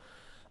October.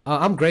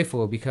 I'm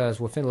grateful because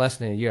within less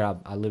than a year,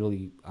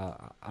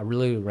 I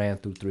really ran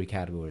through 3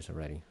 categories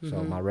already.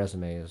 So my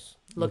resume is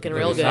looking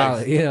real good.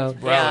 solid, you know.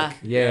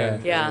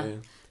 Yeah.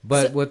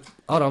 But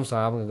I'm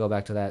sorry, I'm gonna go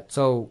back to that.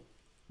 So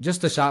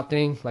just the shop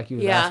thing, like you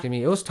was asking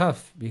me, it was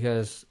tough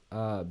because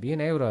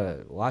being able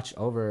to watch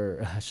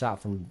over a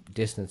shop from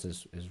distance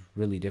is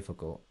really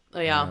difficult. Oh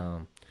yeah.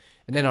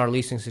 And then our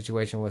leasing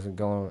situation wasn't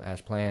going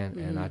as planned,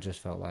 and I just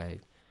felt like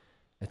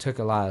it took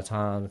a lot of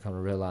time to come to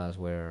realize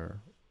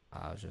where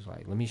I was just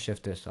like, let me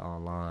shift this to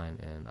online,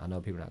 and I know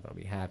people are not going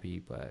to be happy,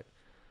 but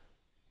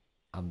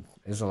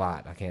it's a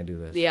lot. I can't do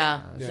this.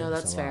 Yeah, no,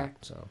 that's fair. Lot,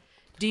 so,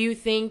 do you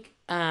think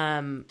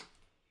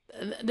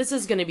this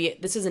is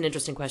an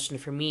interesting question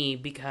for me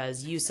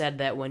because you said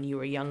that when you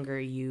were younger,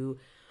 you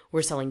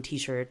were selling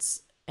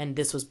T-shirts, and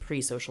this was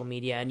pre-social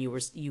media, and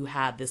you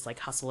had this like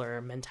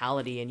hustler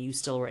mentality, and you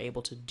still were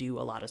able to do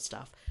a lot of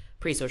stuff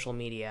pre-social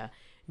media.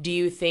 Do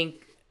you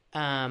think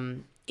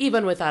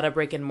even without a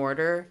brick and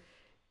mortar?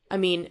 I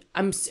mean,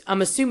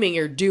 I'm assuming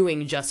you're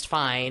doing just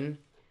fine.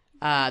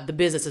 The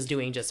business is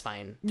doing just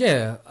fine.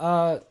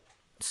 Yeah.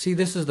 See,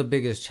 this is the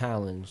biggest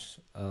challenge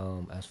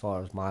as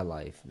far as my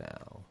life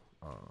now.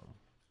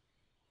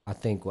 I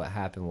think what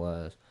happened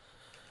was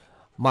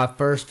my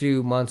first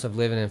few months of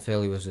living in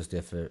Philly was just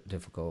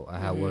difficult. I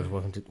had was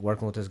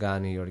working with this guy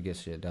in New York to get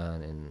shit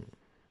done, and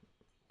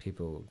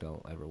people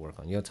don't ever work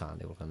on your time;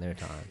 they work on their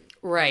time.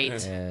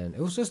 Right. And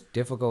it was just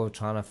difficult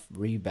trying to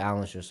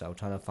rebalance yourself,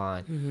 trying to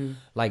find,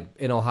 like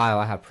in Ohio,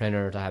 I have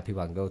printers, I have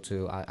people I can go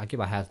to. I get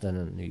my hats done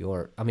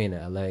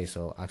in LA,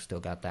 so I still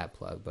got that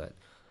plug. But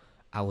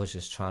I was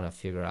just trying to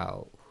figure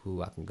out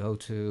who I can go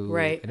to.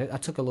 Right. And I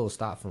took a little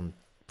stop from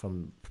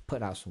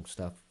putting out some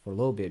stuff for a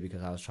little bit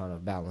because I was trying to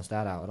balance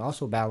that out and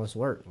also balance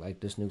work, like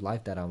this new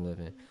life that I'm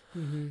living.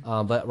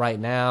 But right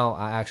now,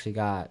 I actually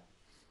got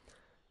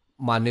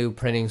my new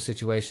printing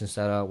situation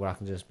set up where I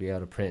can just be able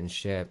to print and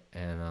ship,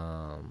 and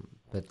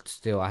but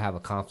still I have a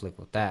conflict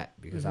with that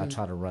because I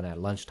try to run at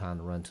lunchtime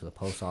to run to the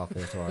post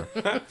office, or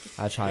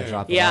I try to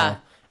drop it off,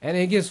 and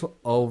it gets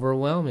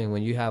overwhelming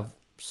when you have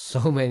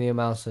so many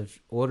amounts of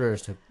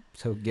orders to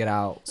get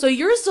out. So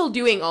you're still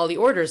doing all the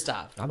order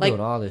stuff. I'm doing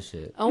all this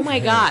shit. Oh my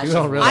gosh.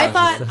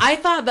 I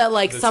thought that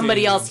like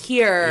somebody else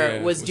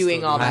here was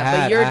doing all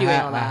that, but you're doing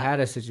all that. I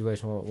had a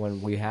situation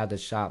when we had the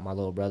shop, my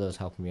little brother was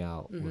helping me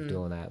out with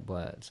doing that,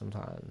 but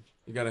sometimes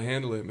you gotta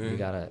handle it,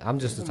 man. I'm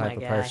just the type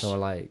of person where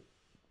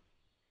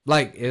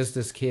like it's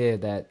this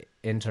kid that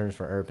interns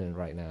for Urban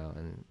right now,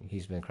 and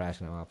he's been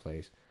crashing at my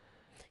place.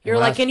 You're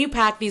like, can you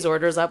pack these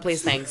orders up,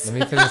 please? Thanks. Let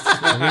me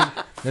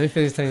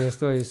finish telling you the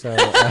story. So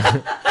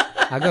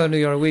I go to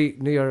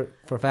New York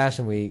for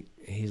Fashion Week.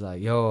 He's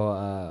like,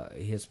 yo,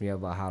 he hits me up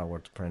about how to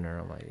work the printer.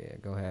 I'm like, yeah,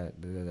 go ahead,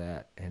 do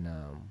that. And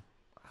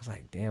I was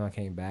like, damn, I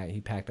came back.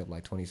 He packed up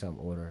like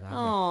 20-something orders. I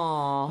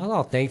was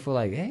all thankful,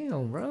 like,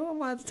 damn, bro, I'm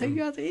about to take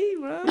you out to eat,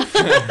 bro.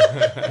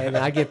 And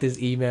I get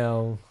this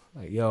email,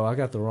 like, yo, I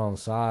got the wrong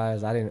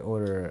size. I didn't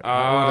order. No.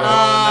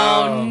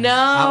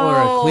 I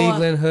ordered a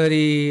Cleveland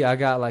hoodie. I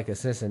got like a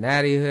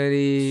Cincinnati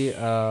hoodie.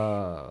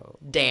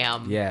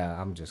 Damn. Yeah,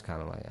 I'm just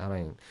kind of like, I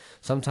mean,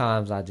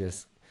 sometimes I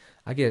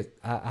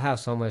have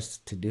so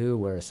much to do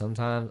where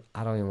sometimes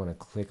I don't even want to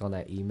click on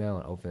that email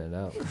and open it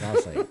up. 'Cause I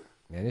was like,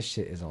 man, this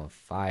shit is on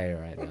fire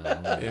right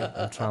now.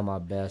 I'm trying my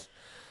best.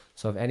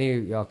 So if any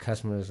of y'all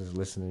customers is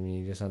listening to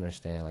me, just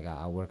understand, like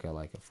I work at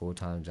like a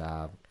full-time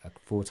job, a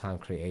full-time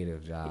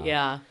creative job.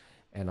 Yeah.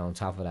 And on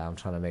top of that, I'm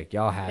trying to make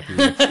y'all happy.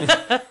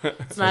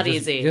 It's not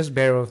easy. Just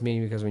bear with me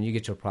because when you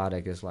get your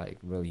product, it's like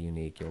really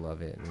unique. You'll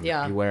love it. And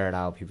you wear it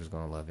out, people's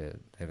gonna love it.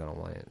 They're gonna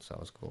want it. So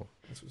it's cool.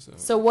 That's what's up.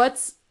 So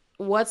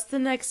what's the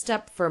next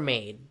step for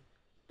Made?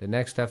 The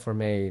next step for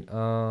Made.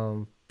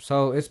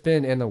 So it's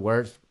been in the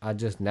works. I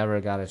just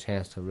never got a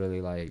chance to really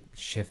like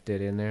shift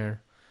it in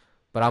there.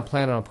 But I'm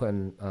planning on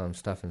putting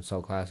stuff in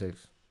Soul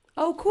Classics.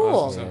 Oh,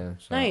 cool. Yeah,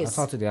 so nice. I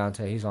talked to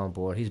Deontay. He's on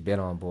board. He's been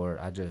on board.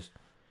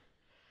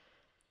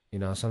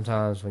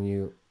 sometimes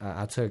when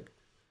I'm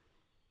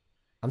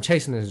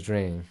chasing this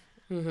dream.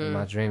 And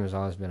my dream has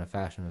always been a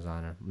fashion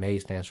designer.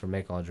 MADE stands for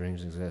Make All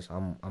Dreams Exist.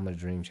 I'm a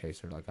dream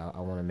chaser. Like I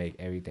want to make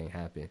everything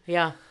happen.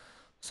 Yeah.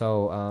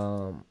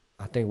 So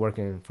I think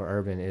working for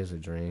Urban is a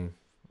dream.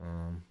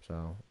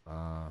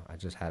 I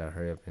just had to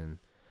hurry up, and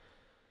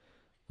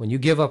when you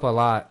give up a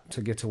lot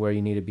to get to where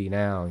you need to be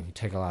now, you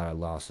take a lot of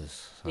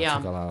losses. So I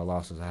took a lot of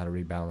losses. I had to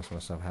rebalance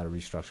myself. I had to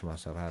restructure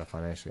myself.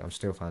 I'm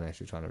still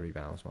financially trying to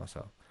rebalance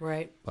myself.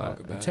 Right.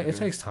 But it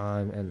takes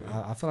time, and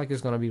I feel like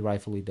it's going to be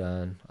rightfully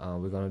done.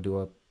 We're going to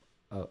do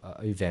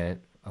a event,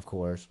 of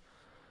course.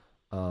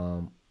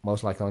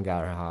 Most likely on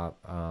Gallery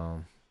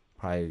Hop.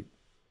 Probably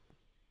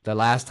the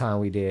last time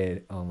we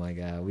did, oh my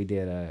God,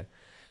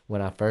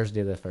 when I first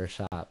did the first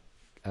shop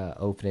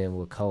opening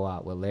with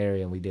Co-op with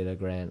Larry, and we did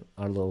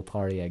our little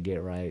party at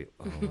Get Right.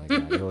 Oh my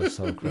God, it was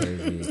so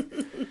crazy.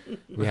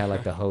 We had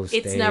like the whole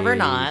stage. It's never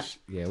not.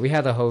 Yeah, we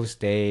had the whole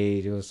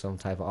stage. It was some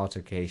type of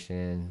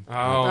altercation.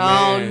 Oh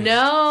man.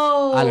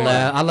 No.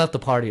 I left the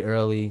party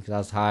early because I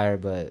was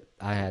tired, but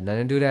I had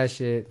nothing to do that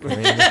shit.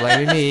 Kareem was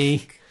blaming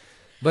me.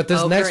 But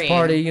this next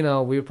party, we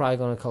were probably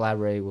going to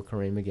collaborate with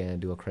Kareem again,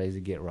 do a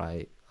crazy Get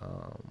Right.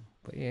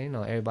 But yeah,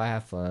 everybody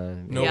have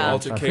fun. No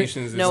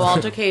altercations. No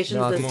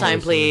altercations this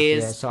time,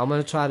 please. Yeah, so I'm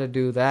gonna try to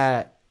do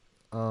that.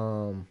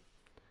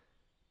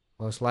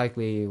 Most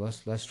likely,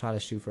 let's try to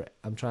shoot for.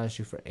 I'm trying to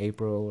shoot for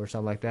April or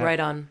something like that. Right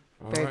on.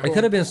 Very cool. It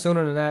could have been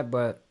sooner than that,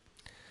 but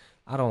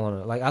I don't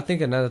want to. Like, I think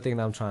another thing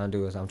that I'm trying to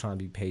do is I'm trying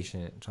to be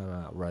patient, trying to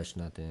not rush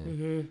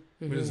nothing.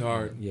 Which is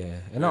hard. Yeah,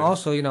 and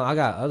also, I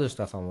got other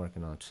stuff I'm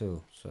working on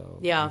too. So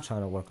I'm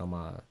trying to work on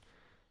my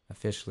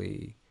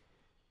officially.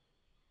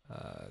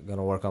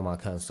 Gonna work on my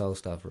Cut and Sew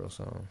stuff real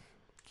soon.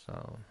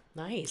 So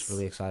nice.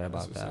 Really excited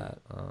about that.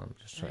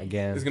 Nice.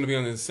 Again, it's gonna be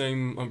on the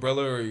same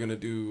umbrella, or are you gonna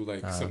do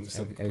like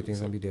something? Everything's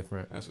gonna be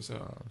different. That's what's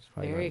up.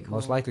 Very cool.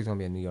 Most likely, it's gonna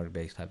be a New York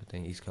based type of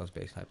thing, East Coast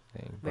based type of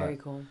thing. Very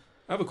cool.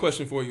 I have a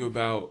question for you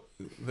about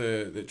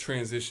the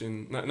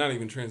transition. Not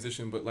even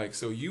transition, but like,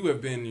 so you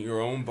have been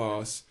your own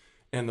boss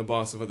and the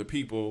boss of other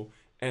people.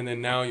 And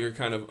then now you're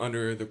kind of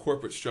under the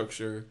corporate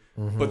structure,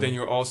 but then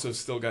you're also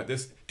still got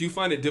this. Do you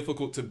find it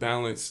difficult to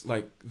balance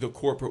like the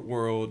corporate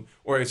world,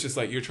 or it's just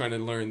like you're trying to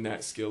learn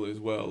that skill as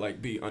well,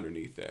 like be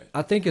underneath that?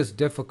 I think it's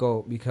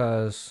difficult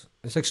because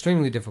it's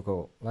extremely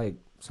difficult. Like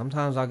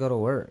sometimes I go to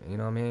work, you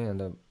know what I mean?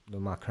 And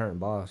my current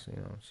boss,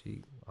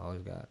 she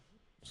always got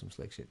some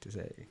slick shit to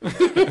say.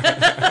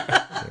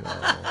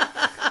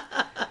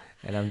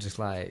 And I'm just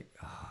like,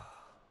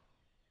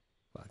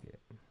 fuck it.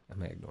 I'm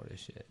gonna ignore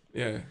this shit.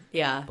 Yeah.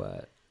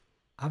 But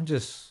I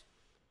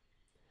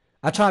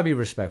try to be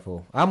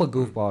respectful. I'm a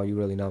goofball, you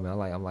really know me. I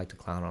like to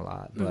clown a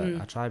lot, but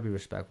I try to be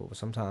respectful. But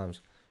sometimes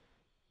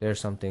there's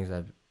some things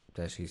that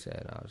she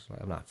said, I was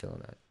like, I'm not feeling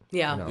that.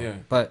 Yeah.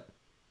 But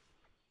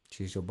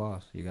she's your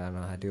boss. You gotta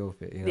know how to deal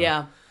with it.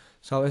 Yeah.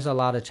 So it's a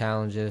lot of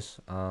challenges,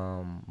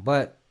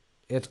 but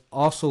it's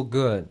also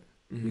good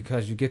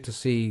because you get to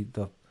see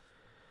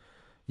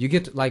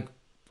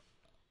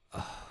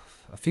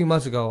a few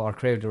months ago, our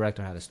creative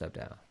director had to step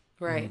down.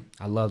 Right.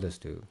 I love this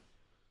dude.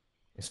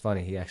 It's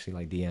funny. He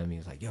actually DM'd me.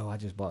 He's like, "Yo, I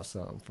just bought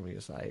something from your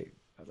site."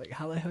 I was like,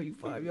 "How the hell you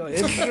find me on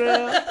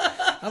Instagram?"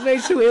 I made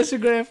you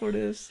Instagram for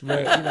this.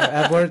 But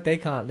at work they're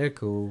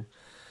cool.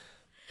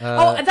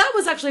 That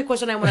was actually a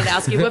question I wanted to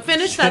ask you. But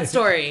finish that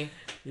story.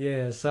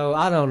 Yeah. So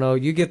I don't know.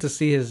 You get to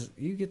see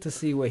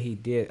what he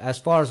did. As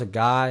far as a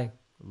guy,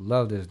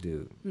 love this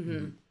dude.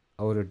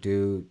 Older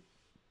dude.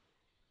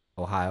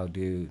 Ohio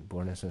dude,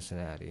 born in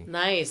Cincinnati.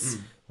 Nice.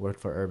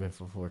 Worked for Urban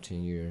for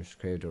 14 years,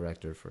 creative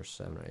director for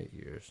 7 or 8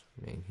 years.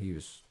 I mean,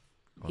 he's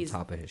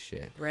top of his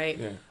shit. Right.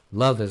 Yeah.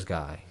 Love this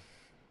guy.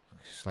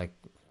 He's like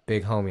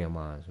big homie of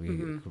mine.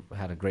 We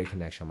had a great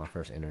connection on my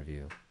first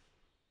interview.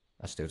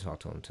 I still talk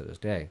to him to this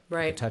day.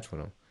 Right. I'm in touch with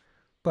him.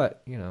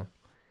 But,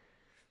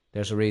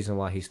 there's a reason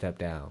why he stepped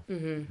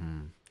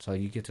down. So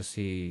you get to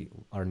see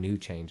our new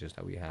changes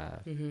that we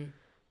have.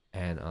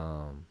 And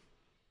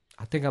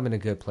I think I'm in a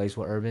good place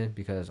with Urban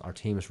because our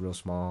team is real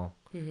small.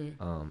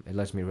 It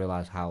lets me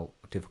realize how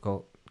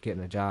difficult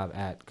getting a job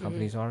at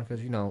companies are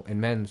because, in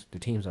men's, the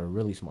teams are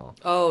really small.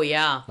 Oh,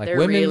 yeah. Like they're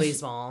really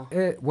small.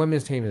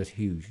 Women's team is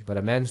huge, but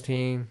a men's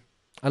team,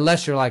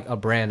 unless you're like a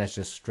brand that's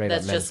just straight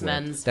up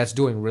men's. That's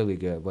doing really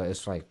good, but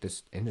it's like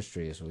this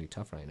industry is really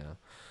tough right now.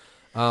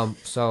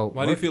 So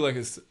why do you feel like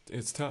it's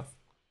tough?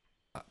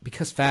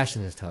 Because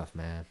fashion is tough,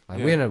 man.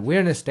 Like we're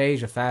in a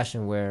stage of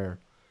fashion where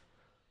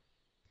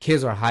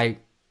kids are hyped.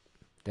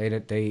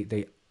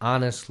 They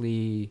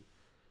honestly,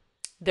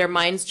 their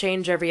minds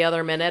change every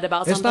other minute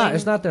about something.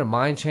 It's not their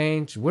mind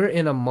change. We're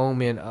in a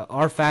moment.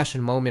 Our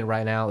fashion moment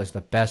right now is the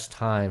best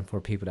time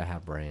for people to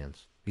have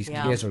brands. These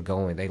kids are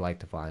going. They like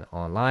to find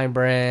online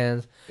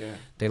brands. Yeah.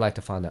 They like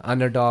to find the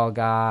underdog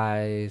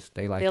guys.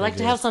 They like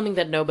to have something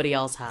that nobody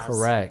else has.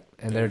 Correct.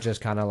 And they're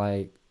just kind of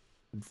like.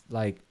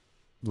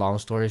 Long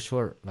story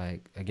short,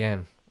 like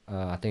again,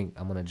 I think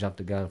I'm gonna jump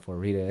the gun for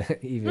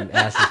Rita even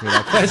asking me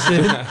that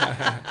question.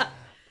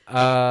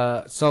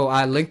 So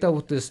I linked up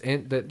with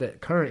the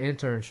current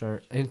intern,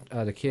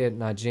 the kid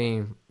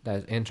Najim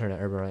that's intern at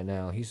Urban right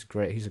now. He's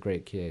great. He's a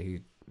great kid.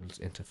 He was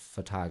into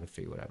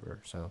photography,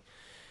 whatever. So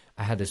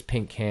I had this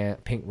pink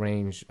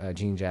range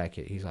jean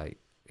jacket. He's like,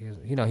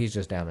 he's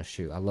just down to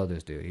shoot. I love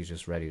this dude. He's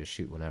just ready to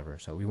shoot whenever.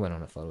 So we went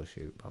on a photo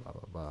shoot. Blah blah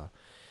blah blah.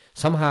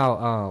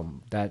 Somehow,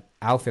 that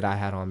outfit I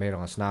had on made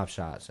on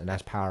Snapshots, and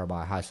that's powered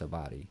by Heisa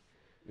Body.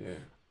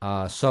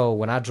 Yeah. So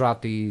when I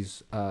dropped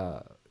these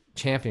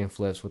champion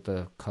flips with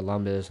the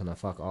Columbus and the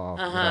fuck off,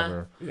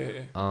 whatever.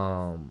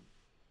 Yeah.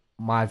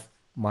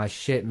 My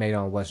shit made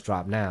on What's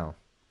Drop Now,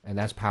 and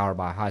that's powered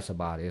by Heisa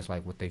Body. It's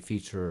like what they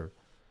feature,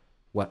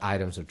 what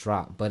items are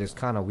dropped, but it's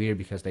kind of weird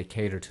because they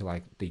cater to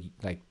like the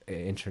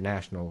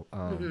international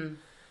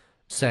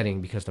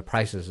setting because the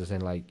prices is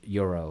in like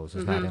euros,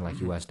 it's not in like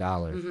US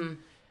dollars.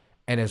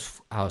 And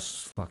I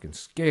was fucking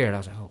scared. I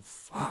was like, oh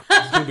fuck,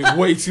 it's gonna be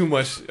way too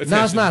much attention.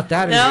 No, it's not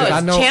that. No,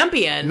 it's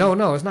Champion.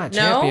 No, it's not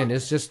Champion.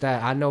 It's just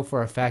that I know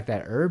for a fact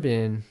that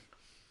Urban.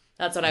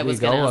 That's what I was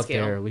going to ask you.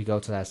 There, we go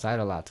to that site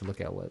a lot to look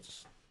at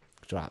what's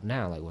dropped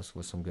now, like what's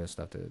some good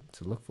stuff to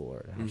look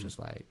for. And I was just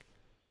like,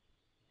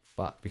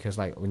 fuck, because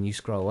like when you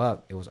scroll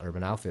up, it was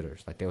Urban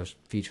Outfitters. Like they was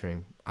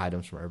featuring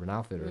items from Urban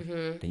Outfitters.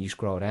 Then you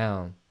scroll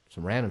down,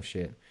 some random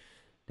shit.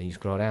 Then you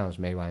scroll down, it's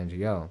made by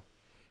NGO.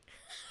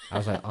 I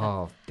was like,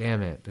 oh,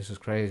 damn it, this is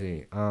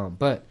crazy.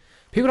 But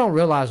people don't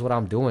realize what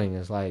I'm doing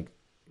is like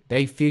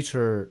they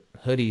feature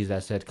hoodies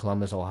that said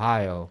Columbus,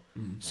 Ohio,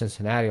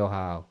 Cincinnati,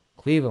 Ohio,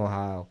 Cleveland,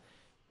 Ohio,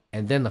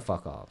 and then the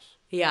fuck offs.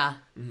 Yeah.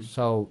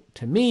 So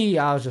to me,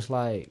 I was just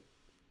like,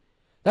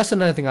 that's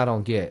another thing I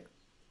don't get.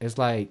 It's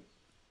like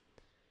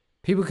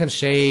people can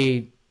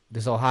shade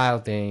this Ohio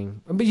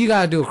thing, but you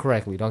gotta do it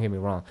correctly. Don't get me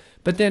wrong.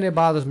 But then it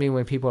bothers me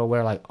when people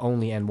wear like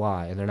only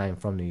NY and they're not even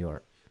from New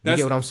York. You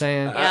get what I'm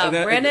saying? Yeah,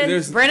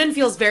 Brandon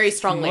feels very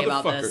strongly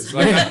about this.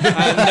 Like,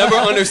 I never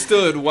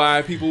understood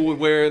why people would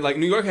wear, like,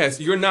 New York hats.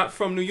 You're not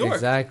from New York.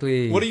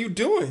 Exactly. What are you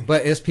doing?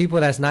 But it's people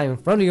that's not even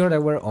from New York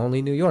that wear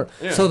only New York.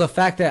 Yeah. So the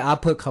fact that I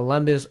put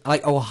Columbus,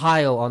 like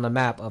Ohio, on the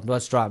map of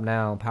What's Drop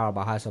Now, powered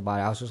by Heisa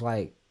Body, I was just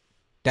like,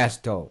 that's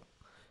dope.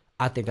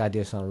 I think I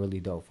did something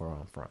really dope for where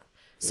I'm from.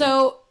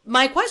 So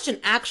my question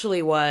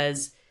actually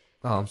was,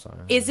 oh, I'm sorry.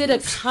 Is it a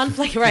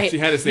conflict? Right. She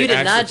had to say you did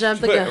actually. not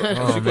jump the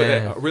gun. She put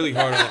that really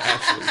hard on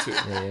actually,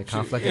 too. Yeah,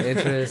 conflict of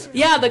interest.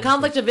 Yeah, the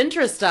conflict of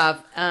interest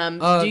stuff.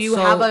 Do you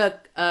have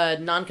a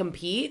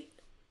non-compete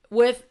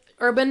with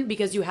Urban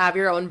because you have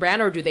your own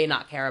brand, or do they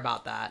not care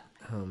about that?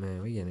 Oh,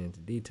 man, we getting into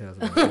details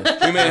about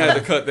this. We may have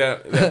to cut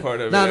that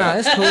part of it. No,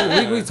 it's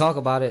cool. We talk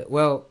about it.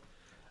 Well,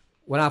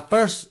 when I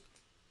first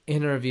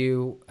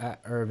interviewed at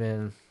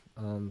Urban,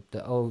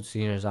 the old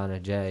senior designer,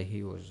 Jay,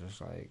 he was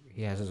just like,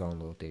 he has his own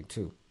little thing,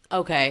 too.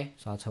 Okay.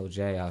 So I told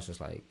Jay, I was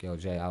just like, yo,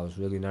 Jay, I was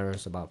really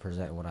nervous about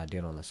presenting what I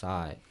did on the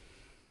side.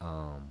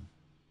 I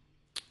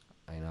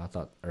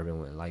thought Urban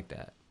wouldn't like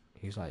that.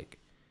 He's like,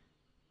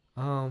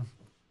 a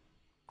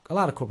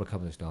lot of corporate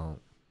companies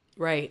don't.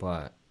 Right.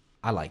 But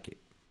I like it.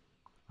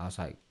 I was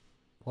like,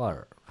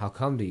 what? How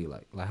come do you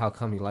like how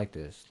come you like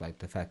this? Like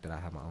the fact that I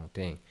have my own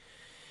thing.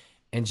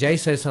 And Jay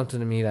said something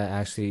to me that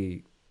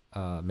actually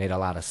made a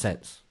lot of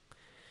sense.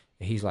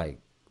 And he's like,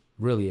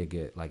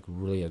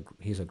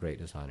 he's a great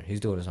designer. He's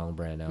doing his own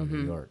brand now in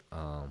New York.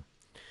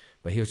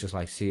 But he was just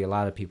like, see, a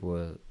lot of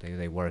people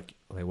they work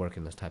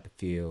in this type of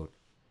field,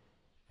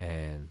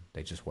 and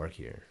they just work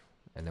here,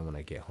 and then when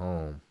they get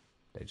home,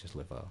 they just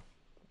live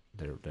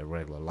their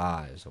regular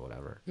lives or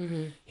whatever.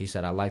 He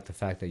said, I like the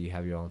fact that you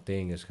have your own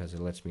thing, is because it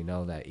lets me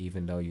know that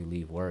even though you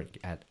leave work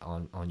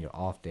on your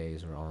off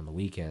days or on the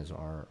weekends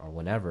or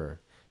whenever,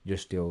 you're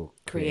still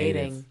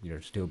creative.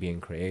 You're still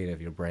being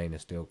creative. Your brain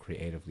is still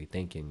creatively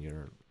thinking.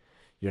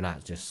 You're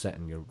not just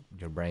setting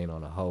your brain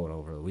on a hold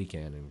over the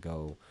weekend and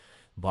go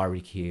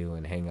barbecue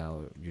and hang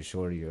out with your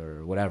shorty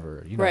or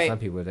whatever. Right. Some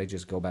people, they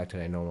just go back to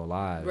their normal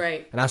lives.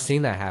 Right. And I've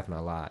seen that happen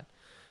a lot.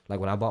 Like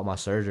when I bought my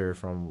serger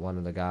from one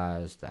of the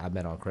guys that I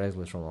met on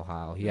Craigslist from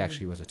Ohio, he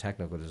actually was a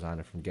technical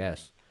designer from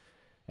Guess.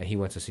 And he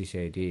went to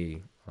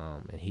CCAD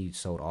and he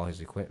sold all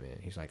his equipment.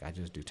 He's like, I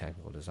just do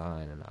technical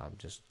design and I'm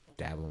just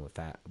dabbling with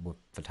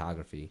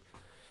photography.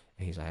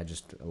 He's like, I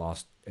just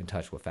lost in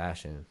touch with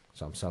fashion,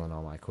 so I'm selling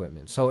all my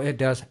equipment. So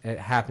it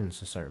happens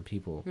to certain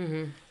people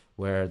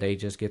where they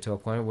just get to a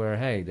point where,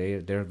 hey,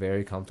 they're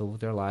very comfortable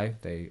with their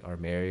life. They are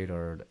married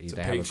or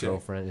they have a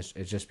girlfriend.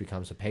 It just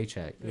becomes a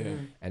paycheck. Yeah.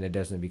 And it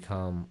doesn't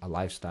become a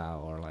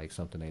lifestyle or like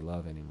something they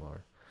love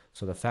anymore.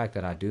 So the fact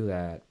that I do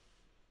that,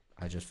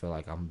 I just feel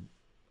like I'm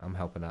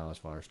helping out as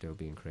far as still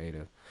being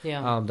creative.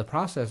 Yeah. The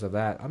process of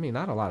that, I mean,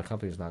 not a lot of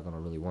companies not going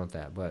to really want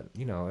that. But,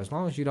 as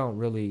long as you don't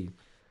really...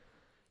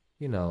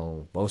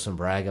 boast and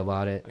brag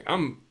about it. Like,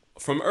 I'm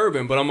from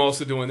Urban, but I'm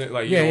also doing it.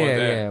 Like, you don't want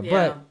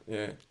that.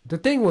 But the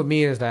thing with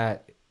me is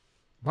that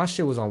my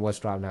shit was on What's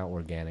Drop Now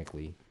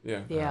organically.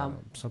 Yeah. Yeah.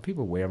 Some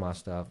people wear my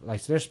stuff.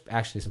 Like, there's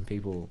actually some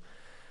people.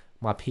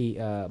 My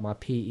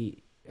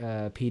PD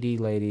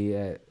lady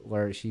at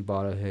work, she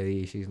bought a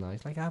hoodie. She's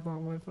nice. Like, I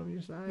bought one from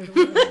your side.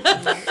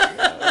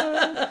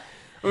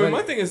 I mean,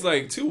 my thing is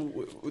like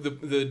too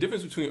the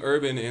difference between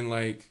Urban and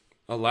like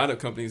a lot of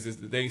companies is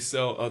that they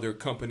sell other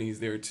companies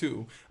there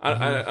too.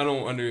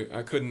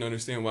 I couldn't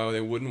understand why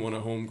they wouldn't want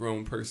a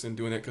homegrown person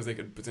doing that, because they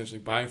could potentially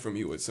buy from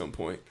you at some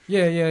point.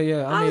 Yeah.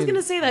 I was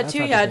gonna say that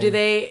too. Yeah,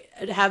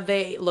 have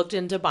they looked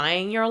into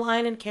buying your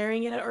line and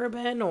carrying it at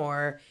Urban,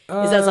 or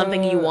is that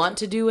something you want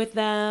to do with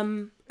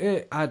them?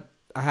 I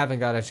haven't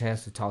got a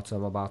chance to talk to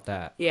them about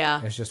that.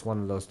 Yeah, it's just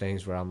one of those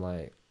things where I'm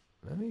like,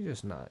 let me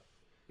just not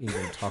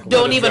even talk.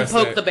 Don't even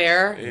poke the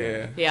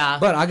bear. Yeah.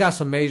 But I got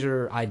some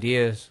major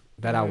ideas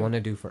that I want to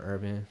do for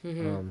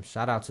Urban.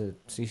 Shout out to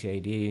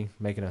CCAD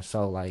making us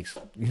sell, like,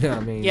 you know what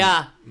I mean?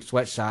 Yeah.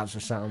 Sweatshops or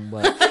something.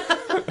 But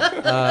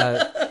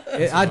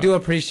I do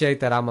appreciate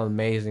that I'm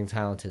amazing,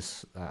 talented.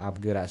 I'm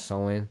good at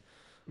sewing.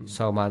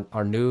 So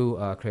our new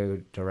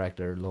creative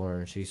director,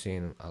 Lauren, she's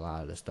seen a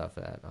lot of the stuff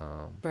that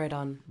right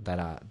on that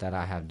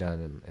I have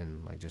done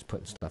and like just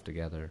putting stuff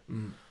together.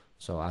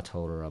 So I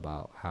told her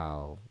about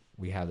how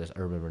we have this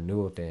urban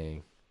renewal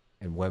thing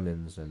in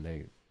women's, and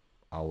they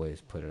always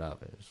put it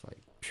up, and it's like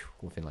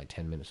within like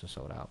 10 minutes it's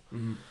sold out.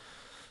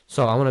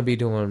 So I'm gonna be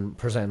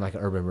presenting like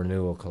an urban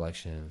renewal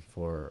collection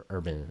for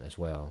Urban as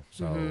well.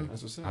 So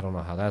I don't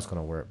know how that's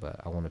gonna work, but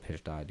I want to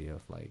pitch the idea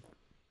of like,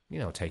 you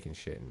know, taking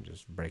shit and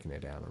just breaking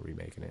it down and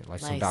remaking it,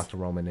 like some Dr.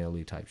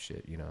 Romanelli type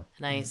shit, you know.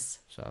 Nice.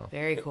 So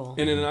very cool.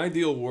 And in an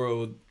ideal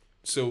world,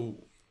 so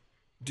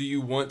do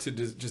you want to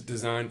just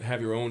have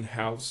your own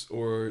house,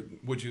 or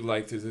would you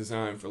like to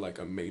design for like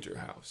a major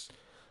house?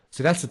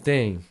 See, that's the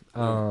thing.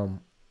 I'm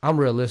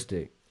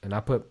realistic, and I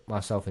put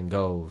myself in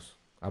goals.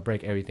 I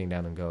break everything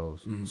down in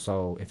goals.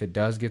 So if it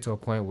does get to a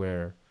point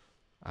where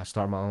I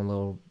start my own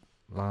little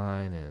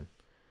line and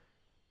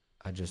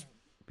I just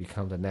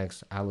become the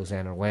next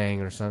Alexander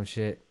Wang or some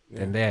shit,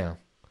 then damn,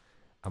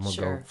 I'm gonna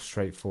go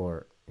straight for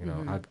it. You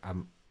know,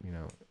 I'm you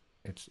know,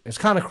 it's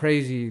kind of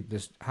crazy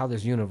how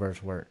this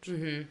universe works.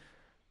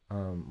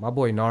 My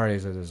boy Nari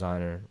is a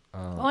designer.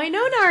 I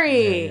know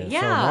Nari.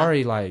 Yeah. So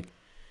Nari, like,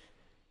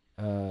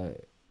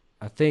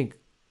 I think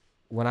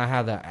when I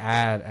had the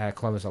ad at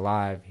Columbus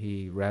Alive,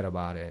 he read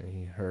about it and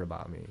he heard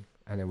about me,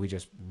 and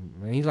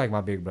then he's like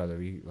my big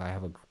brother. I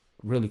have a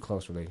really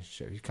close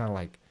relationship. He's kind of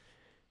like,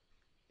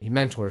 he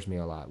mentors me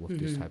a lot with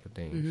these type of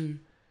things.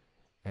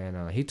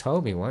 And he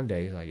told me one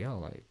day, he's like, yo,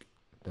 like,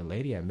 the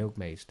lady at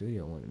Milkmaid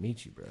Studio want to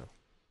meet you, bro.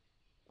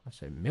 I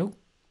said, Milk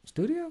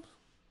Studios?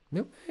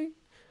 Milkmaid?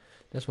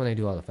 That's when they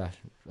do all the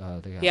fashion.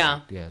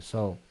 Yeah.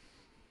 So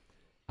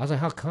I was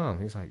like, how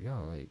come? He's like,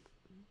 yo, like,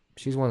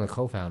 she's one of the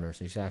co-founders.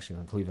 She's actually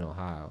from Cleveland,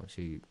 Ohio.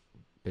 She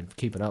been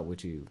keeping up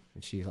with you,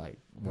 and she's like,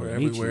 we're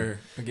everywhere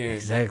again.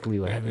 Exactly,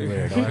 we're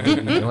everywhere.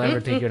 Don't ever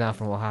think you're not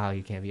from Ohio.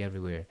 You can't be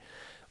everywhere.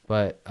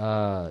 But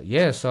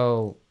yeah,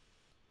 so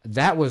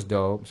that was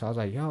dope. So I was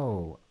like,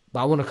 yo,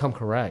 but I want to come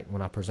correct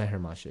when I present her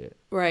my shit.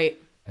 Right.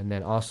 And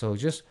then also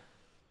just,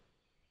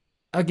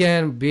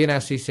 again, being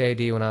at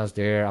CCAD when I was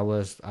there,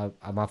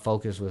 my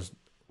focus was,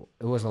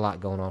 it was a lot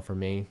going on for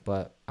me.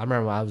 But I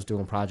remember I was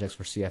doing projects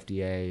for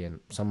CFDA, and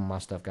some of my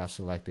stuff got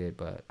selected,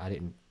 but I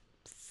didn't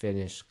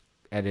finish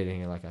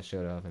editing it like I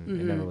should have, and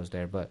it never was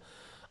there. But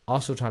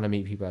also trying to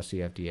meet people at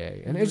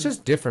CFDA. And it's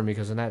just different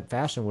because in that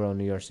fashion world in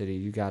New York City,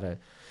 you got to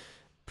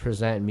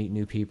present and meet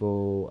new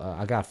people.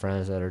 I got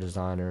friends that are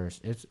designers.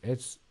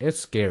 It's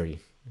scary,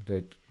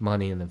 the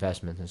money and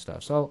investments and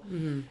stuff. So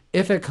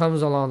if it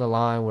comes along the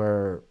line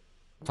where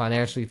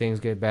financially things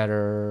get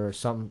better,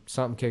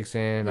 something kicks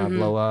in, I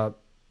blow up,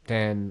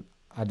 then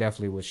I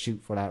definitely would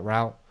shoot for that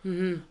route.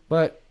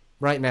 But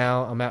right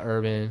now I'm at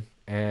Urban,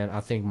 and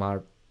I think my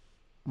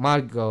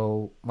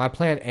goal, my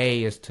plan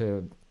A is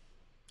to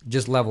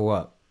just level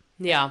up.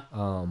 Yeah.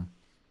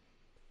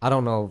 I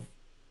don't know,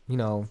 you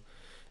know,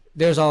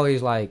 there's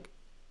always like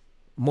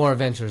more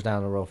adventures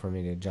down the road for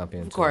me to jump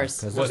into. Of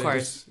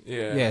course.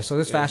 Yeah. So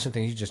this fashion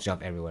thing, you just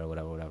jump everywhere,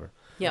 whatever.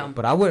 Yeah.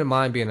 But I wouldn't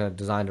mind being a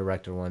design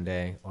director one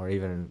day, or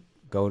even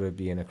go to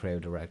being a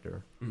creative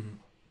director.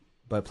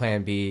 But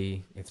plan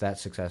B, if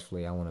that's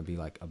successfully, I want to be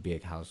like a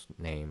big house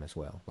name as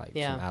well, like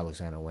some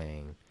Alexander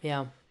Wang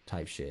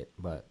type shit.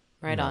 But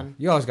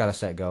you always got to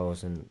set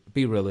goals and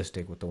be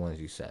realistic with the ones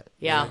you set.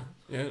 Yeah.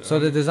 So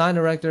the design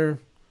director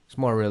is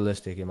more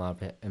realistic in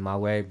my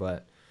way.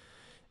 But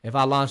if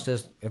I launch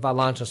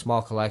a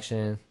small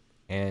collection,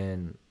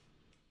 and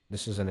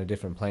this is in a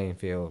different playing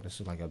field, this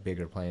is like a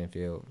bigger playing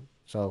field.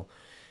 So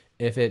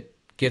if it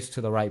gets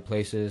to the right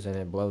places and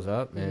it blows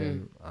up,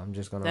 and I'm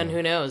just gonna. Then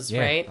who knows,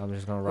 right? I'm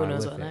just gonna ride who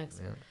knows with what it.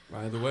 Next? Yeah.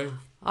 Ride the wave.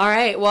 All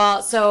right.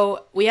 Well,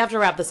 so we have to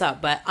wrap this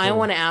up, but I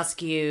want to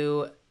ask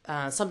you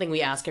something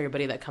we ask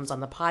everybody that comes on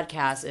the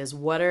podcast is,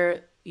 what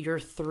are your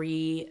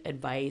 3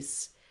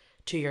 advice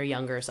to your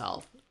younger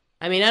self?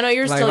 I mean, I know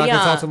you're still young.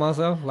 Like, talk to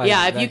myself? Like,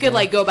 yeah, if you could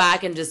like go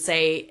back and just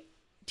say,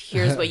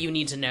 here's what you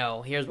need to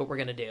know. Here's what we're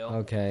gonna do.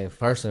 Okay,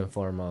 first and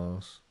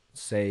foremost,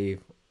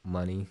 save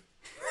money.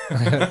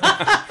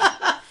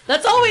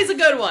 That's always a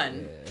good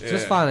one. Yeah.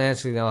 Just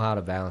financially know how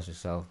to balance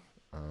yourself.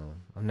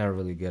 I'm never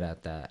really good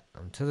at that.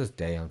 To this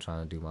day, I'm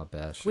trying to do my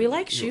best. We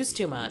like shoes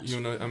too much.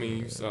 You know, I mean,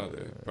 you saw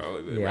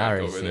probably the I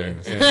already over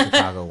seen there.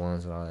 Chicago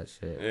ones and all that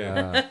shit.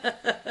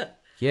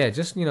 Yeah,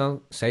 just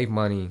save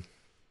money.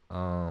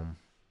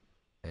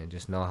 and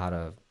just know how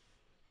to,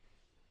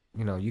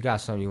 you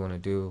got something you want to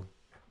do,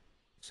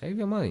 save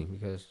your money,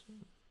 because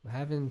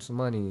having some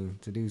money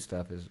to do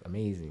stuff is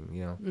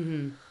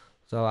amazing,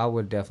 So I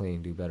would definitely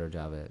do a better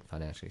job at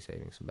financially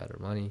saving some better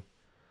money.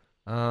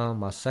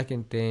 My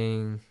second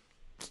thing,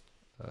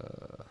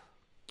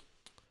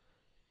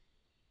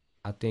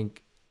 I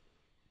think,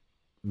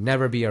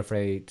 never be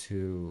afraid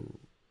to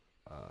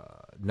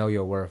know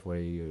your worth. Where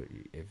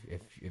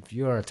if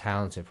you're a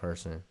talented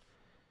person,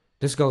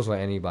 this goes with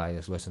anybody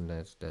that's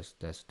listening,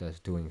 that's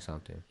doing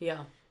something.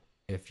 Yeah.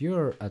 If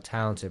you're a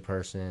talented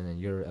person and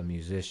you're a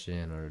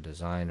musician or a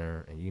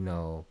designer, and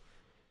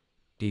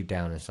deep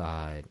down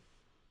inside,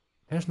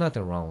 there's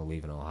nothing wrong with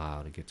leaving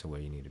Ohio to get to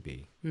where you need to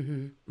be.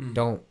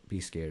 Don't be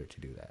scared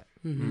to do that.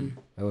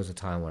 There was a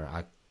time where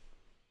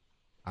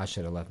I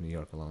should have left New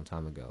York a long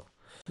time ago.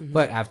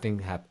 But everything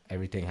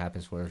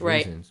happens for its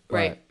reasons.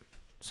 But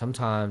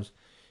sometimes,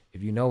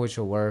 if you know what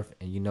you're worth,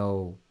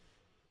 and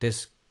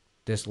this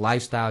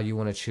lifestyle you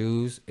want to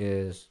choose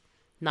is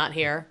not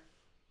here.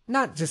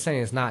 Not just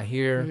saying it's not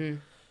here,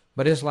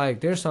 but it's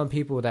like there's some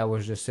people that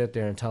would just sit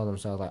there and tell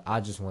themselves, like,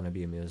 I just want to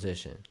be a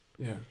musician.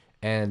 Yeah.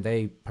 And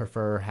they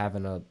prefer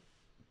having a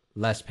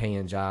less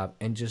paying job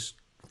and just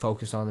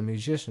focus on the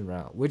musician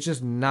route, which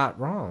is not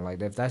wrong.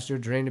 Like, if that's your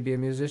dream to be a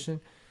musician,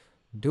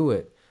 do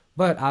it.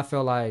 But I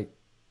feel like,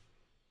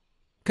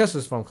 because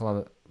it's from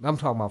Columbus, I'm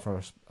talking about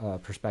from a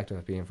perspective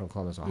of being from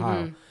Columbus,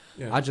 Ohio.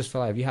 Yeah. I just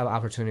feel like if you have an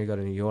opportunity to go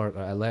to New York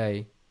or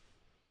LA,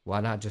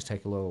 why not just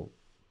take a little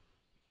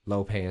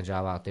low-paying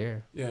job out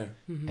there? Yeah.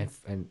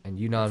 And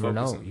you never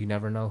know. You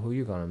never know who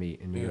you're gonna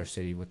meet in New York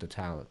City with the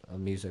talent of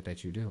music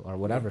that you do, or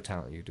whatever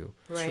talent you do.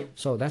 Right.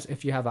 So that's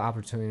if you have an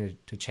opportunity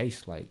to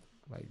chase, like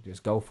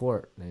just go for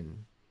it,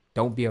 and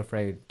don't be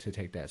afraid to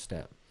take that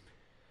step.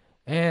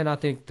 And I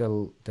think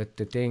the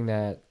thing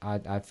that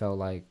I felt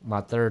like,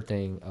 my third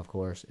thing, of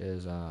course,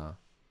 is I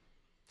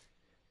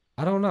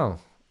don't know.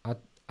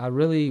 I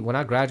really, when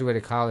I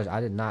graduated college, I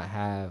did not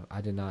have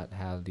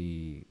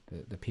the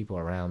people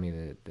around me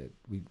that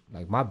we,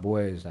 like, my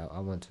boys that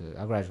I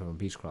graduated from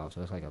Beechcroft,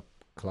 so it's like a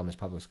Columbus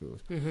Public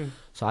Schools.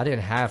 So I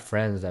didn't have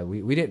friends that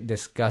we didn't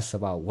discuss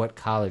about what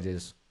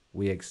colleges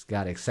we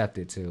got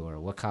accepted to, or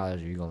what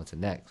college are you going to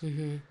next.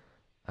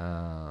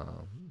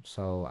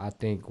 So I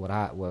think what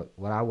I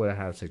would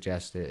have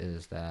suggested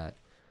is that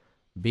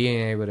being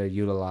able to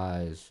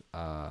utilize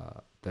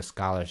the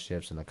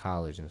scholarships in the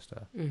college and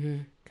stuff.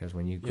 Because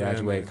when you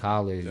graduate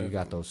college, you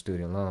got those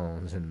student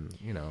loans, and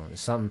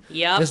it's something.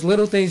 There's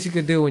little things you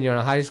could do when you're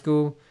in high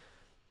school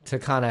to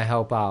kind of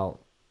help out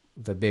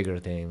the bigger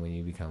thing when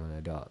you become an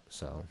adult.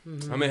 So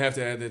I may have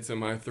to add that to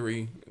my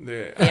 3.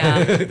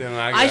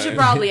 I should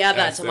probably add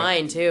that to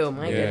mine too.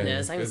 My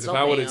goodness, because if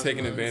I would have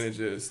taken advantage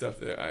of stuff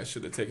that I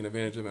should have taken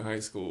advantage of in high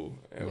school,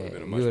 it would have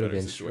been a much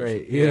better situation.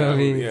 Straight. You know what I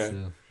mean? Yeah.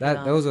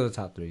 So those are the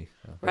top 3.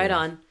 Right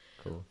on.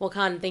 Cool. Well,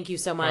 Khan, thank you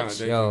so much.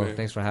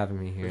 Thanks for having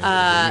me here. You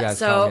guys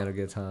caught me at a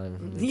good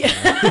time.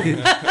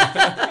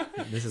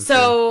 This is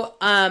so.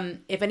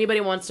 If anybody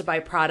wants to buy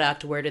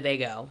product, where do they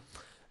go?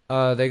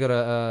 They go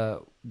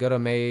to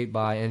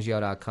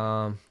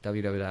madebyngo.com,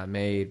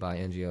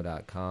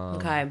 www.madebyngo.com.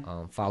 Okay.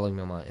 Follow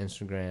me on my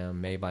Instagram,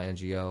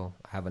 madebyngo.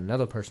 I have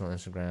another personal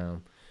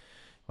Instagram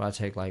where I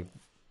take like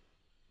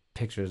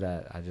pictures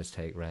that I just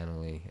take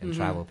randomly and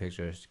travel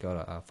pictures. Go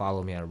to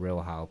follow me at Real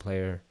Ohio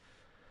Player.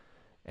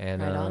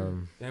 And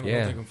Damn, I don't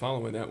think I'm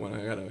following that one.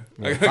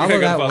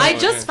 I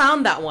just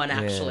found that one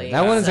actually.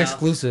 Yeah, that one is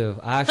exclusive.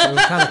 It was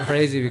kind of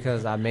crazy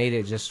because I made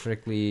it just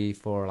strictly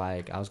for,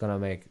 like, I was gonna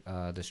make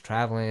this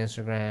traveling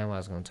Instagram. I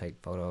was gonna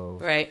take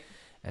photos. Right.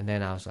 And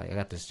then I was like, I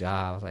got this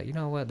job. I was like, you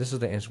know what? This is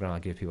the Instagram I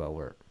give people at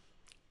work.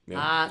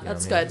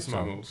 That's good.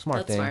 Smart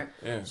that's thing. Smart.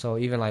 Yeah. So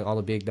even like all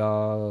the big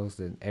dogs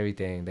and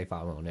everything, they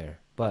follow on there.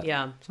 But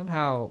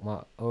somehow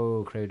my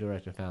old creative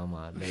director found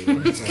my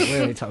baby. So we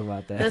already talk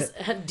about that. This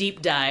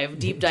deep dive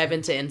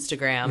into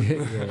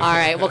Instagram. All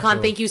right. Well,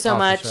 Khan, thank you so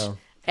much. Sure.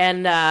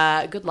 And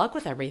good luck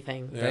with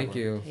everything. Thank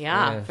you.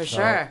 Yeah, for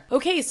sure.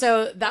 Okay,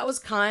 so that was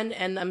Khan,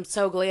 and I'm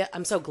so glad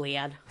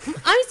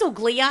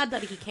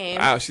that he came.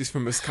 Wow, she's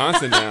from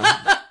Wisconsin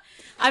now.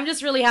 I'm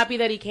just really happy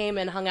that he came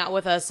and hung out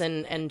with us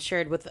and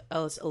shared with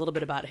us a little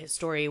bit about his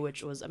story,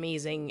 which was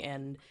amazing.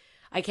 And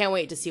I can't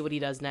wait to see what he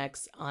does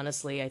next.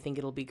 Honestly, I think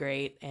it'll be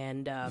great.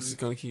 And he's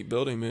gonna keep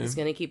building, man. He's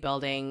gonna keep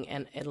building,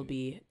 and it'll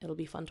be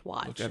fun to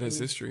watch. Look at his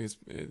history.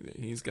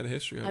 He's got a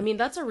history. I mean,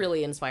 that's a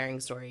really inspiring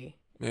story.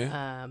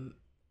 Yeah.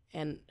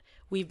 And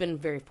we've been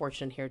very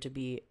fortunate here to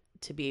be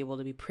able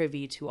to be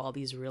privy to all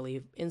these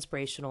really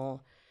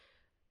inspirational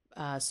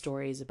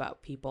stories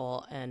about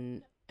people,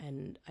 and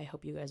I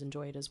hope you guys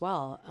enjoy it as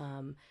well.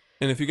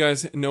 And if you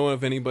guys know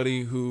of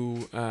anybody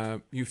who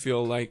you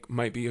feel like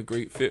might be a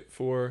great fit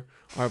for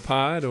our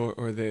pod,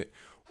 or that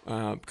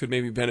could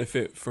maybe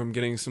benefit from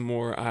getting some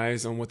more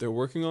eyes on what they're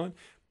working on,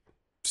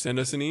 send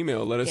us an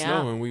email. Let us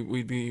know, and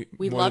we'd be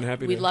more than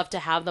happy. We'd love to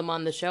have them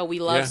on the show. We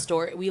love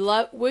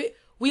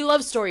we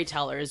love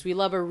storytellers. We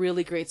love a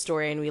really great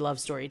story, and we love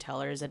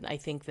storytellers. And I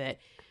think that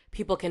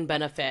people can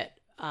benefit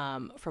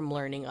from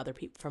learning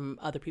from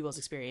other people's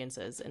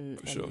experiences, and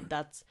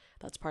that's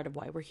part of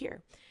why we're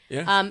here.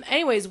 Yeah.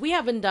 Anyways, we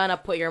haven't done a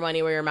Put Your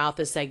Money Where Your Mouth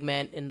Is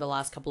segment in the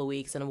last couple of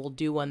weeks, and we'll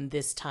do one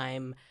this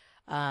time,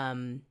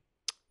 partly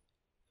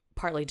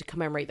to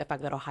commemorate the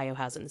fact that Ohio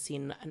hasn't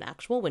seen an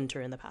actual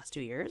winter in the past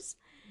 2 years.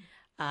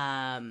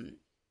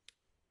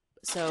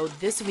 So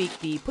this week,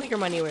 the Put Your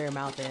Money Where Your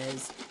Mouth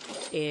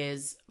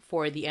is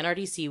for the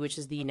NRDC, which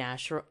is the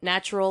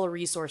Natural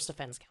Resource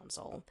Defense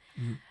Council.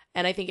 Mm-hmm.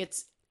 And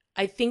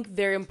I think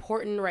they're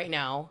important right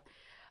now,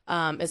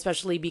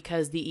 especially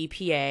because the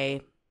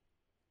EPA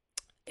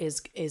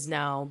is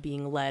now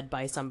being led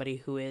by somebody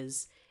who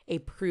is a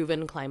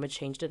proven climate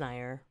change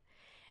denier.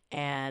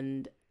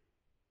 And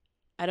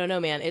I don't know,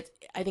 man,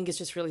 I think it's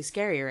just really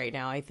scary right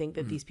now. I think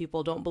that these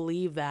people don't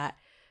believe that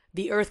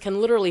the earth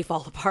can literally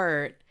fall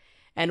apart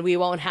and we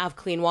won't have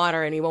clean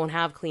water and we won't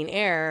have clean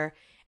air,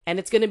 and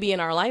it's going to be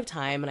in our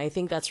lifetime. And I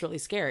think that's really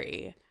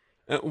scary.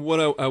 What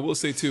I will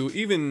say too,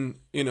 even,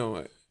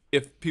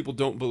 if people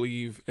don't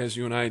believe, as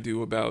you and I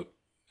do, about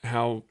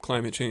how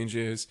climate change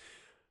is,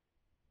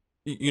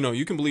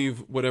 you can believe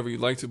whatever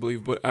you'd like to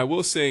believe, but I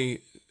will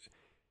say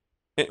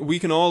we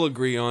can all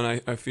agree on,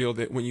 I feel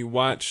that when you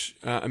watch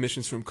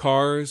emissions from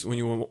cars, when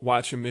you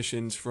watch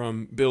emissions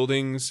from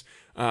buildings,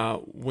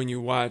 when you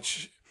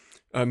watch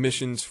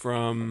emissions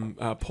from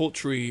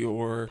poultry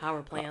or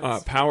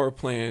power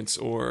plants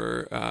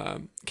or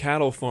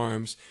cattle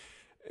farms,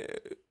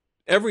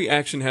 every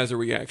action has a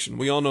reaction.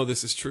 We all know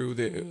this is true.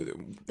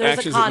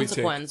 There's a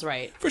consequence,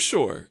 right? For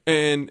sure.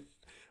 And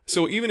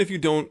so even if you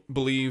don't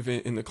believe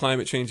in the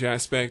climate change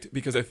aspect,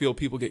 because I feel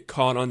people get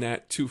caught on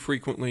that too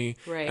frequently,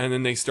 right, and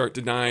then they start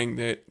denying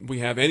that we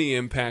have any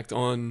impact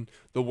on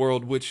the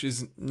world, which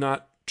is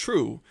not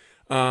true.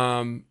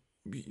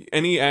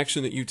 Any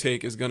action that you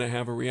take is going to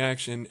have a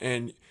reaction,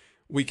 and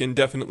we can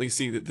definitely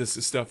see that this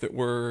is stuff that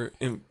we're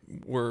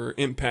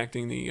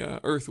impacting the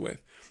earth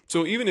with.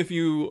 So even if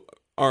you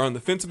are on the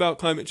fence about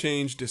climate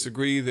change,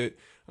 disagree that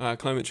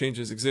climate change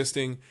is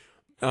existing,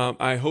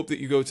 I hope that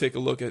you go take a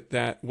look at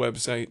that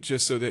website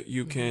just so that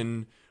you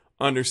can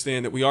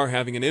understand that we are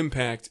having an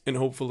impact and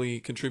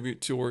hopefully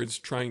contribute towards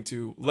trying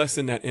to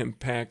lessen that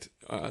impact,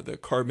 the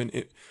carbon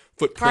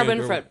footprint.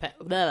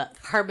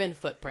 Carbon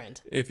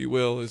footprint, if you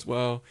will, as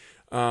well.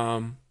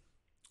 I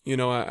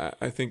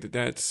think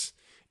that's,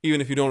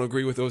 even if you don't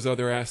agree with those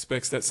other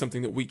aspects, that's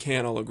something that we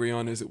can all agree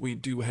on, is that we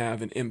do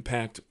have an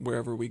impact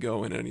wherever we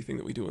go and anything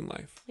that we do in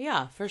life.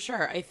 Yeah, for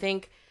sure. I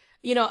think,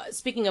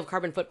 speaking of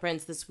carbon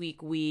footprints, this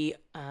week we,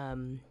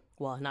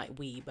 not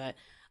we, but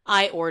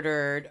I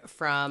ordered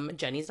from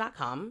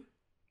Jennys.com.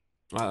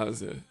 Wow, that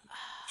was a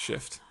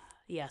shift.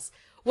 Yes.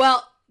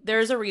 Well,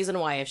 there's a reason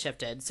why I've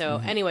shifted. So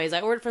anyways,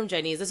 I ordered from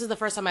Jennys. This is the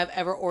first time I've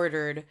ever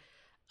ordered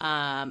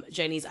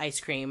Jennys ice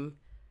cream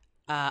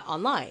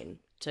online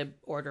to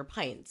order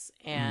pints.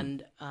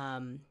 And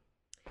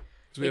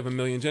so we have a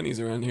million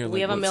Jennys around here.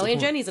 We have a million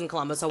Jennys in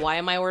Columbus, so why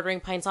am I ordering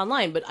pints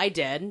online? But I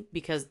did,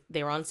 because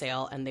they were on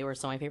sale and they were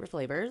some of my favorite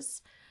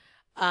flavors.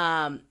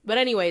 But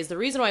anyways, the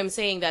reason why I'm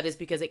saying that is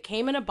because it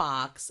came in a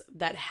box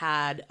that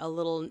had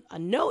a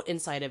note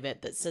inside of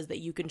it that says that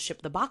you can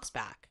ship the box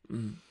back.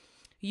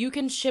 You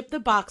can ship the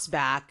box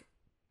back.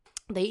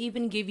 They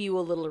even give you a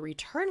little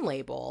return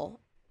label.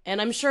 And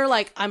I'm sure,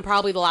 I'm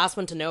probably the last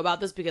one to know about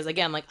this because,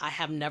 again, I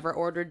have never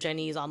ordered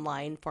Jennys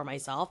online for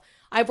myself.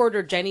 I've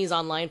ordered Jennys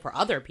online for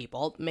other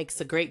people. Makes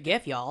a great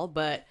gift, y'all.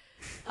 But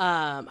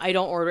I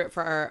don't order it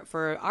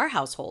for our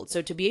household.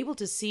 So to be able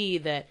to see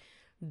that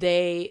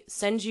they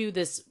send you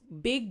this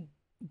big,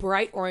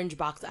 bright orange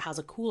box that has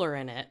a cooler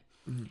in it,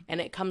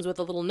 and it comes with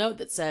a little note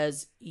that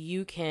says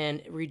you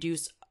can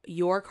reduce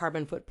your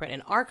carbon footprint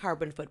and our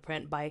carbon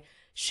footprint by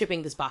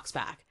shipping this box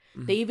back.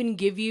 They even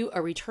give you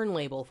a return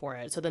label for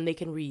it, so then they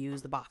can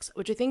reuse the box,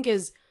 which I think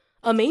is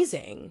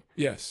amazing.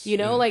 Yes.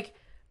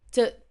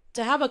 To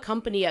have a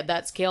company at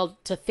that scale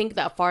to think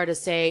that far, to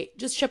say,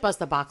 just ship us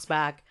the box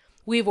back.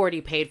 We've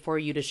already paid for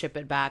you to ship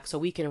it back, so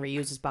we can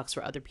reuse this box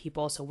for other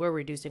people, so we're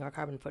reducing our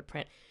carbon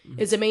footprint,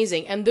 is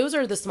amazing. And those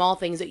are the small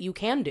things that you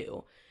can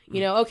do.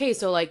 Okay,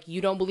 so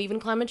you don't believe in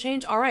climate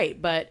change? All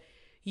right, but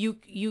you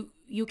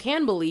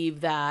can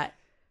believe that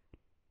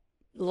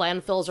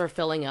landfills are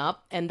filling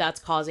up and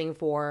that's causing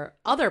for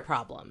other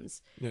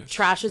problems. Yes.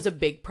 Trash is a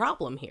big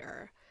problem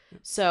here.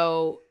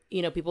 So,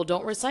 people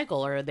don't recycle,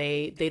 or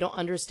they don't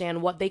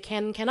understand what they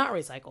can and cannot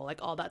recycle,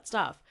 all that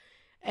stuff.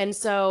 And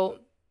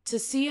so to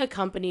see a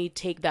company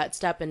take that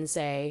step and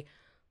say,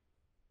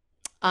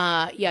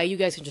 yeah, you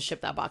guys can just ship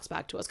that box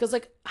back to us. Because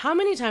how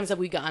many times have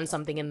we gotten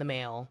something in the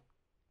mail,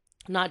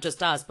 not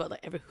just us,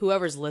 but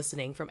whoever's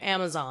listening, from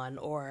Amazon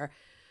or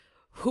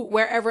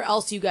wherever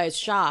else you guys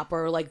shop,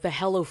 or the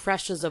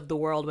HelloFreshes of the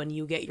world when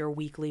you get your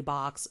weekly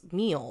box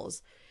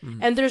meals.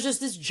 And there's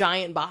just this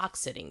giant box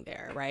sitting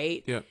there,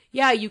 right? Yeah.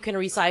 Yeah, you can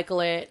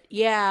recycle it.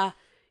 Yeah,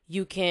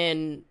 you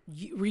can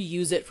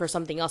reuse it for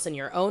something else in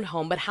your own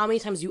home. But how many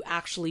times do you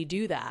actually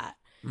do that?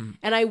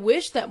 And I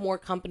wish that more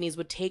companies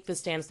would take the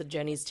stance that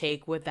Jennys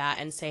take with that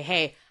and say,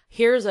 hey,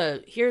 here's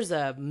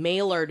a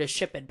mailer to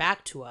ship it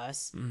back to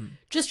us.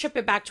 Just ship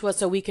it back to us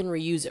so we can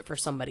reuse it for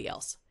somebody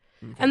else.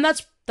 Okay. And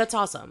that's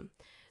awesome.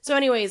 So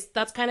anyways,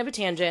 that's kind of a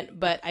tangent,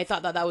 but I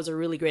thought that was a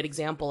really great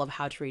example of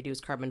how to reduce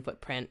carbon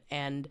footprint.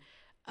 And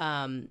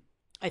I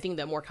think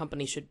that more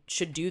companies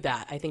should do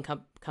that. I think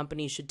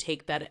companies should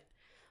take that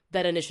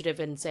initiative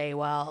and say,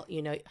 well,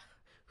 you know,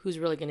 who's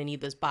really going to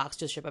need this box?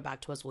 Just ship it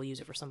back to us. We'll use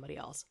it for somebody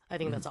else. I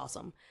think that's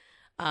awesome.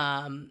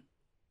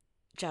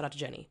 Shout out to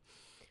Jenny.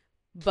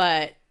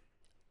 But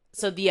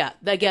so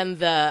again,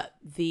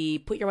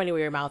 the put your money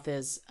where your mouth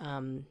is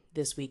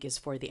this week is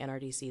for the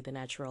NRDC, the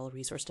Natural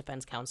Resource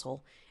Defense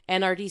Council.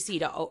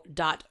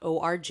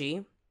 NRDC.org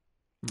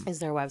is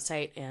their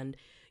website, and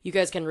you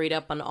guys can read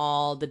up on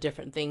all the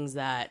different things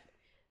that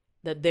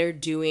they're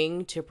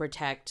doing to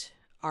protect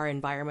our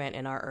environment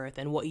and our earth,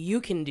 and what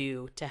you can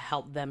do to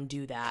help them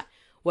do that.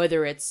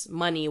 Whether it's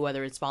money,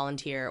 whether it's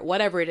volunteer,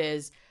 whatever it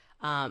is,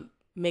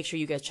 make sure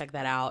you guys check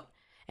that out.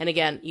 And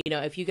again, you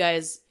know, if you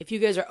guys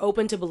are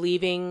open to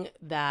believing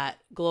that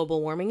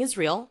global warming is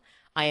real,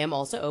 I am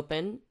also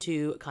open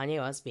to Kanye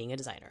West being a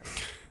designer.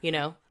 You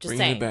know, just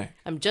saying. It back.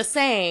 I'm just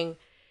saying,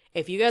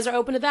 if you guys are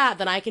open to that,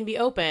 then I can be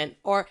open.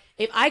 Or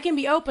if I can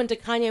be open to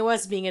Kanye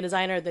West being a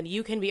designer, then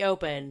you can be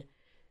open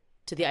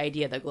to the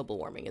idea that global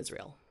warming is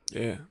real.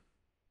 Yeah.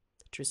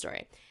 True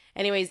story.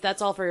 Anyways,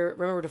 that's all for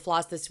Remember to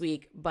Floss this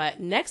week. But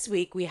next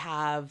week we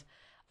have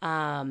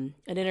an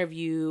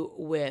interview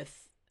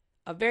with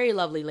a very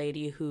lovely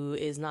lady who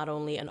is not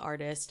only an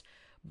artist,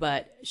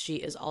 but she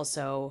is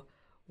also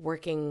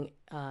working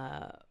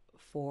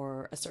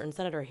for a certain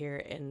senator here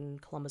in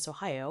Columbus,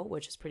 Ohio,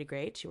 which is pretty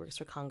great. She works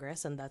for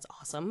Congress, and that's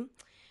awesome.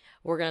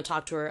 We're going to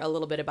talk to her a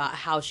little bit about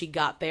how she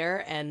got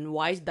there and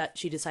why that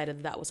she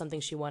decided that was something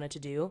she wanted to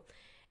do.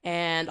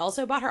 And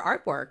also about her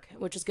artwork,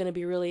 which is going to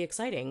be really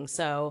exciting.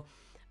 So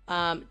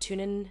tune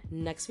in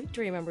next week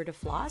to Remember to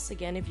Floss.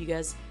 Again, if you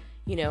guys,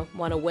 you know,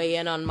 want to weigh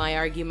in on my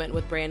argument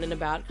with Brandon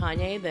about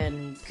Kanye,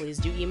 then please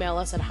do email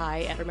us at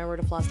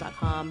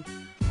hi@remembertofloss.com.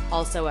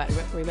 Also at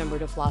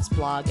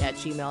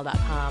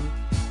remembertoflossblog@gmail.com.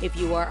 If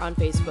you are on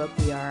Facebook,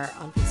 we are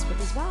on Facebook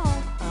as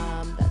well.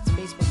 That's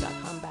Facebook